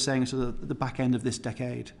 They were saying sort of the back end of this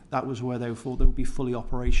decade. That was where they thought they would be fully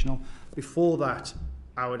operational. Before that,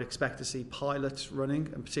 I would expect to see pilots running,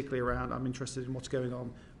 and particularly around, I'm interested in what's going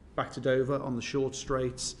on back to Dover on the short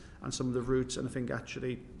straits and some of the routes. And I think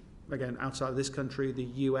actually, again, outside of this country, the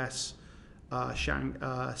US,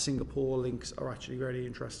 Singapore links are actually very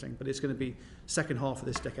interesting. But it's going to be second half of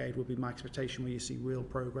this decade will be my expectation where you see real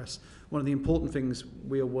progress. One of the important things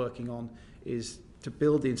we are working on is to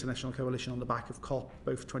build the international coalition on the back of COP,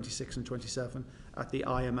 both 26 and 27 at the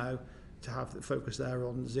IMO, to have the focus there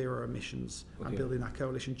on zero emissions and building that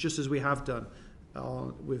coalition, just as we have done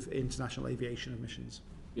with international aviation emissions.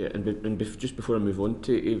 Yeah, just before I move on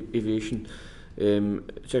to aviation,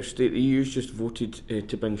 Secretary of State, the EU's just voted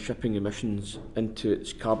to bring shipping emissions into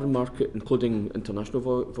its carbon market, including international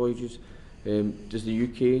voyages. Does the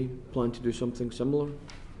UK plan to do something similar?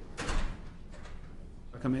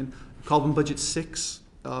 I come in. Carbon budget 6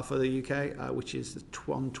 for the UK, which is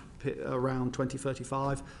around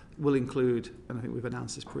 2035, will include, and I think we've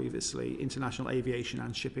announced this previously, international aviation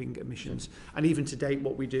and shipping emissions. And even to date,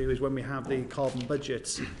 what we do is when we have the carbon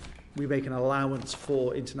budgets, we make an allowance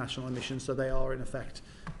for international emissions, so they are in effect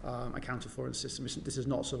accounted for in the system. This is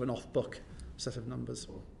not sort of an off-book set of numbers.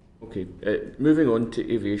 Okay, moving on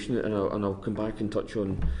to aviation, and I'll come back and touch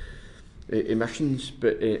on emissions,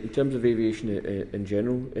 but in terms of aviation in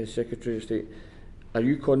general, Secretary of State, are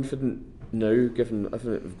you confident now, given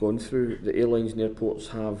everything that we've gone through, that airlines and airports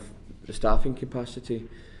have the staffing capacity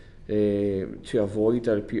to avoid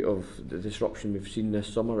a repeat of the disruption we've seen this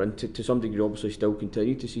summer, and to some degree obviously still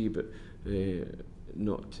continue to see, but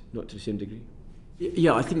not to the same degree?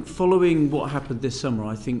 Yeah, I think following what happened this summer,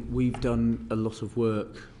 I think we've done a lot of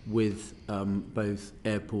work with both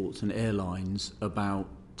airports and airlines about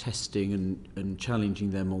testing and challenging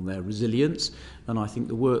them on their resilience. And I think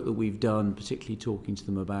the work that we've done, particularly talking to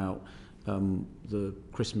them about the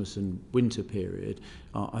Christmas and winter period,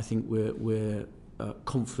 I think we're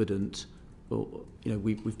confident. Well, you know,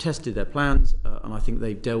 we've tested their plans, and I think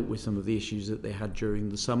they've dealt with some of the issues that they had during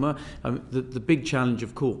the summer. The big challenge,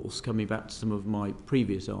 of course, coming back to some of my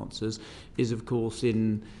previous answers, is of course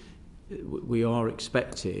we are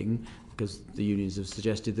expecting, because the unions have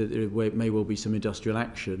suggested that there may well be some industrial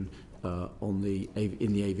action in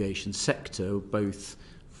the aviation sector, both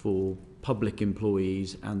for public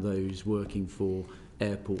employees and those working for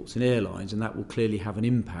airports and airlines, and that will clearly have an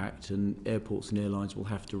impact, and airports and airlines will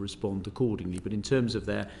have to respond accordingly. But in terms of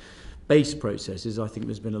their base processes, I think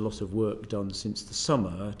there's been a lot of work done since the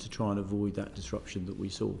summer to try and avoid that disruption that we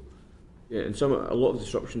saw. Yeah, and a lot of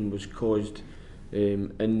disruption was caused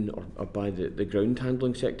in or by the ground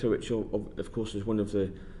handling sector, which of course is one of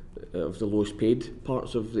the lowest paid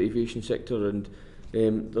parts of the aviation sector, and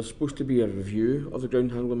there's supposed to be a review of the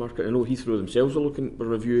ground handling market. I know Heathrow themselves are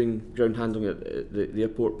reviewing ground handling at the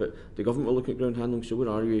airport, but the government are looking at ground handling. So where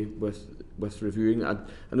are you with reviewing that?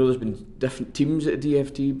 I know there's been different teams at the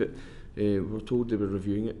DFT, but we're told they were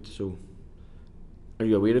reviewing it. So are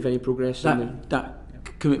you aware of any progress? That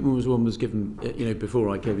commitment was given, before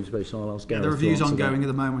I came into post. So I'll ask Gareth. The review's ongoing at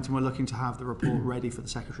the moment, and we're looking to have the report ready for the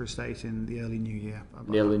Secretary of State in the early new year.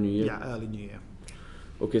 Early new year. Yeah, early new year.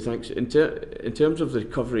 Okay, thanks. In terms of the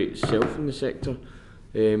recovery itself in the sector,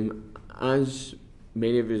 as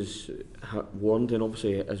many of us warned, and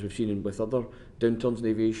obviously as we've seen with other downturns in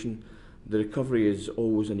aviation, the recovery is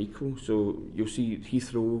always unequal. So you'll see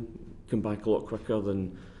Heathrow come back a lot quicker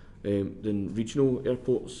than regional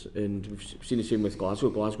airports, and we've seen the same with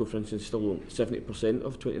Glasgow. Glasgow, for instance, still 70%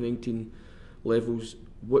 of 2019 levels.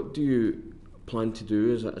 What do you plan to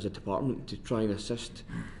do as a department to try and assist?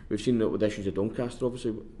 We've seen that with issues of Doncaster,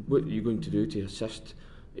 obviously. What are you going to do to assist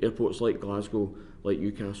airports like Glasgow, like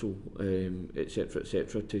Newcastle,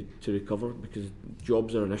 etc., to recover? Because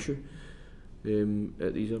jobs are an issue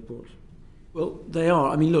at these airports. Well, they are.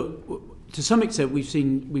 I mean, look, to some extent, we've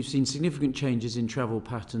seen significant changes in travel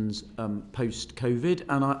patterns post-COVID,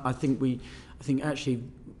 and I think actually,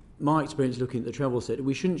 my experience looking at the travel sector,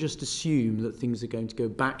 we shouldn't just assume that things are going to go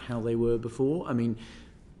back how they were before. I mean,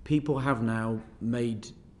 people have now made,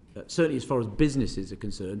 certainly as far as businesses are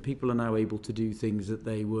concerned, people are now able to do things that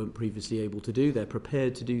they weren't previously able to do. They're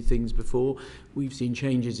prepared to do things before. We've seen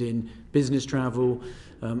changes in business travel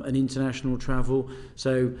and international travel.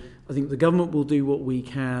 So I think the government will do what we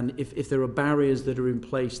can. If there are barriers that are in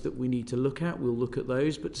place that we need to look at, we'll look at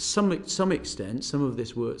those. But to some extent, some of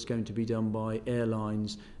this work's going to be done by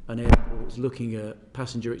airlines and airports, looking at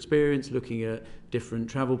passenger experience, looking at different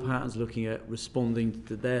travel patterns, looking at responding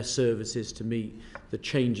to their services to meet the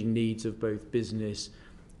changing needs of both business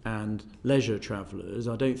and leisure travellers.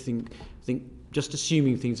 I don't think just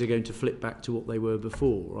assuming things are going to flip back to what they were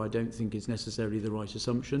before, I don't think is necessarily the right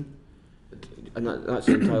assumption. And that's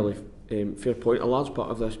an entirely fair point. A large part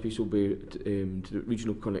of this piece will be to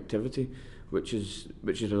regional connectivity, which is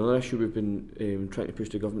another issue we've been trying to push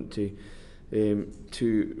the government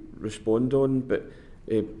to respond on. But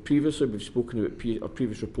previously we've spoken about, our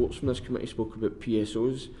previous reports from this committee spoke about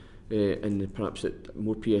PSOs, and perhaps that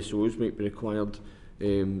more PSOs might be required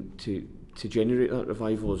to generate that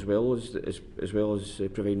revival as well as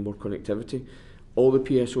providing more connectivity. All the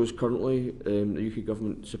PSOs currently the UK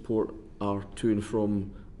government support are to and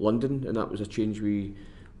from London, and that was a change we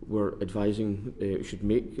were advising should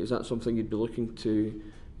make. Is that something you'd be looking to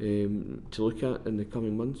look at in the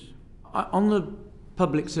coming months? On the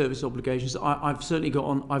public service obligations, I've certainly got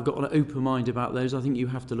an open mind about those. I think you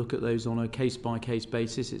have to look at those on a case-by-case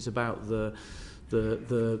basis. It's about the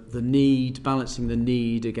need, balancing the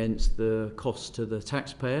need against the cost to the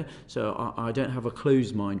taxpayer. So I don't have a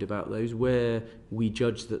closed mind about those where we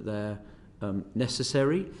judge that they're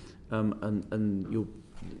necessary, and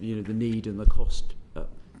the need and the cost.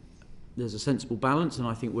 There's a sensible balance, and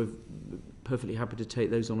I think we're perfectly happy to take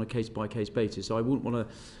those on a case-by-case basis. So I wouldn't want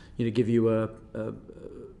to, give you a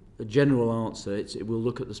general answer. We'll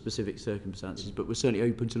look at the specific circumstances, but we're certainly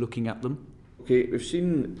open to looking at them. Okay, we've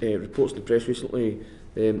seen reports in the press recently.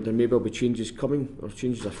 There may well be changes coming, or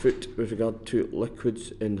changes afoot with regard to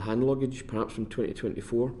liquids in hand luggage, perhaps from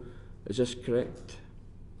 2024. Is this correct?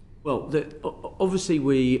 Well, obviously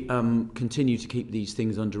we continue to keep these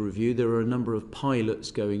things under review. There are a number of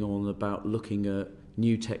pilots going on about looking at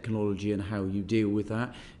new technology and how you deal with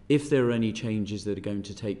that. If there are any changes that are going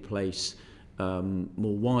to take place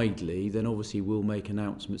more widely, then obviously we'll make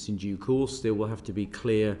announcements in due course. There will have to be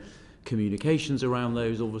clear communications around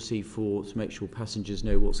those, obviously, to make sure passengers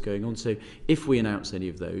know what's going on. So if we announce any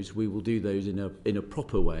of those, we will do those in a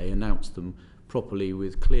proper way, announce them properly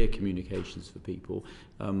with clear communications for people,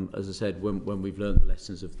 as I said, when we've learned the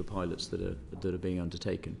lessons of the pilots that are being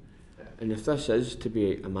undertaken. And if this is to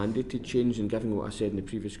be a mandated change, and given what I said in the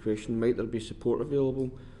previous question, might there be support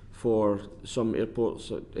available for some airports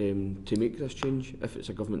to make this change if it's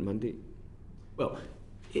a government mandate? Well,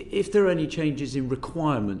 if there are any changes in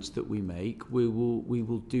requirements that we make, we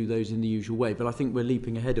will do those in the usual way. But I think we're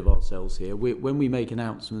leaping ahead of ourselves here. When we make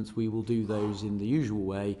announcements, we will do those in the usual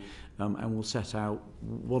way, and we'll set out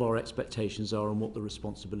what our expectations are and what the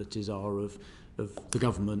responsibilities are of the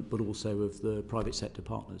government, but also of the private sector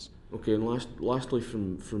partners. Okay, and lastly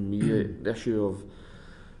from me, the issue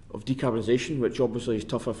of decarbonisation, which obviously is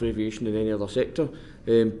tougher for aviation than any other sector,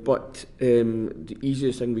 but the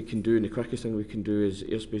easiest thing we can do and the quickest thing we can do is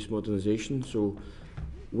airspace modernisation. So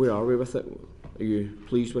where are we with it? Are you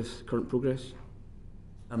pleased with current progress?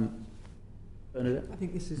 I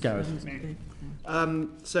think this is Gareth.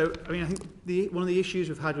 So, I mean, I think one of the issues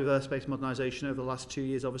we've had with airspace modernisation over the last 2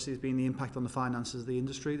 years, obviously, has been the impact on the finances of the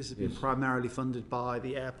industry. This has been primarily funded by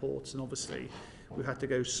the airports, and obviously, we've had to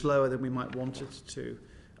go slower than we might want it to,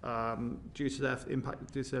 due to their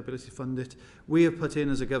impact, due to their ability to fund it. We have put in,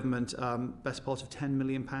 as a government, best part of £10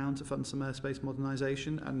 million to fund some airspace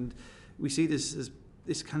modernisation, and we see this as,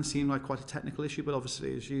 this can seem like quite a technical issue, but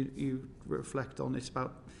obviously, as you reflect on, it's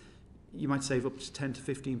about, you might save up to 10 to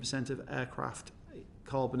 15% of aircraft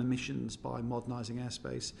carbon emissions by modernising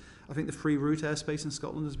airspace. I think the free route airspace in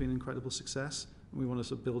Scotland has been an incredible success. We want to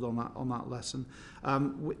sort of build on that lesson.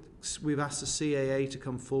 We've asked the CAA to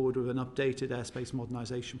come forward with an updated airspace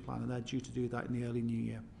modernisation plan, and they're due to do that in the early new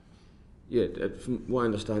year. Yeah, from what I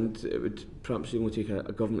understand, it would perhaps only take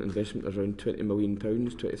a government investment of around £20 million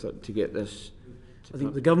to get this. I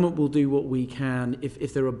think the government will do what we can.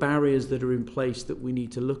 If there are barriers that are in place that we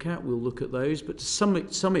need to look at, we'll look at those. But to some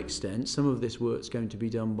extent, some of this work is going to be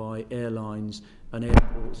done by airlines and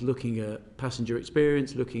airports, looking at passenger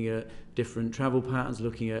experience, looking at different travel patterns,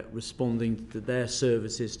 looking at responding to their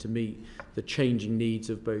services to meet the changing needs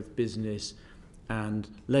of both business and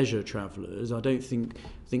leisure travellers. I don't think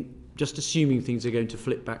just assuming things are going to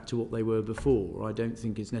flip back to what they were before, I don't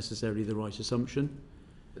think is necessarily the right assumption.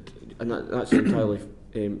 And that's an entirely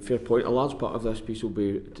fair point. A large part of this piece will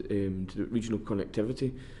be to the regional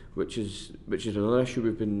connectivity, which is another issue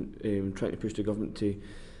we've been trying to push the government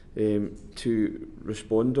to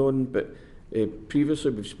respond on. But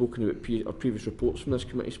previously we've spoken about or previous reports from this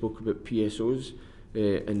committee spoke about PSOs,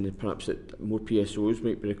 and perhaps that more PSOs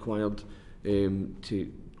might be required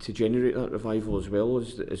to generate that revival as well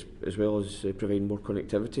as providing more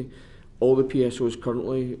connectivity. All the PSOs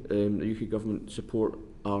currently the UK government support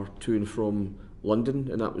are to and from London,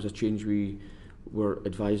 and that was a change we were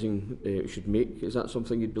advising should make. Is that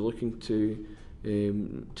something you'd be looking to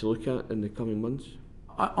look at in the coming months?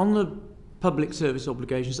 On the public service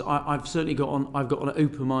obligations, I've certainly got an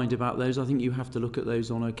open mind about those. I think you have to look at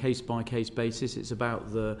those on a case-by-case basis. It's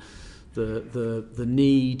about the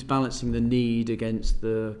need, balancing the need against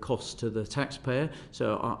the cost to the taxpayer.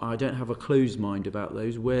 So I don't have a closed mind about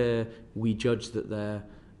those where we judge that they're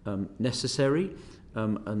necessary,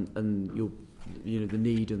 and the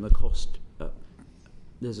need and the cost.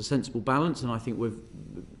 There's a sensible balance, and I think we're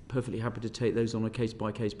perfectly happy to take those on a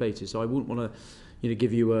case-by-case basis. So I wouldn't want to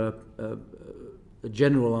give you a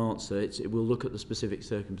general answer. We'll look at the specific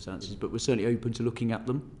circumstances, but we're certainly open to looking at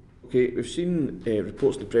them. Okay, we've seen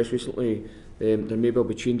reports in the press recently. there may well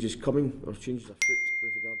be changes coming, or changes afoot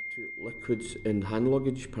with regard to liquids in hand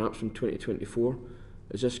luggage, perhaps from 2024.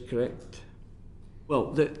 Is this correct?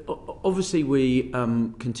 Well, obviously we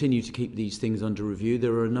continue to keep these things under review.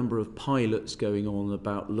 There are a number of pilots going on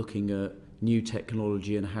about looking at new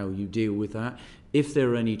technology and how you deal with that. If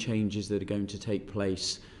there are any changes that are going to take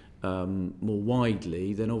place more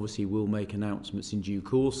widely, then obviously we'll make announcements in due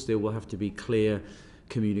course. There will have to be clear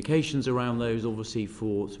communications around those, obviously,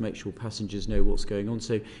 to make sure passengers know what's going on.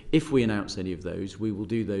 So if we announce any of those, we will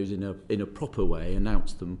do those in a proper way,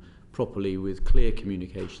 announce them properly with clear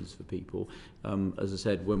communications for people, as I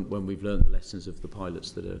said, when we've learned the lessons of the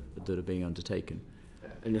pilots that are being undertaken.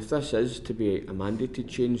 And if this is to be a mandated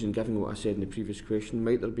change, and given what I said in the previous question,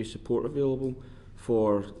 might there be support available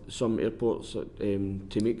for some airports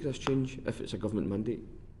to make this change if it's a government mandate?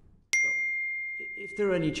 If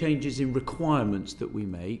there are any changes in requirements that we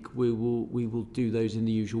make, we will do those in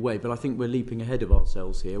the usual way. But I think we're leaping ahead of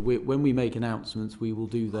ourselves here. When we make announcements, we will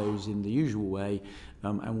do those in the usual way,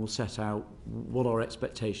 and we'll set out what our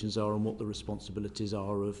expectations are and what the responsibilities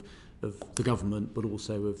are of the government, but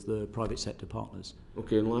also of the private sector partners.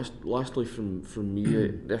 Okay, and lastly from me,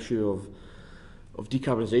 the issue of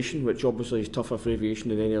decarbonisation, which obviously is tougher for aviation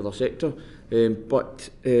than any other sector, but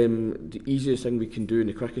the easiest thing we can do and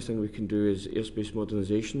the quickest thing we can do is airspace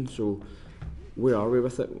modernisation. So where are we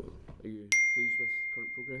with it? Are you pleased with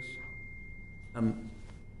current progress?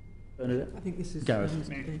 Bernadette? I think this is Gareth.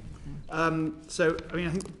 So, I mean,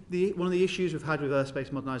 I think one of the issues we've had with airspace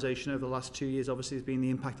modernisation over the last 2 years, obviously, has been the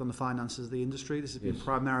impact on the finances of the industry. This has been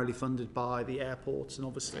primarily funded by the airports, and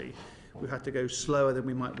obviously we've had to go slower than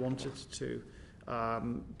we might want it to,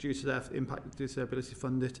 due to their impact, due to their ability to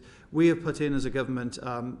fund it. We have put in, as a government,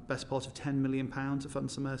 best part of £10 million to fund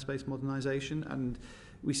some airspace modernisation, and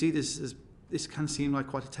we see this as, this can seem like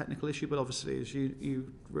quite a technical issue, but obviously, as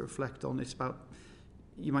you reflect on, it's about,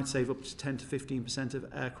 you might save up to 10 to 15% of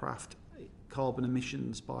aircraft carbon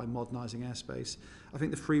emissions by modernising airspace. I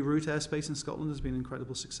think the free route airspace in Scotland has been an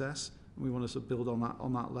incredible success, and we want to sort of build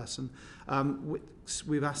on that lesson.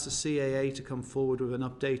 We've asked the CAA to come forward with an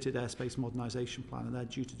updated airspace modernisation plan, and they're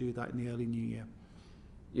due to do that in the early new year.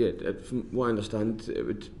 Yeah, from what I understand, it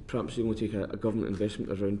would perhaps only take a government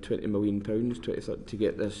investment of around £20 million to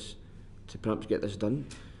get this, to perhaps get this done.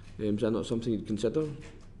 Is that not something you'd consider?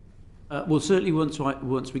 Well, certainly once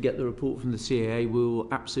we get the report from the CAA, we'll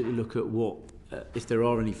absolutely look at what, if there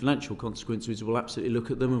are any financial consequences, we'll absolutely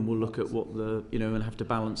look at them, and we'll look at what the, and have to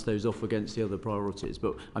balance those off against the other priorities.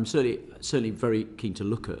 But I'm certainly very keen to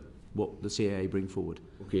look at what the CAA bring forward.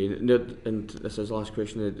 Okay, and this is the last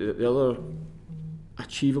question. The other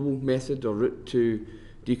achievable method or route to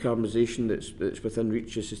decarbonisation that's within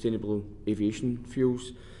reach is sustainable aviation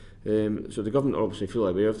fuels. So the government are obviously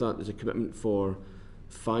fully aware of that. There's a commitment for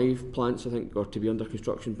 5 plants, I think, are to be under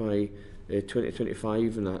construction by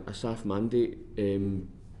 2025, and a SAF mandate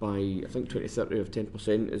by, I think, 2030 of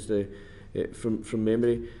 10% is the from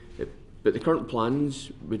memory. But the current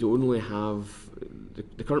plans would only have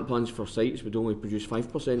the current plans for sites would only produce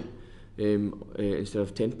 5% instead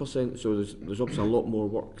of 10%. So there's obviously a lot more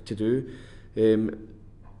work to do.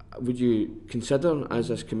 Would you consider, as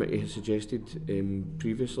this committee has suggested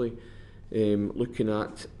previously, looking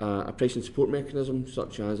at a price and support mechanism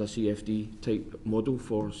such as a CFD type model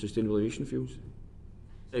for sustainable aviation fuels?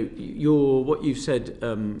 So what you've said,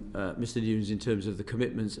 Mr. Newnes, in terms of the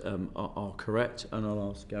commitments are correct, and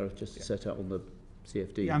I'll ask Gareth just to set out on the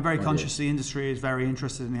CFD. Yeah, I'm very conscious the industry is very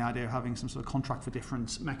interested in the idea of having some sort of contract for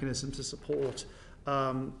difference mechanism to support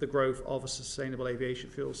the growth of a sustainable aviation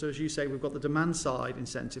fuel. So as you say, we've got the demand side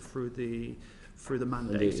incentive through the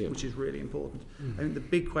mandate, which is really important. I think the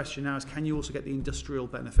big question now is, can you also get the industrial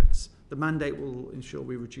benefits? The mandate will ensure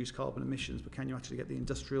we reduce carbon emissions, but can you actually get the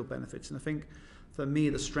industrial benefits? And I think, for me,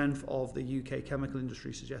 the strength of the UK chemical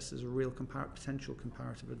industry suggests there's a real potential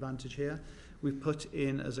comparative advantage here. We've put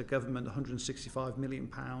in, as a government, £165 million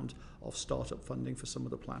of start-up funding for some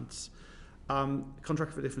of the plants.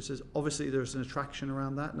 Contract for differences, obviously there's an attraction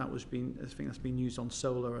around that, and I think that's been used on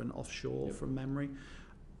solar and offshore from memory.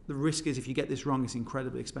 The risk is, if you get this wrong, it's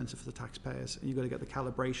incredibly expensive for the taxpayers, and you've got to get the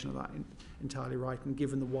calibration of that entirely right. And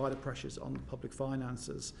given the wider pressures on public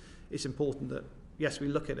finances, it's important that, yes, we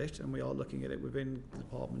look at it, and we are looking at it within the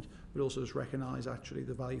department, but also just recognise actually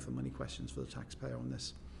the value for money questions for the taxpayer on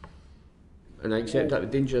this. And I accept that the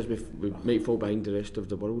danger is we might fall behind the rest of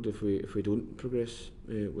the world if we don't progress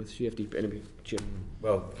with CFD. But anyway, Chair.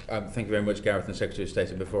 Well, thank you very much, Gareth and Secretary of State.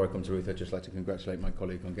 And before I come to Ruth, I'd just like to congratulate my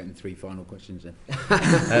colleague on getting 3 final questions in.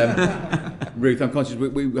 Ruth, I'm conscious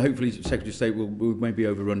we hopefully Secretary of State will maybe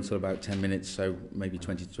overrun until about 10 minutes, so maybe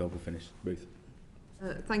 20 to 12 we'll finish. Ruth.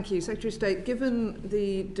 Thank you. Secretary of State, given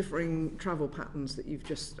the differing travel patterns that you've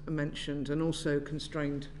just mentioned and also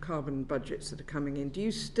constrained carbon budgets that are coming in, do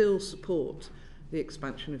you still support the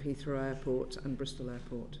expansion of Heathrow Airport and Bristol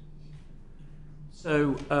Airport?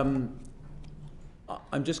 So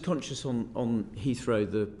I'm just conscious on Heathrow,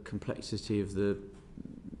 the complexity of the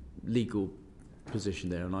legal position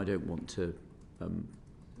there, and I don't want to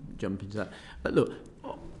jump into that. But look,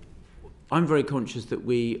 I'm very conscious that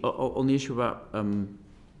we, on the issue about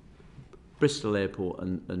Bristol Airport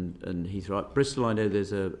and Heathrow. Bristol, I know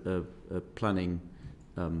there's a planning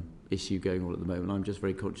issue going on at the moment. I'm just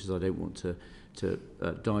very conscious I don't want to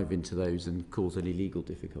dive into those and cause any legal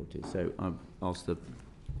difficulties. So I'll ask the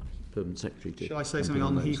Permanent Secretary to... Shall I say something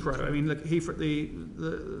on Heathrow? I mean, look, Heathrow, the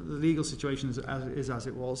legal situation is as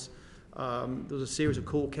it was. There was a series of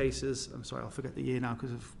court cases, I'm sorry, I'll forget the year now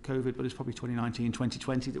because of COVID, but it's probably 2019,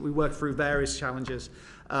 2020, that we worked through various challenges.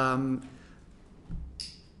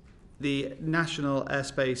 The national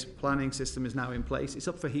airspace planning system is now in place. It's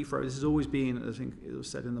up for Heathrow. This has always been, I think it was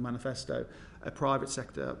said in the manifesto, a private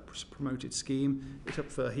sector promoted scheme. It's up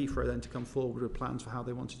for Heathrow then to come forward with plans for how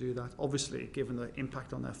they want to do that. Obviously, given the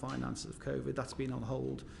impact on their finances of COVID, that's been on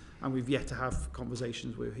hold, and we've yet to have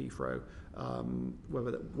conversations with Heathrow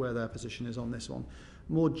where their position is on this one.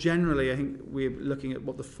 More generally, I think we're looking at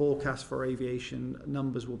what the forecast for aviation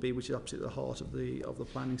numbers will be, which is absolutely at the heart of the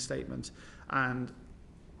planning statement. And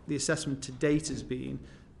the assessment to date has been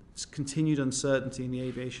continued uncertainty in the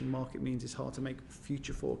aviation market means it's hard to make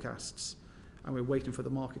future forecasts, and we're waiting for the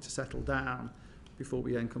market to settle down before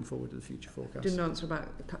we then come forward with the future forecast. Didn't answer about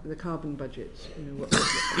the carbon budgets.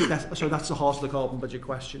 So that's the heart of the carbon budget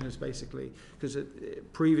question, is basically because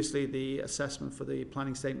previously the assessment for the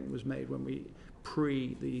planning statement was made when we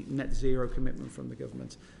the net zero commitment from the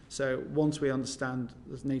government. So once we understand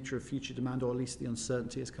the nature of future demand, or at least the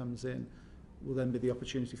uncertainty as comes in, will then be the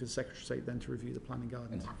opportunity for the Secretary of State then to review the planning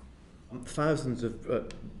guidance. Thousands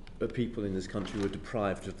of people in this country were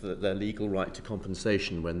deprived of their legal right to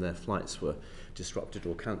compensation when their flights were disrupted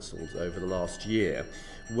or cancelled over the last year.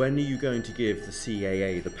 When are you going to give the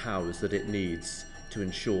CAA the powers that it needs to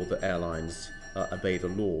ensure that airlines obey the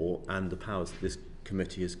law, and the powers that this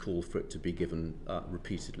committee has called for it to be given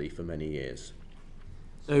repeatedly for many years?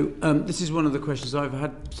 So this is one of the questions. I've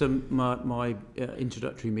had my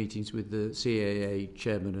introductory meetings with the CAA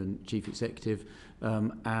chairman and chief executive,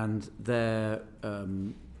 and their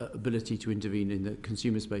ability to intervene in the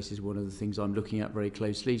consumer space is one of the things I'm looking at very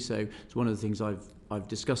closely. So it's one of the things I've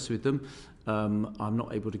discussed with them. I'm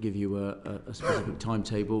not able to give you a specific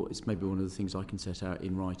timetable. It's maybe one of the things I can set out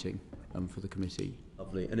in writing for the committee.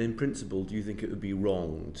 Lovely. And in principle, do you think it would be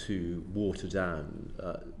wrong to water down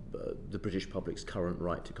the British public's current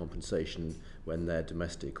right to compensation when their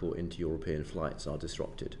domestic or inter-European flights are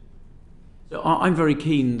disrupted? So I'm very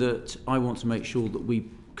keen that I want to make sure that we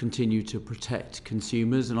continue to protect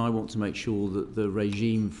consumers, and I want to make sure that the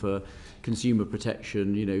regime for consumer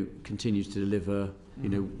protection, continues to deliver,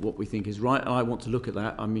 what we think is right. And I want to look at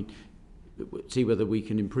that. I mean, see whether we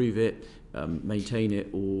can improve it, maintain it,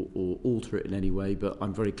 or alter it in any way. But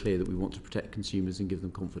I'm very clear that we want to protect consumers and give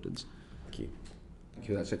them confidence. Thank you. Thank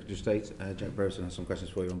you for that, Secretary of State. Jack Brereton has some questions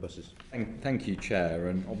for you on buses. Thank you, Chair.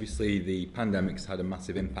 And obviously the pandemic's had a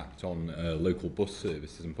massive impact on local bus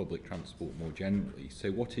services and public transport more generally. So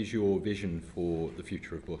what is your vision for the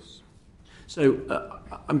future of bus? So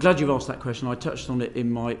I'm glad you've asked that question. I touched on it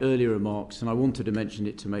in my earlier remarks, and I wanted to mention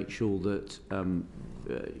it to make sure that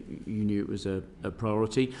you knew it was a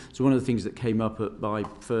priority. So one of the things that came up at my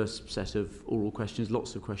first set of oral questions,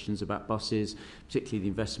 lots of questions about buses, particularly the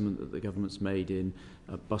investment that the government's made in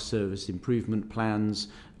bus service improvement plans,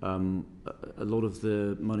 a lot of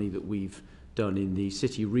the money that we've done in the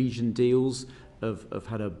city region deals have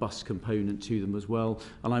had a bus component to them as well.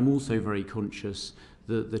 And I'm also very conscious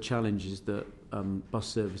that the challenges that bus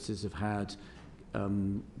services have had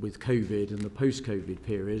with COVID and the post-COVID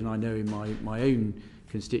period, and I know in my own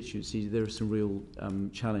constituency there are some real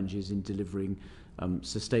challenges in delivering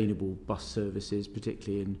sustainable bus services,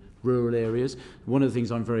 particularly in rural areas. One of the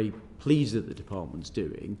things I'm very pleased that the department's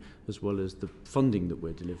doing, as well as the funding that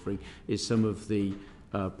we're delivering, is some of the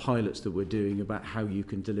pilots that we're doing about how you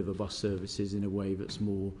can deliver bus services in a way that's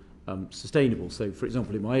more sustainable. So, for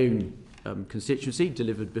example, in my own constituency,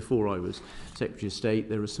 delivered before I was Secretary of State,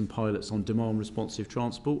 there are some pilots on demand responsive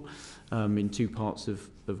transport in two parts of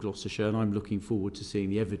Gloucestershire, and I'm looking forward to seeing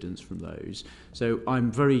the evidence from those. So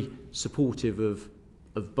I'm very supportive of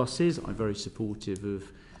buses. I'm very supportive of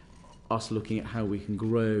us looking at how we can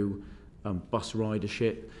grow bus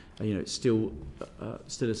ridership. It's still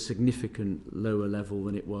a significant lower level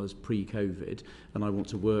than it was pre-COVID, and I want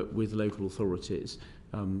to work with local authorities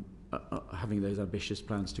having those ambitious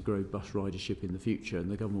plans to grow bus ridership in the future, and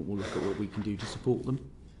the government will look at what we can do to support them.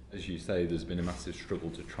 As you say, there's been a massive struggle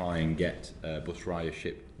to try and get bus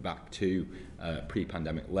ridership back to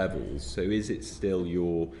pre-pandemic levels. So is it still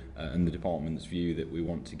your and the department's view that we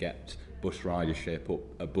want to get bus ridership up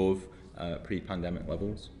above pre-pandemic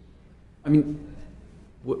levels? I mean,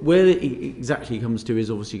 where it exactly comes to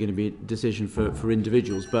is obviously going to be a decision for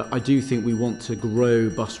individuals, but I do think we want to grow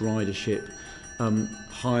bus ridership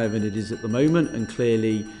higher than it is at the moment, and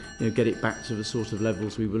clearly get it back to the sort of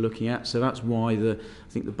levels we were looking at. So that's why I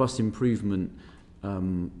think the bus service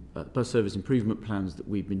improvement plans that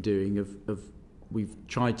we've been doing we've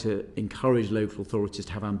tried to encourage local authorities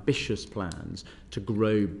to have ambitious plans to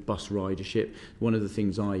grow bus ridership. One of the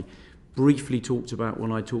things I briefly talked about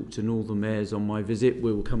when I talked to Northern mayors on my visit,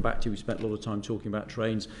 we will come back to, we spent a lot of time talking about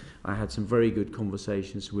trains. I had some very good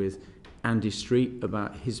conversations with Andy Street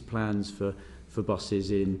about his plans for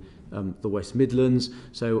buses in the West Midlands.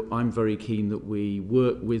 So I'm very keen that we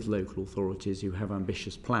work with local authorities who have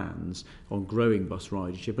ambitious plans on growing bus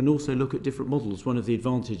ridership, and also look at different models. One of the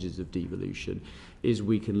advantages of devolution is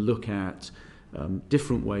we can look at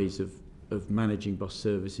different ways of managing bus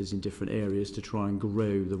services in different areas to try and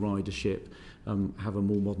grow the ridership, have a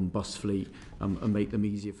more modern bus fleet, and make them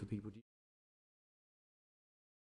easier for people to